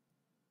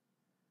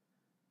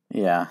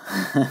 Yeah.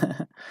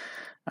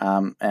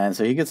 And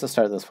so he gets to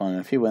start this one, and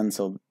if he wins,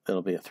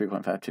 it'll be a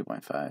 3.5,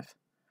 2.5.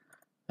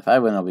 If I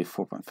win, it'll be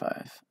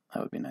 4.5.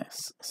 That would be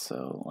nice.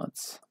 So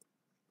let's...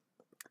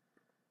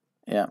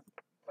 Yeah.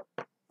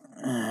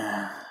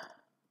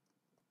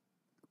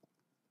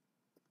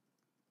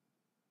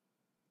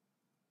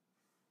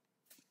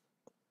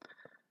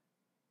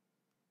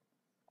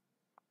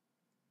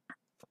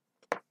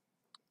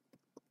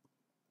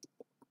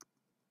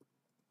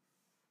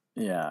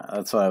 Yeah,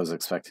 that's what I was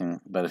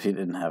expecting, but if he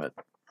didn't have it...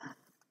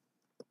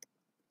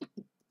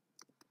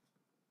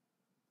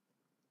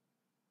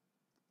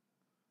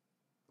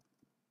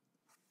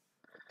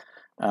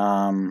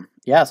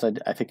 yeah, so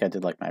I think I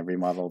did like my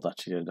remodel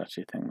duchy to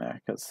duchy thing there,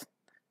 because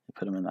it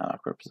put him in that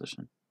awkward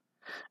position.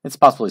 It's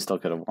possible he still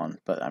could have won,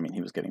 but I mean,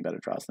 he was getting better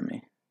draws than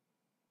me.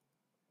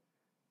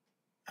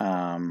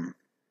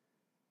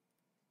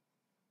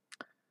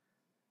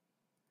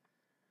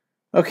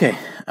 Okay,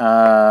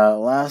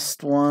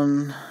 last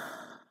one.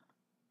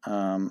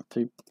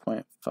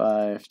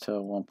 3.5 to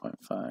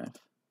 1.5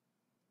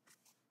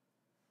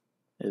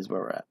 is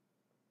where we're at.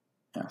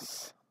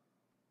 Yes.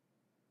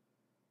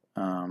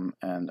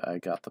 And I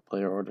got the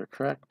player order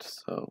correct,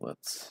 so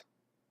let's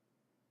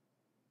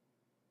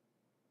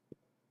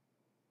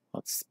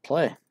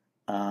play.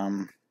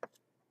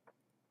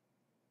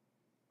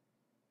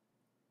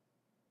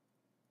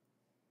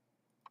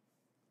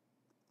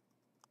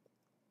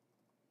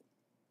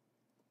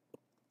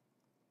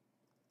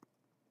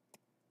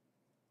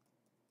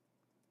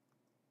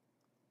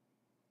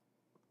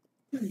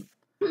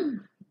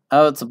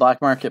 Oh, it's a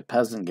black market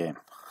peasant game.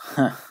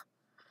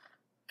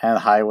 And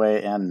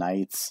highway and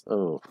knights.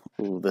 Oh,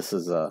 ooh, this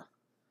is a...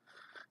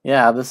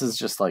 Yeah, this is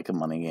just like a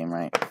money game,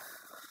 right?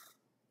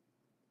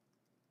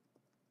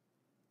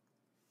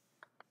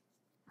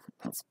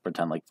 Let's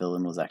pretend like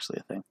villain was actually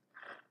a thing.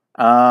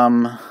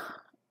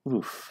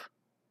 Oof.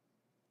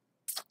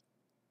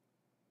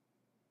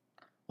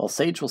 Well,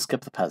 Sage will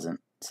skip the peasant,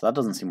 so that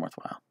doesn't seem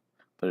worthwhile.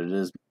 But it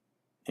is...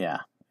 Yeah,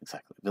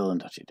 exactly. Villain,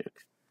 Duchy,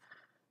 Duke.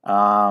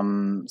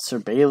 Sir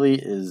Bailey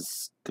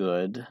is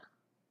good.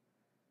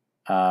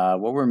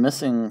 What we're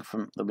missing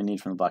that we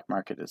need from the black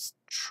market is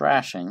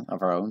trashing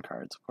of our own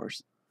cards, of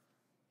course.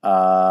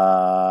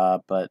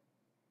 But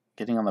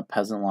getting on the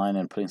peasant line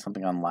and putting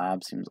something on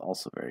lab seems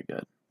also very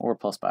good. Or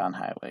plus buy on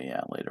highway,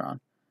 yeah, later on.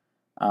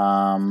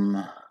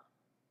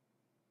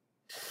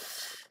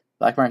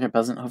 Black market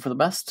peasant, hope for the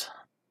best.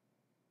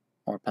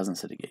 Or peasant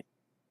city gate.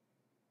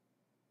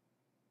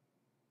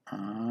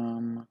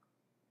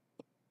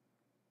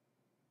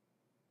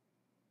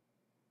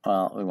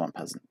 Well, we want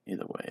peasant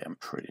either way, I'm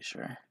pretty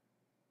sure.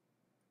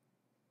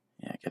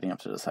 Yeah, getting up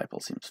to disciple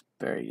seems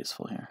very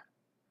useful here.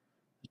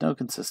 There's no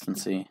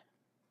consistency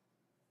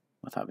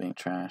without being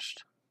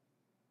trashed.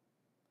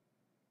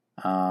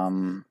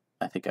 I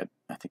think I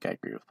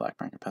agree with black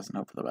market peasant,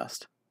 hope for the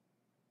best.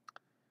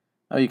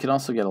 Oh, you can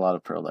also get a lot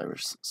of pearl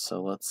divers,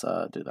 so let's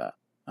do that.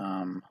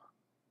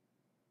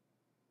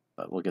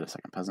 But we'll get a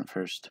second peasant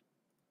first.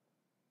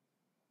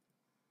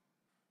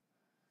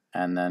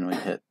 And then we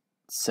hit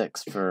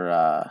 6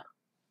 for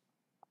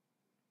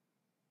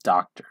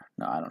doctor.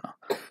 No, I don't know.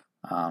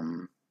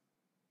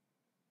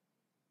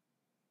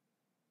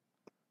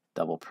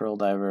 Double pearl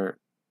diver,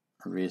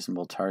 a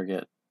reasonable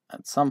target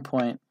at some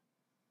point.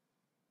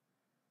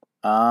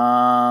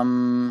 I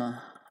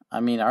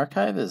mean,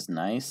 archive is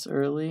nice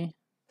early.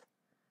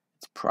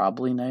 It's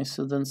probably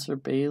nicer than Sir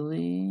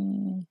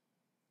Bailey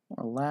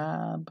or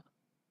lab.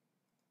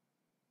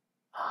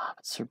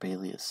 But Sir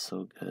Bailey is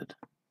so good.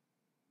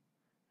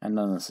 And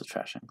none of this is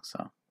trashing,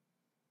 so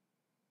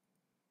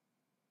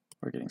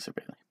we're getting Sir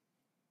Bailey.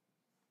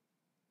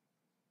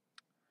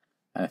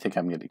 And I think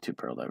I'm getting 2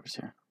 pearl divers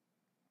here.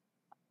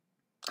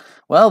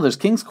 Well, there's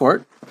King's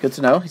Court. Good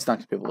to know. He's not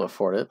going to be able to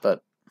afford it,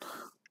 but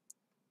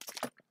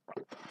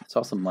it's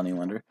also Money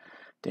Lender.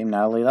 Dame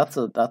Natalie, that's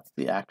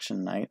the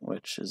action knight,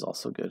 which is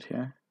also good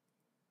here.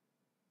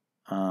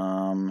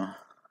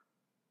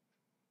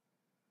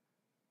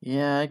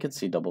 Yeah, I could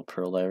see double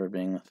pearl diver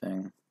being the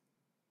thing.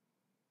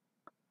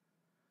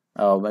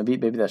 Oh, maybe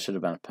that should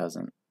have been a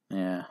peasant.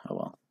 Yeah, oh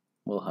well.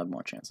 We'll have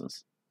more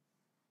chances.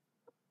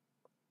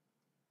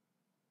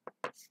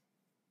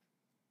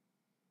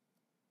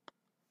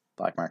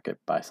 Black market,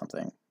 buy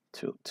something.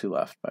 Two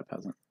left by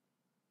peasant.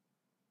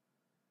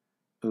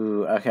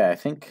 Ooh, okay, I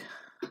think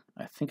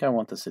I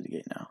want the city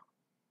gate now.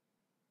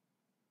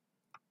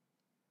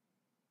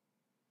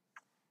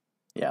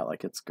 Yeah,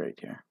 like it's great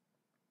here.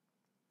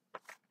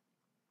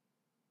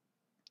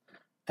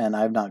 And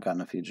I've not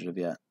gotten a fugitive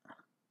yet.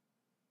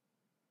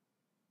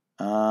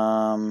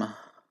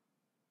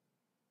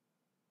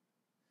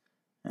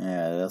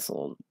 Yeah, that's a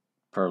little...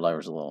 Pearl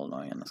diver's a little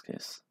annoying in this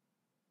case.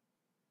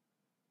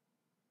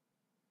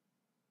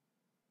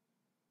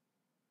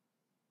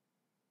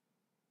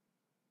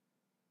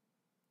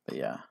 But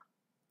yeah.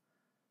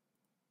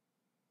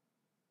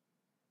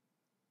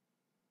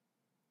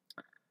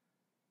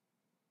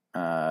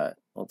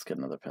 Let's get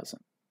another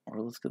peasant.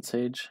 Or let's get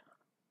Sage.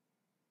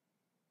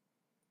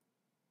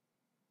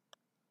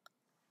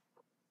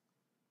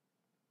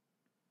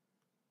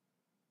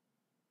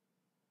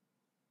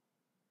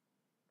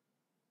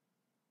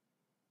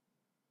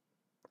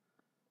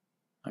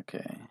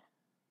 Okay.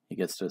 He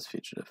gets to his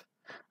fugitive.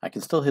 I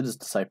can still hit his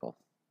disciple.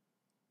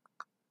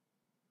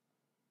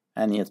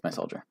 And he hits my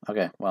soldier.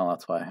 Okay, well,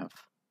 that's why I have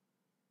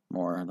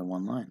more than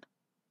one line.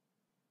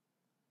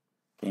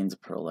 Gains a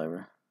pearl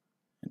diver.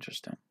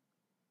 Interesting.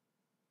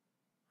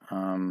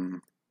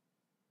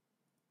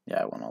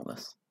 Yeah, I want all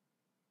this.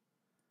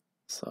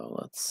 So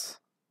let's...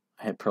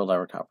 I hit pearl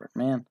diver copper.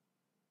 Man.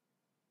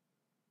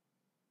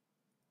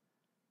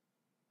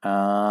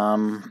 I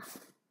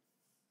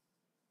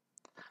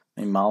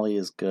mean, Molly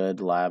is good.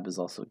 Lab is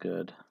also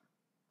good.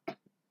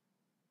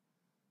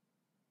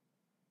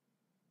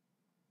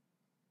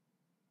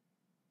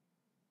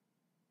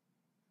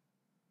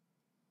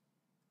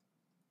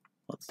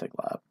 Let's take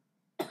lab.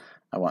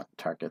 I want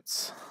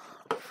targets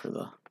for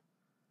the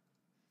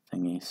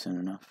thingy soon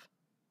enough.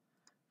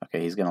 Okay,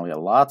 he's gonna get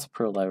lots of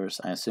pearl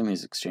divers. I assume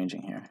he's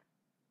exchanging here.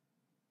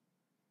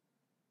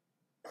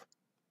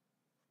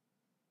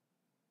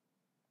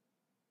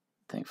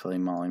 Thankfully,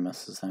 Molly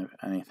misses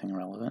anything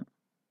relevant.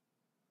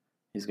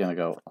 He's going to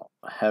go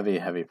heavy,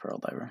 heavy Pearl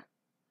Diver.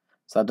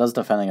 So that does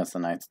defend against the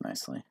Knights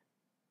nicely.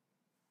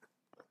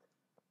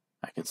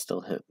 I could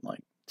still hit,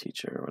 like,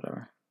 Teacher or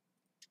whatever.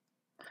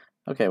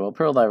 Okay, well,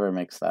 Pearl Diver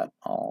makes that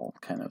all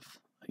kind of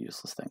a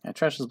useless thing. I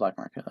trash his black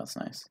market. That's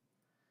nice.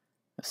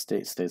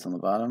 Estate stays on the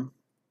bottom.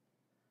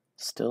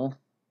 Still.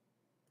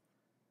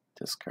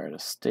 Discard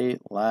Estate,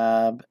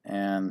 Lab,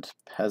 and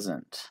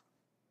Peasant.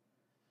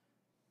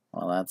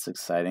 Well, that's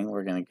exciting.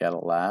 We're going to get a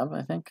Lab,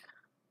 I think.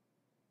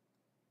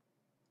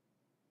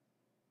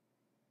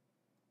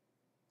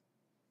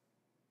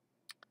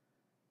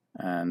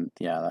 And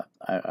yeah,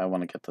 I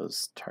want to get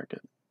those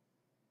targets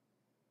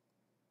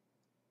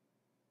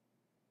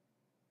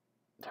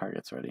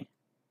ready.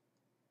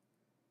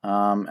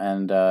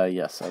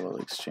 Yes, I will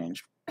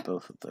exchange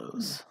both of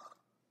those.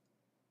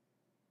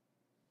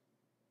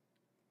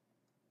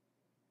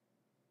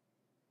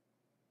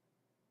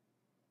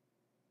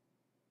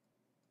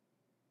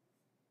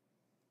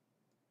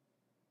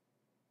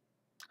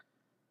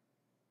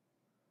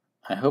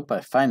 I hope I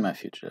find my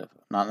fugitive.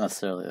 Not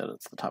necessarily that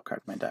it's the top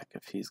card of my deck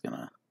if he's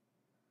gonna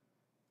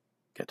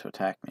get to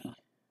attack me.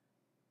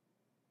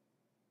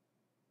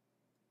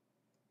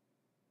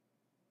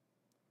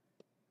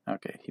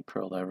 Okay, he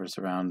Pearl Divers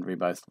around,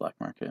 rebuys the black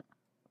market.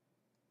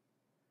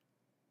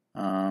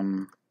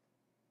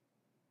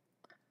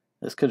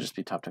 This could just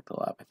be top deck the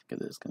lab. I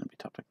think it is going to be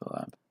top deck the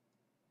lab.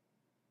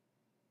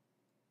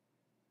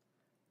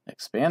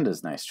 Expand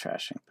is nice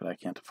trashing, but I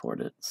can't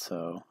afford it,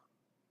 so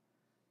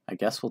I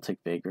guess we'll take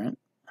Vagrant.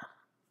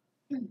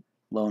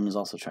 Loan is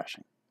also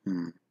trashing.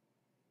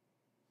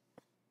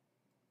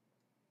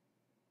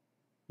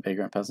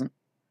 Vagrant Peasant.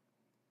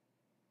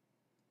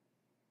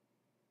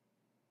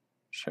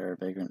 Sure,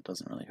 Vagrant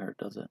doesn't really hurt,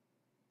 does it?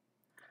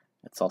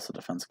 It's also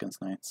defense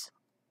against Knights.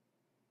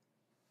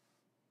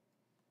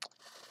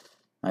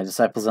 My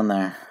Disciple's in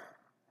there.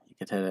 You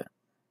could hit it.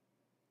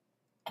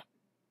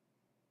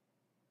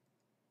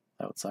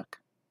 That would suck.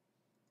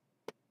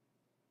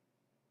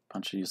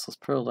 Bunch of useless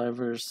Pearl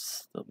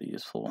Divers. They'll be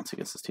useful once he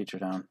gets his Teacher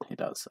down. He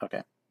does.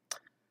 Okay.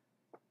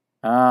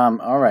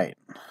 Alright.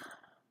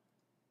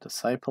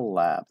 Disciple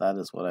Lab. That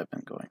is what I've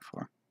been going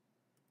for.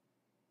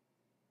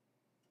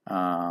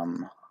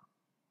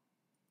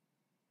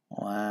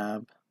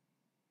 Lab.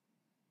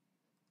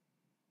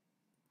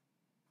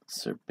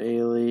 Sir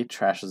Bailey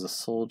trashes a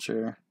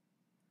soldier.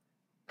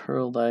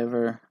 Pearl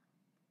Diver.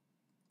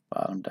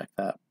 Bottom deck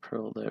that.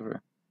 Pearl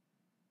Diver.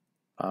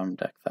 Bottom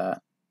deck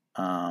that.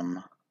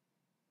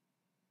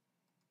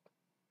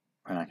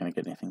 We're not going to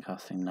get anything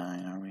costing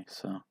 9, are we?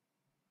 So,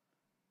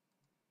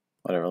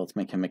 whatever. Let's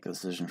make him make the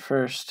decision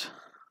first.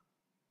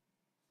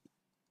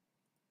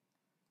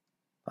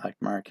 Black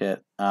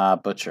market.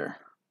 Butcher.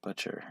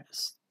 Butcher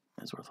is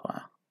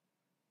worthwhile.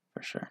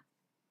 For sure.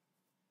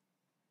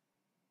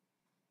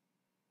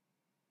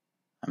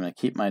 I'm going to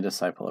keep my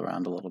Disciple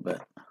around a little bit.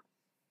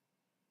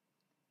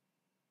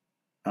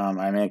 I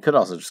mean, I could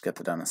also just get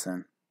the Dennis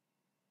in.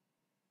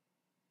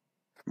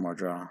 For more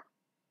draw.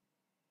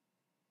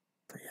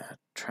 But yeah,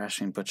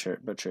 trashing Butcher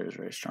is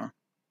very strong.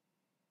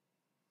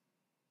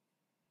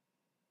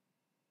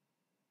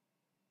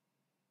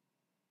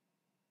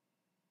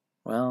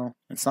 Well,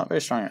 it's not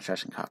very strong at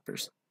trashing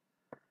Coppers.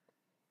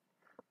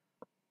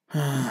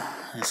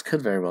 This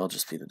could very well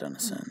just be the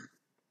Denison.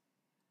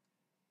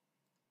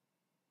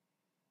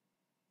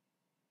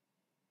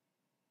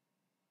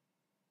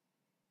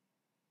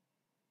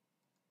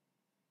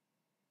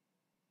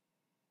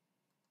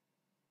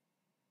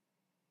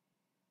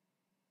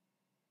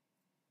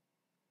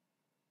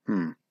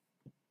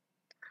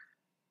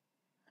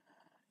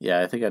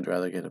 Yeah, I think I'd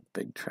rather get a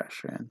big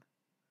trasher in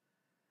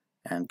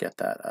and get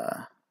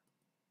that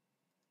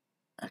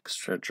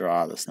extra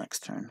draw this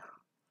next turn.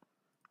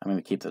 I'm going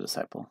to keep the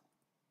Disciple.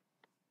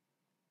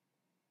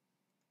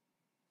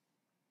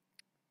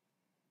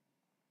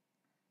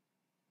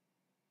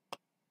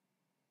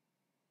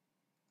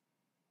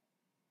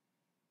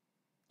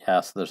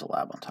 Yeah, so there's a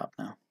Lab on top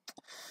now.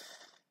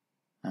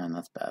 And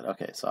that's bad.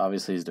 Okay, so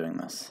obviously he's doing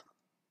this.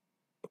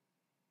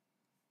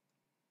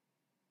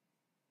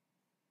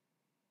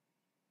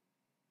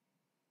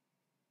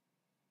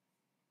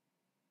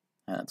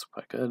 And that's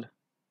quite good.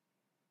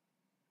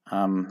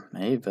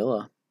 Hey,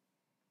 Villa.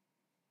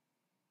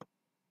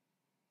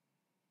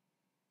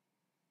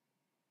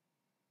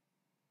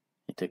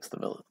 He takes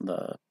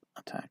the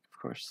attack, of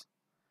course.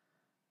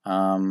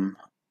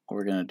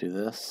 We're going to do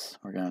this.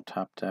 We're going to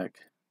top deck.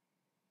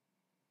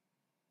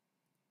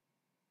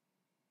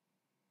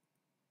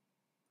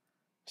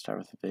 Start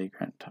with a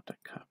Vagrant, top deck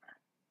Copper.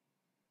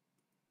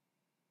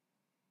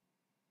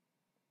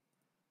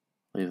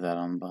 Leave that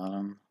on the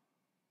bottom.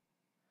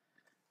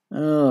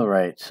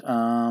 Alright,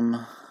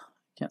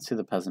 can't see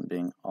the Peasant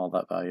being all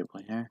that valuable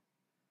here.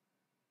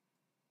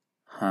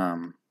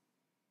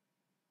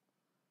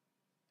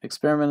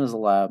 Experiment is a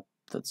lab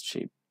that's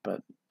cheap,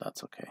 but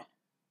that's okay.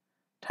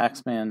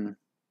 Taxman,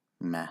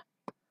 meh.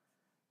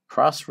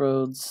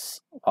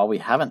 Crossroads, while we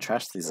haven't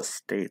trashed these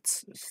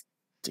estates, is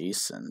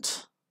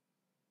decent.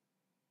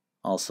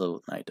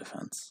 Also knight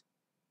defense.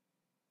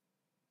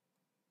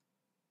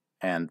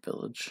 And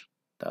village.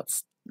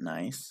 That's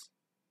nice.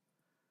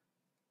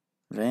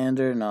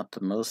 Vander, not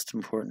the most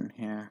important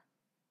here.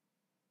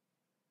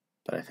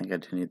 But I think I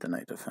do need the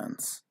knight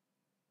defense.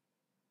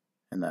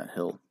 And that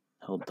he'll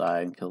die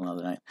and kill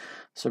another knight.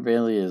 So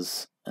Bailey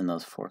is in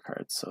those 4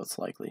 cards, so it's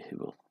likely he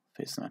will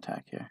face an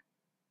attack here.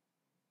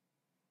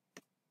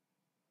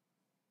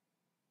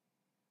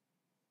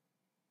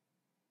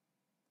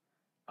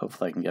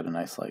 Hopefully I can get a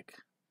nice, like,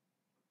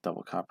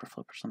 double copper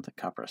flip or something.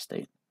 Copper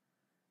estate.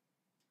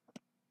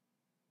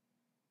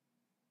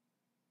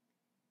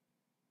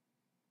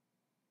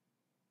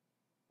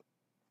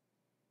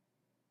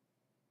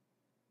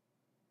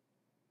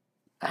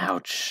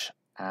 Ouch.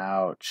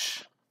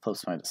 Ouch.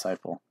 Flips my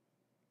disciple.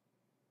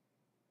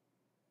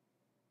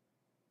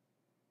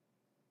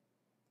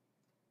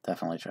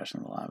 Definitely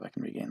trashing the lab. I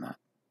can regain that.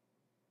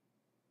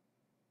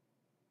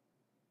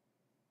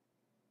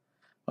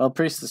 Well,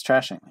 priest is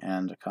trashing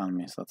and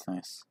economy, so that's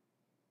nice.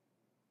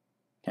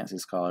 Can't see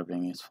scholar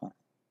being useful.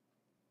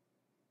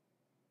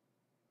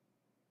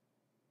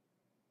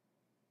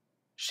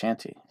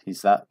 Shanty.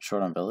 He's that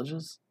short on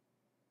villages?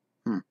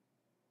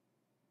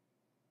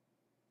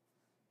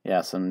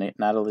 Yeah, so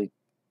Natalie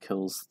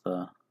kills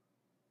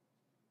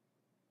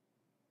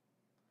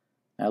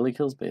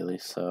Bailey,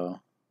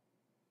 so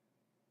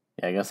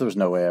yeah, I guess there was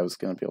no way I was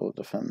going to be able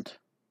to defend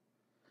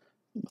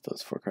with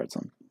those 4 cards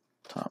on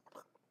top.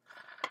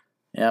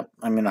 Yep,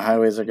 I mean, the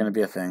highways are going to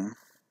be a thing.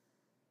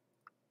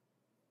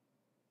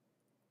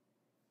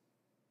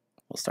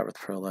 We'll start with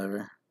Pearl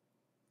Diver.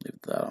 Leave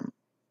that on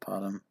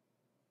bottom.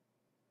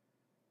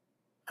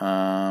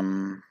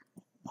 I'll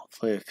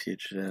play a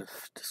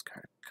fugitive,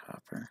 discard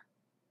copper.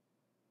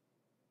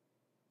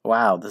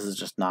 Wow, this is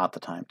just not the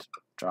time to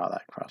draw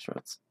that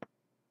crossroads.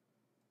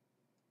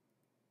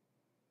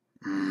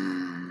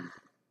 I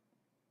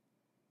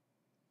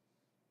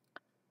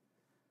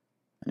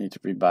need to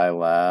rebuy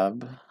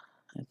lab,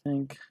 I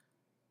think.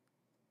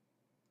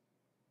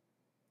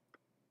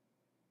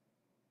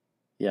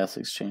 Yes,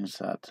 exchange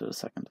that to a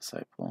second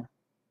disciple.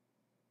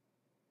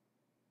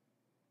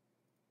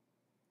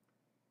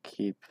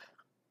 Keep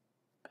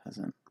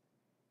peasant.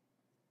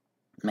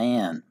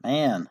 Man.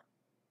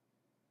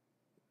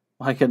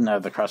 Why couldn't I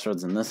have the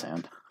crossroads in this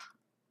hand?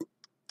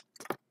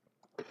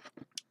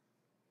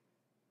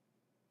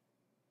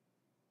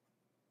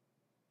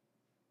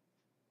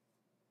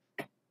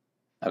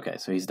 Okay,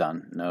 so he's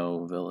done.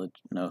 No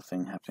village, no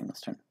thing happening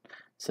this turn.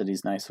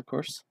 City's nice, of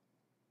course.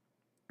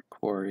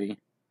 Quarry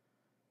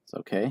is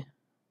okay,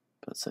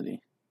 but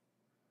city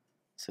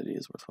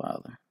is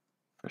worthwhile there,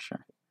 for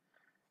sure.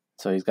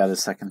 So he's got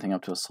his second thing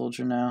up to a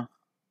soldier now.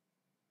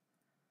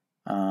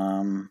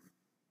 I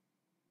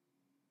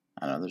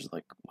don't know, there's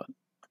like, what,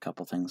 a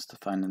couple things to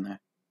find in there.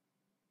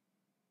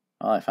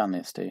 Oh, I found the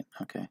estate,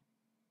 okay.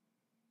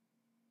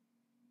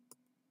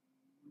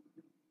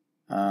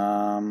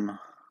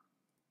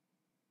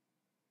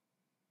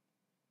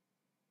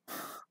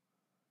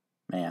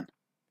 Man.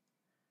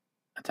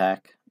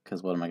 Attack,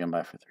 because what am I going to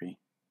buy for 3?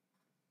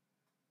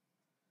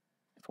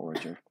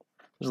 Forager.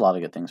 There's a lot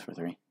of good things for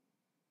 3.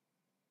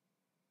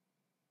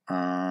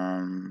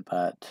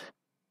 But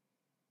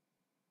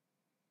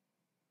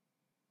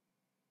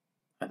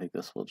I think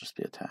this will just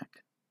be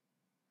attack.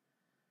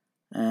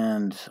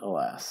 And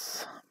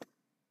alas.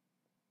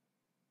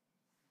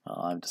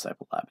 Well, I have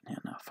Disciple Lab in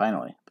hand now.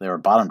 Finally. They were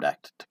bottom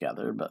decked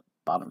together, but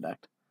bottom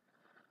decked.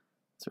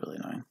 It's really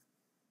annoying.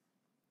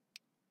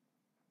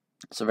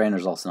 So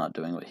Vayner's also not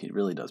doing what he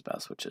really does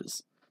best, which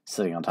is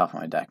sitting on top of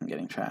my deck and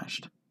getting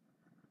trashed.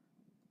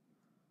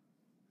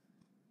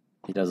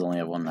 He does only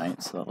have 1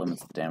 knight, so that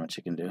limits the damage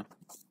he can do.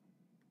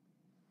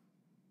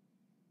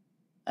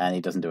 And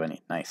he doesn't do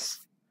any. Nice.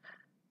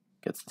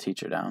 Gets the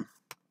teacher down.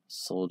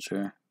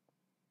 Soldier.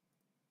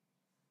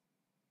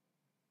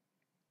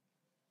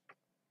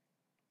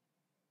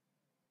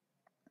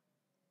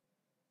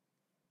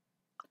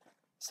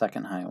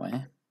 Second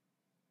highway.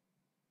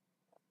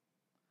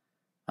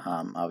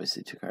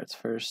 Obviously 2 cards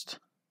first.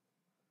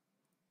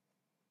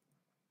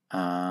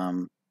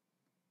 Pearl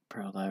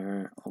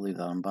Diver, we'll leave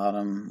that on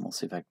bottom. We'll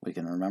see if we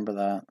can remember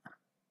that.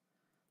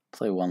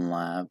 Play 1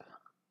 lab.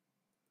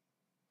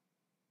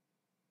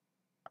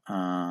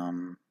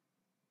 I'll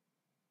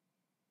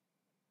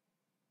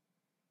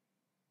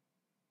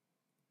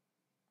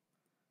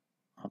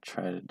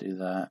try to do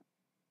that.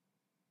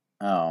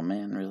 Oh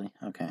man, really?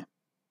 Okay.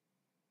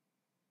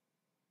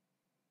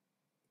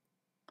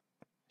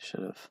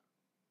 Should have.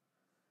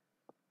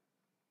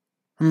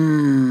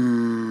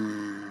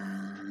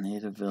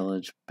 Native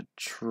Village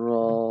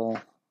Patrol.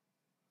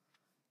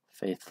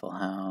 Faithful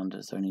Hound.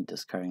 Is there any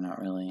discarding?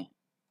 Not really.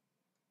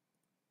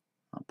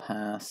 I'll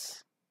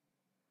pass.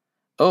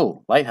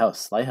 Oh,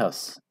 Lighthouse.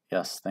 Lighthouse.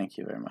 Yes, thank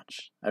you very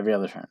much. Every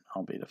other turn,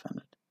 I'll be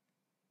defended.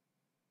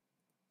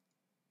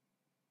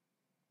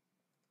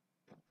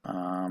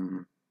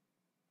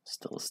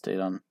 Still stayed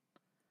on.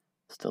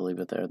 Still leave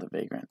it there. The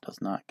Vagrant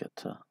does not get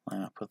to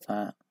line up with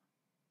that.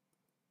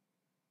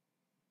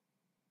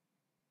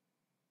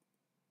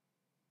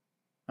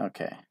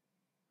 Okay.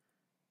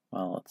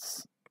 Well,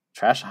 let's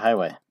trash a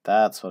highway.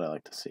 That's what I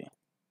like to see.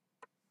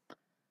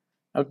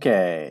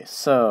 Okay,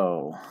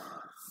 so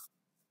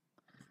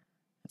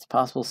it's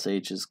possible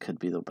stages could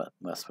be the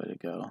best way to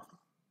go.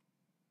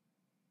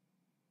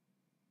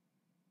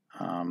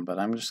 But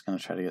I'm just going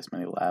to try to get as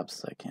many labs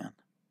as I can.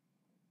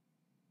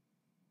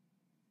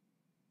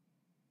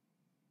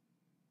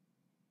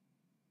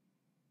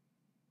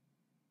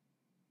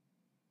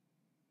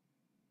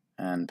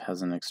 And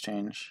peasant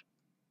exchange.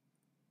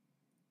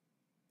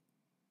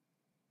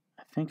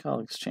 I think I'll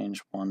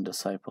exchange one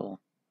disciple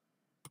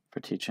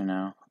for teacher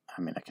now.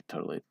 I mean, I could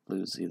totally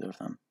lose either of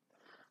them,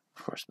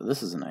 of course, but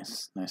this is a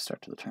nice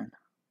start to the turn.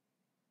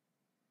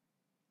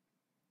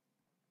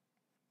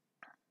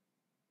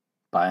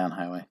 Buy on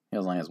highway. He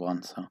only has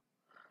one, so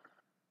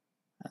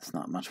that's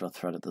not much of a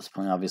threat at this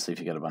point. Obviously, if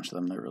you get a bunch of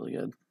them, they're really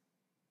good.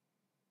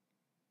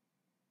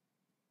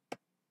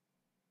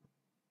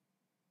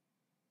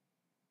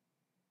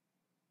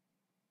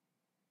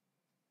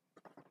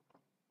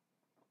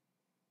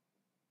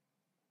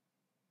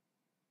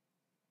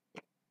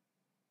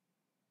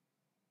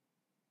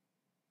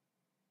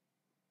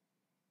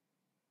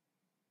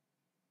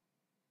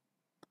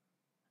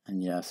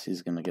 And yes,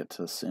 he's going to get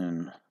to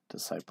soon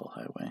disciple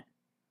highway,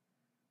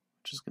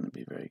 which is going to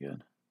be very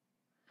good.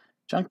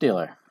 Junk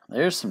dealer.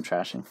 There's some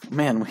trashing.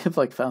 Man, we have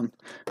like found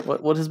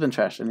what has been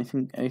trashed?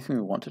 Anything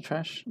we want to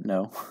trash?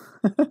 No.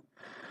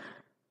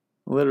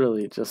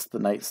 Literally just the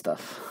night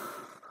stuff.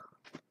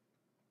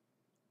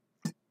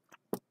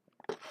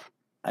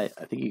 I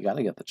think you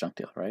gotta get the junk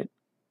dealer, right?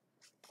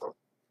 We're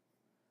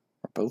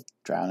both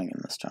drowning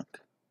in this junk.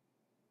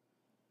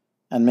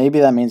 And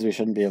maybe that means we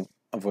shouldn't be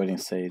avoiding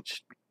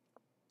sage.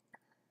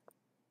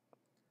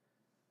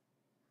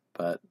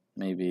 But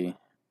maybe...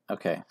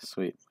 Okay,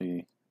 sweet.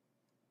 We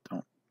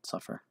don't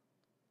suffer.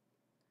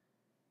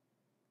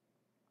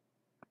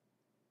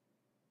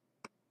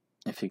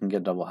 If you can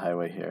get double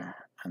highway here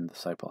and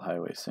disciple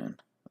highway soon,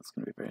 that's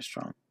going to be very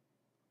strong.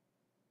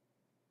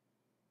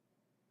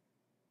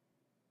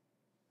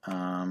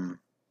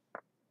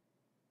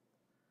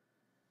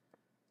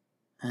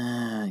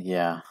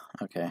 Yeah,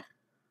 okay.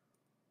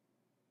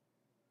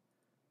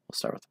 We'll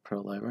start with the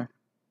Pearl Library.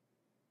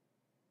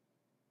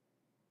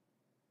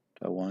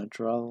 Do I want to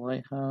draw the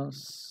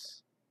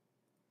lighthouse?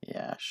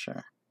 Yeah,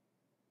 sure.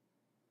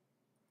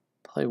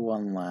 Play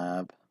one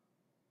lab.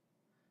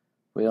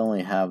 We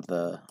only have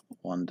the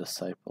one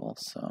disciple,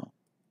 so...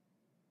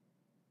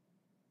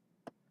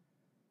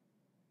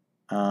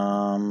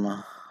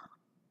 Well,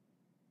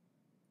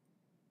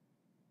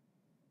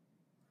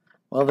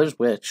 there's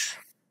Witch.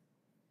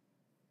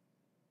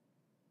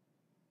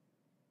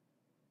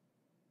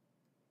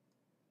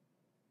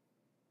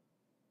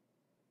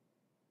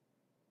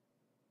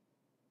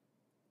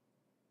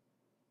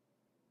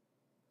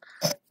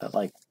 But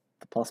like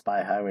the plus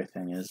buy highway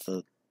thing is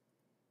the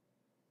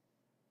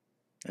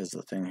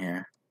thing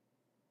here.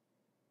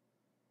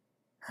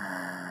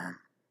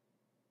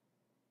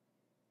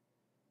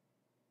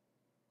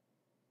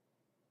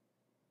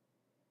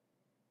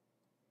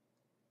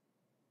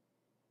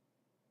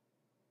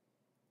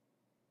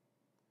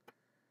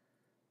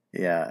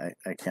 Yeah,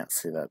 I can't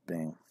see that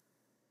being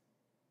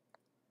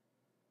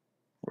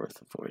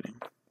worth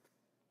avoiding.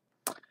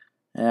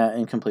 Yeah,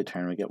 incomplete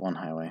turn, we get one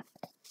highway.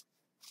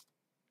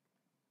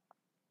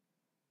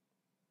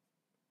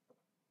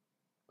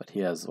 But he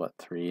has, what,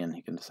 3 and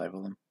he can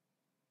disciple them?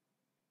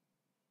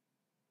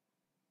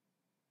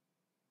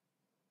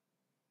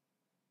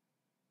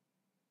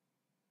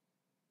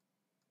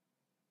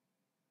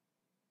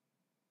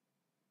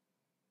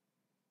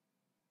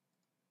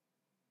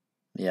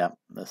 Yeah,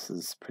 this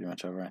is pretty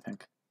much over, I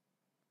think.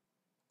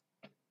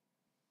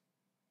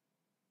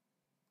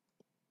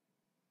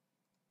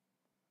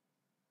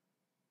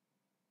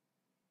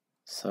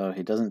 So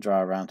he doesn't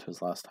draw around to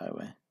his last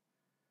highway.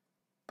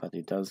 But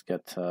he does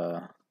get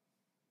to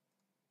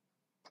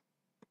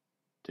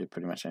do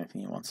pretty much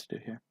anything he wants to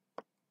do here.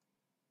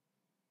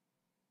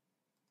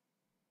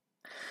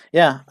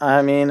 Yeah,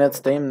 I mean, it's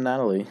Dame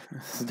Natalie.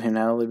 This is Dame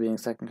Natalie being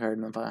second card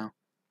in the pile.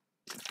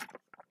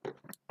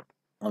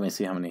 Let me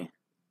see how many.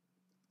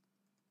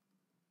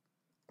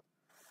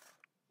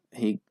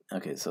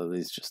 Okay, so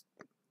these just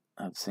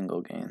have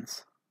single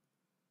gains.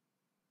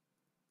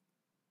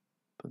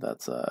 But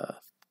that's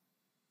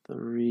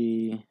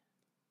 3.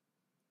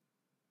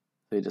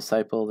 So he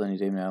discipled and he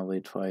Dame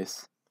Natalie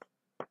twice.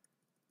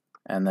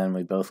 And then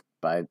we both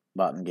bought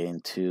and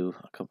gained 2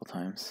 a couple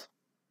times.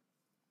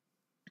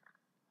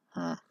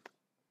 Huh.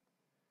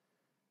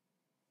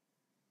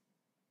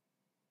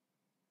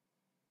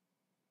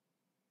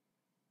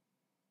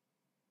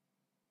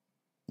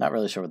 Not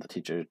really sure what the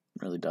teacher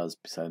really does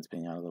besides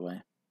being out of the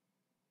way.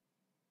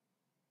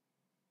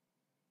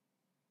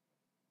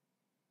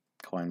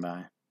 Coin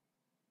buy.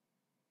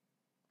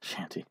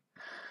 Shanty.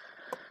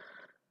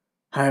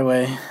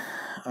 Highway.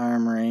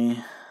 Armory.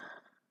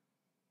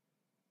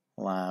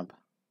 Lab.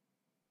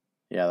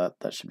 Yeah,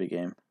 that should be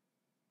game.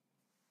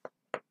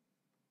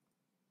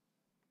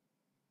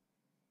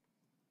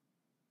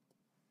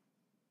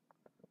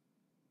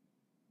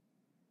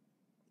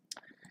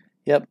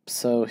 Yep,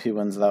 so he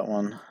wins that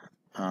one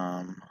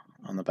on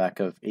the back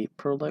of 8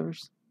 Pearl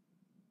Divers.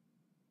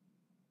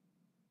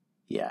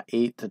 Yeah,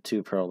 8 to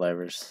 2 Pearl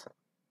Divers.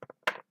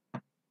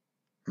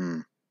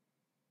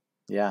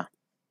 Yeah.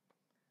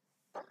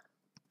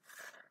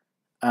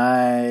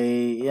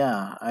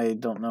 I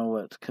don't know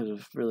what could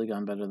have really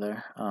gone better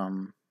there.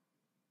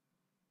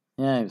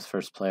 Yeah, he was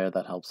first player.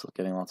 That helps with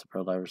getting lots of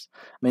Pearl Divers.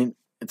 I mean,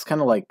 it's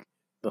kind of like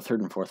the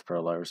 3rd and 4th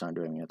Pearl Divers aren't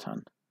doing a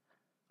ton.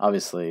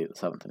 Obviously, the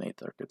 7th and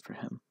 8th are good for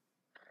him.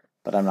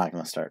 But I'm not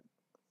going to start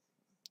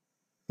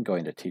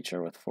going to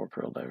teacher with 4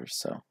 Pearl Divers,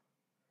 so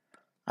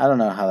I don't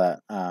know how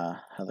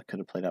that could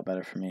have played out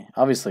better for me.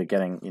 Obviously,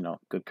 getting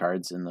good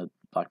cards in the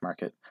black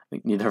market. I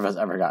think neither of us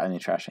ever got any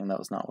trashing. That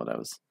was not what I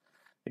was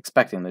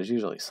expecting. There's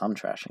usually some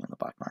trashing in the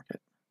black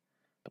market,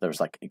 but there was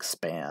like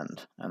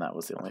expand, and that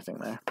was the only thing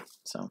there.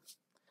 So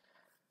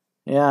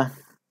yeah,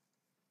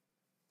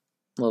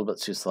 a little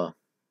bit too slow.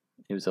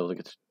 He was able to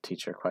get to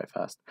teacher quite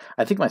fast.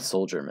 I think my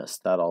soldier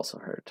missed. That also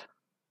hurt.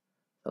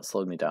 That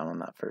slowed me down on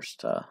that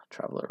first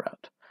traveler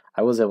route.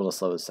 I was able to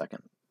slow his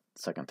second,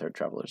 third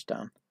travelers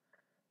down.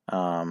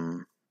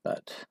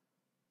 But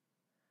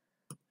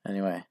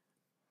anyway,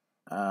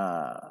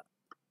 I'm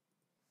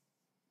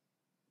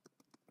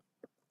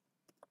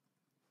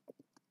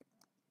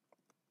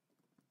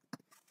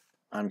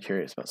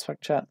curious about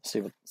Spec Chat. See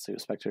what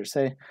spectators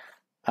say.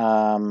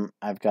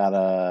 I've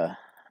got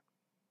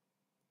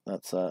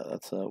that's a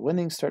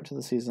winning start to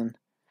the season.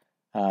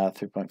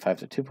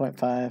 3.5 to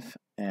 2.5,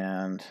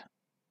 and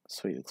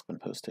sweet, it's been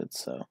posted.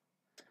 So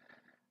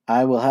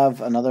I will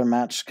have another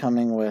match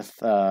coming with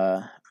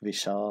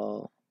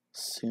Vishal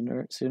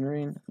Sunar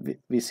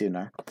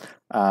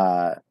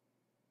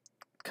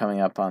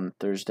coming up on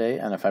Thursday,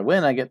 and if I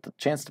win, I get the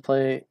chance to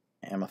play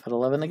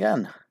amoffett11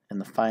 again in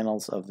the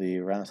finals of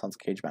the Renaissance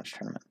Cage Match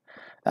tournament.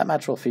 That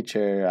match will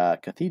feature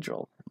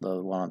Cathedral,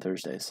 the one on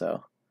Thursday,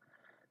 so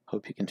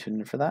hope you can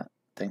tune in for that.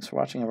 Thanks for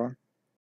watching, everyone.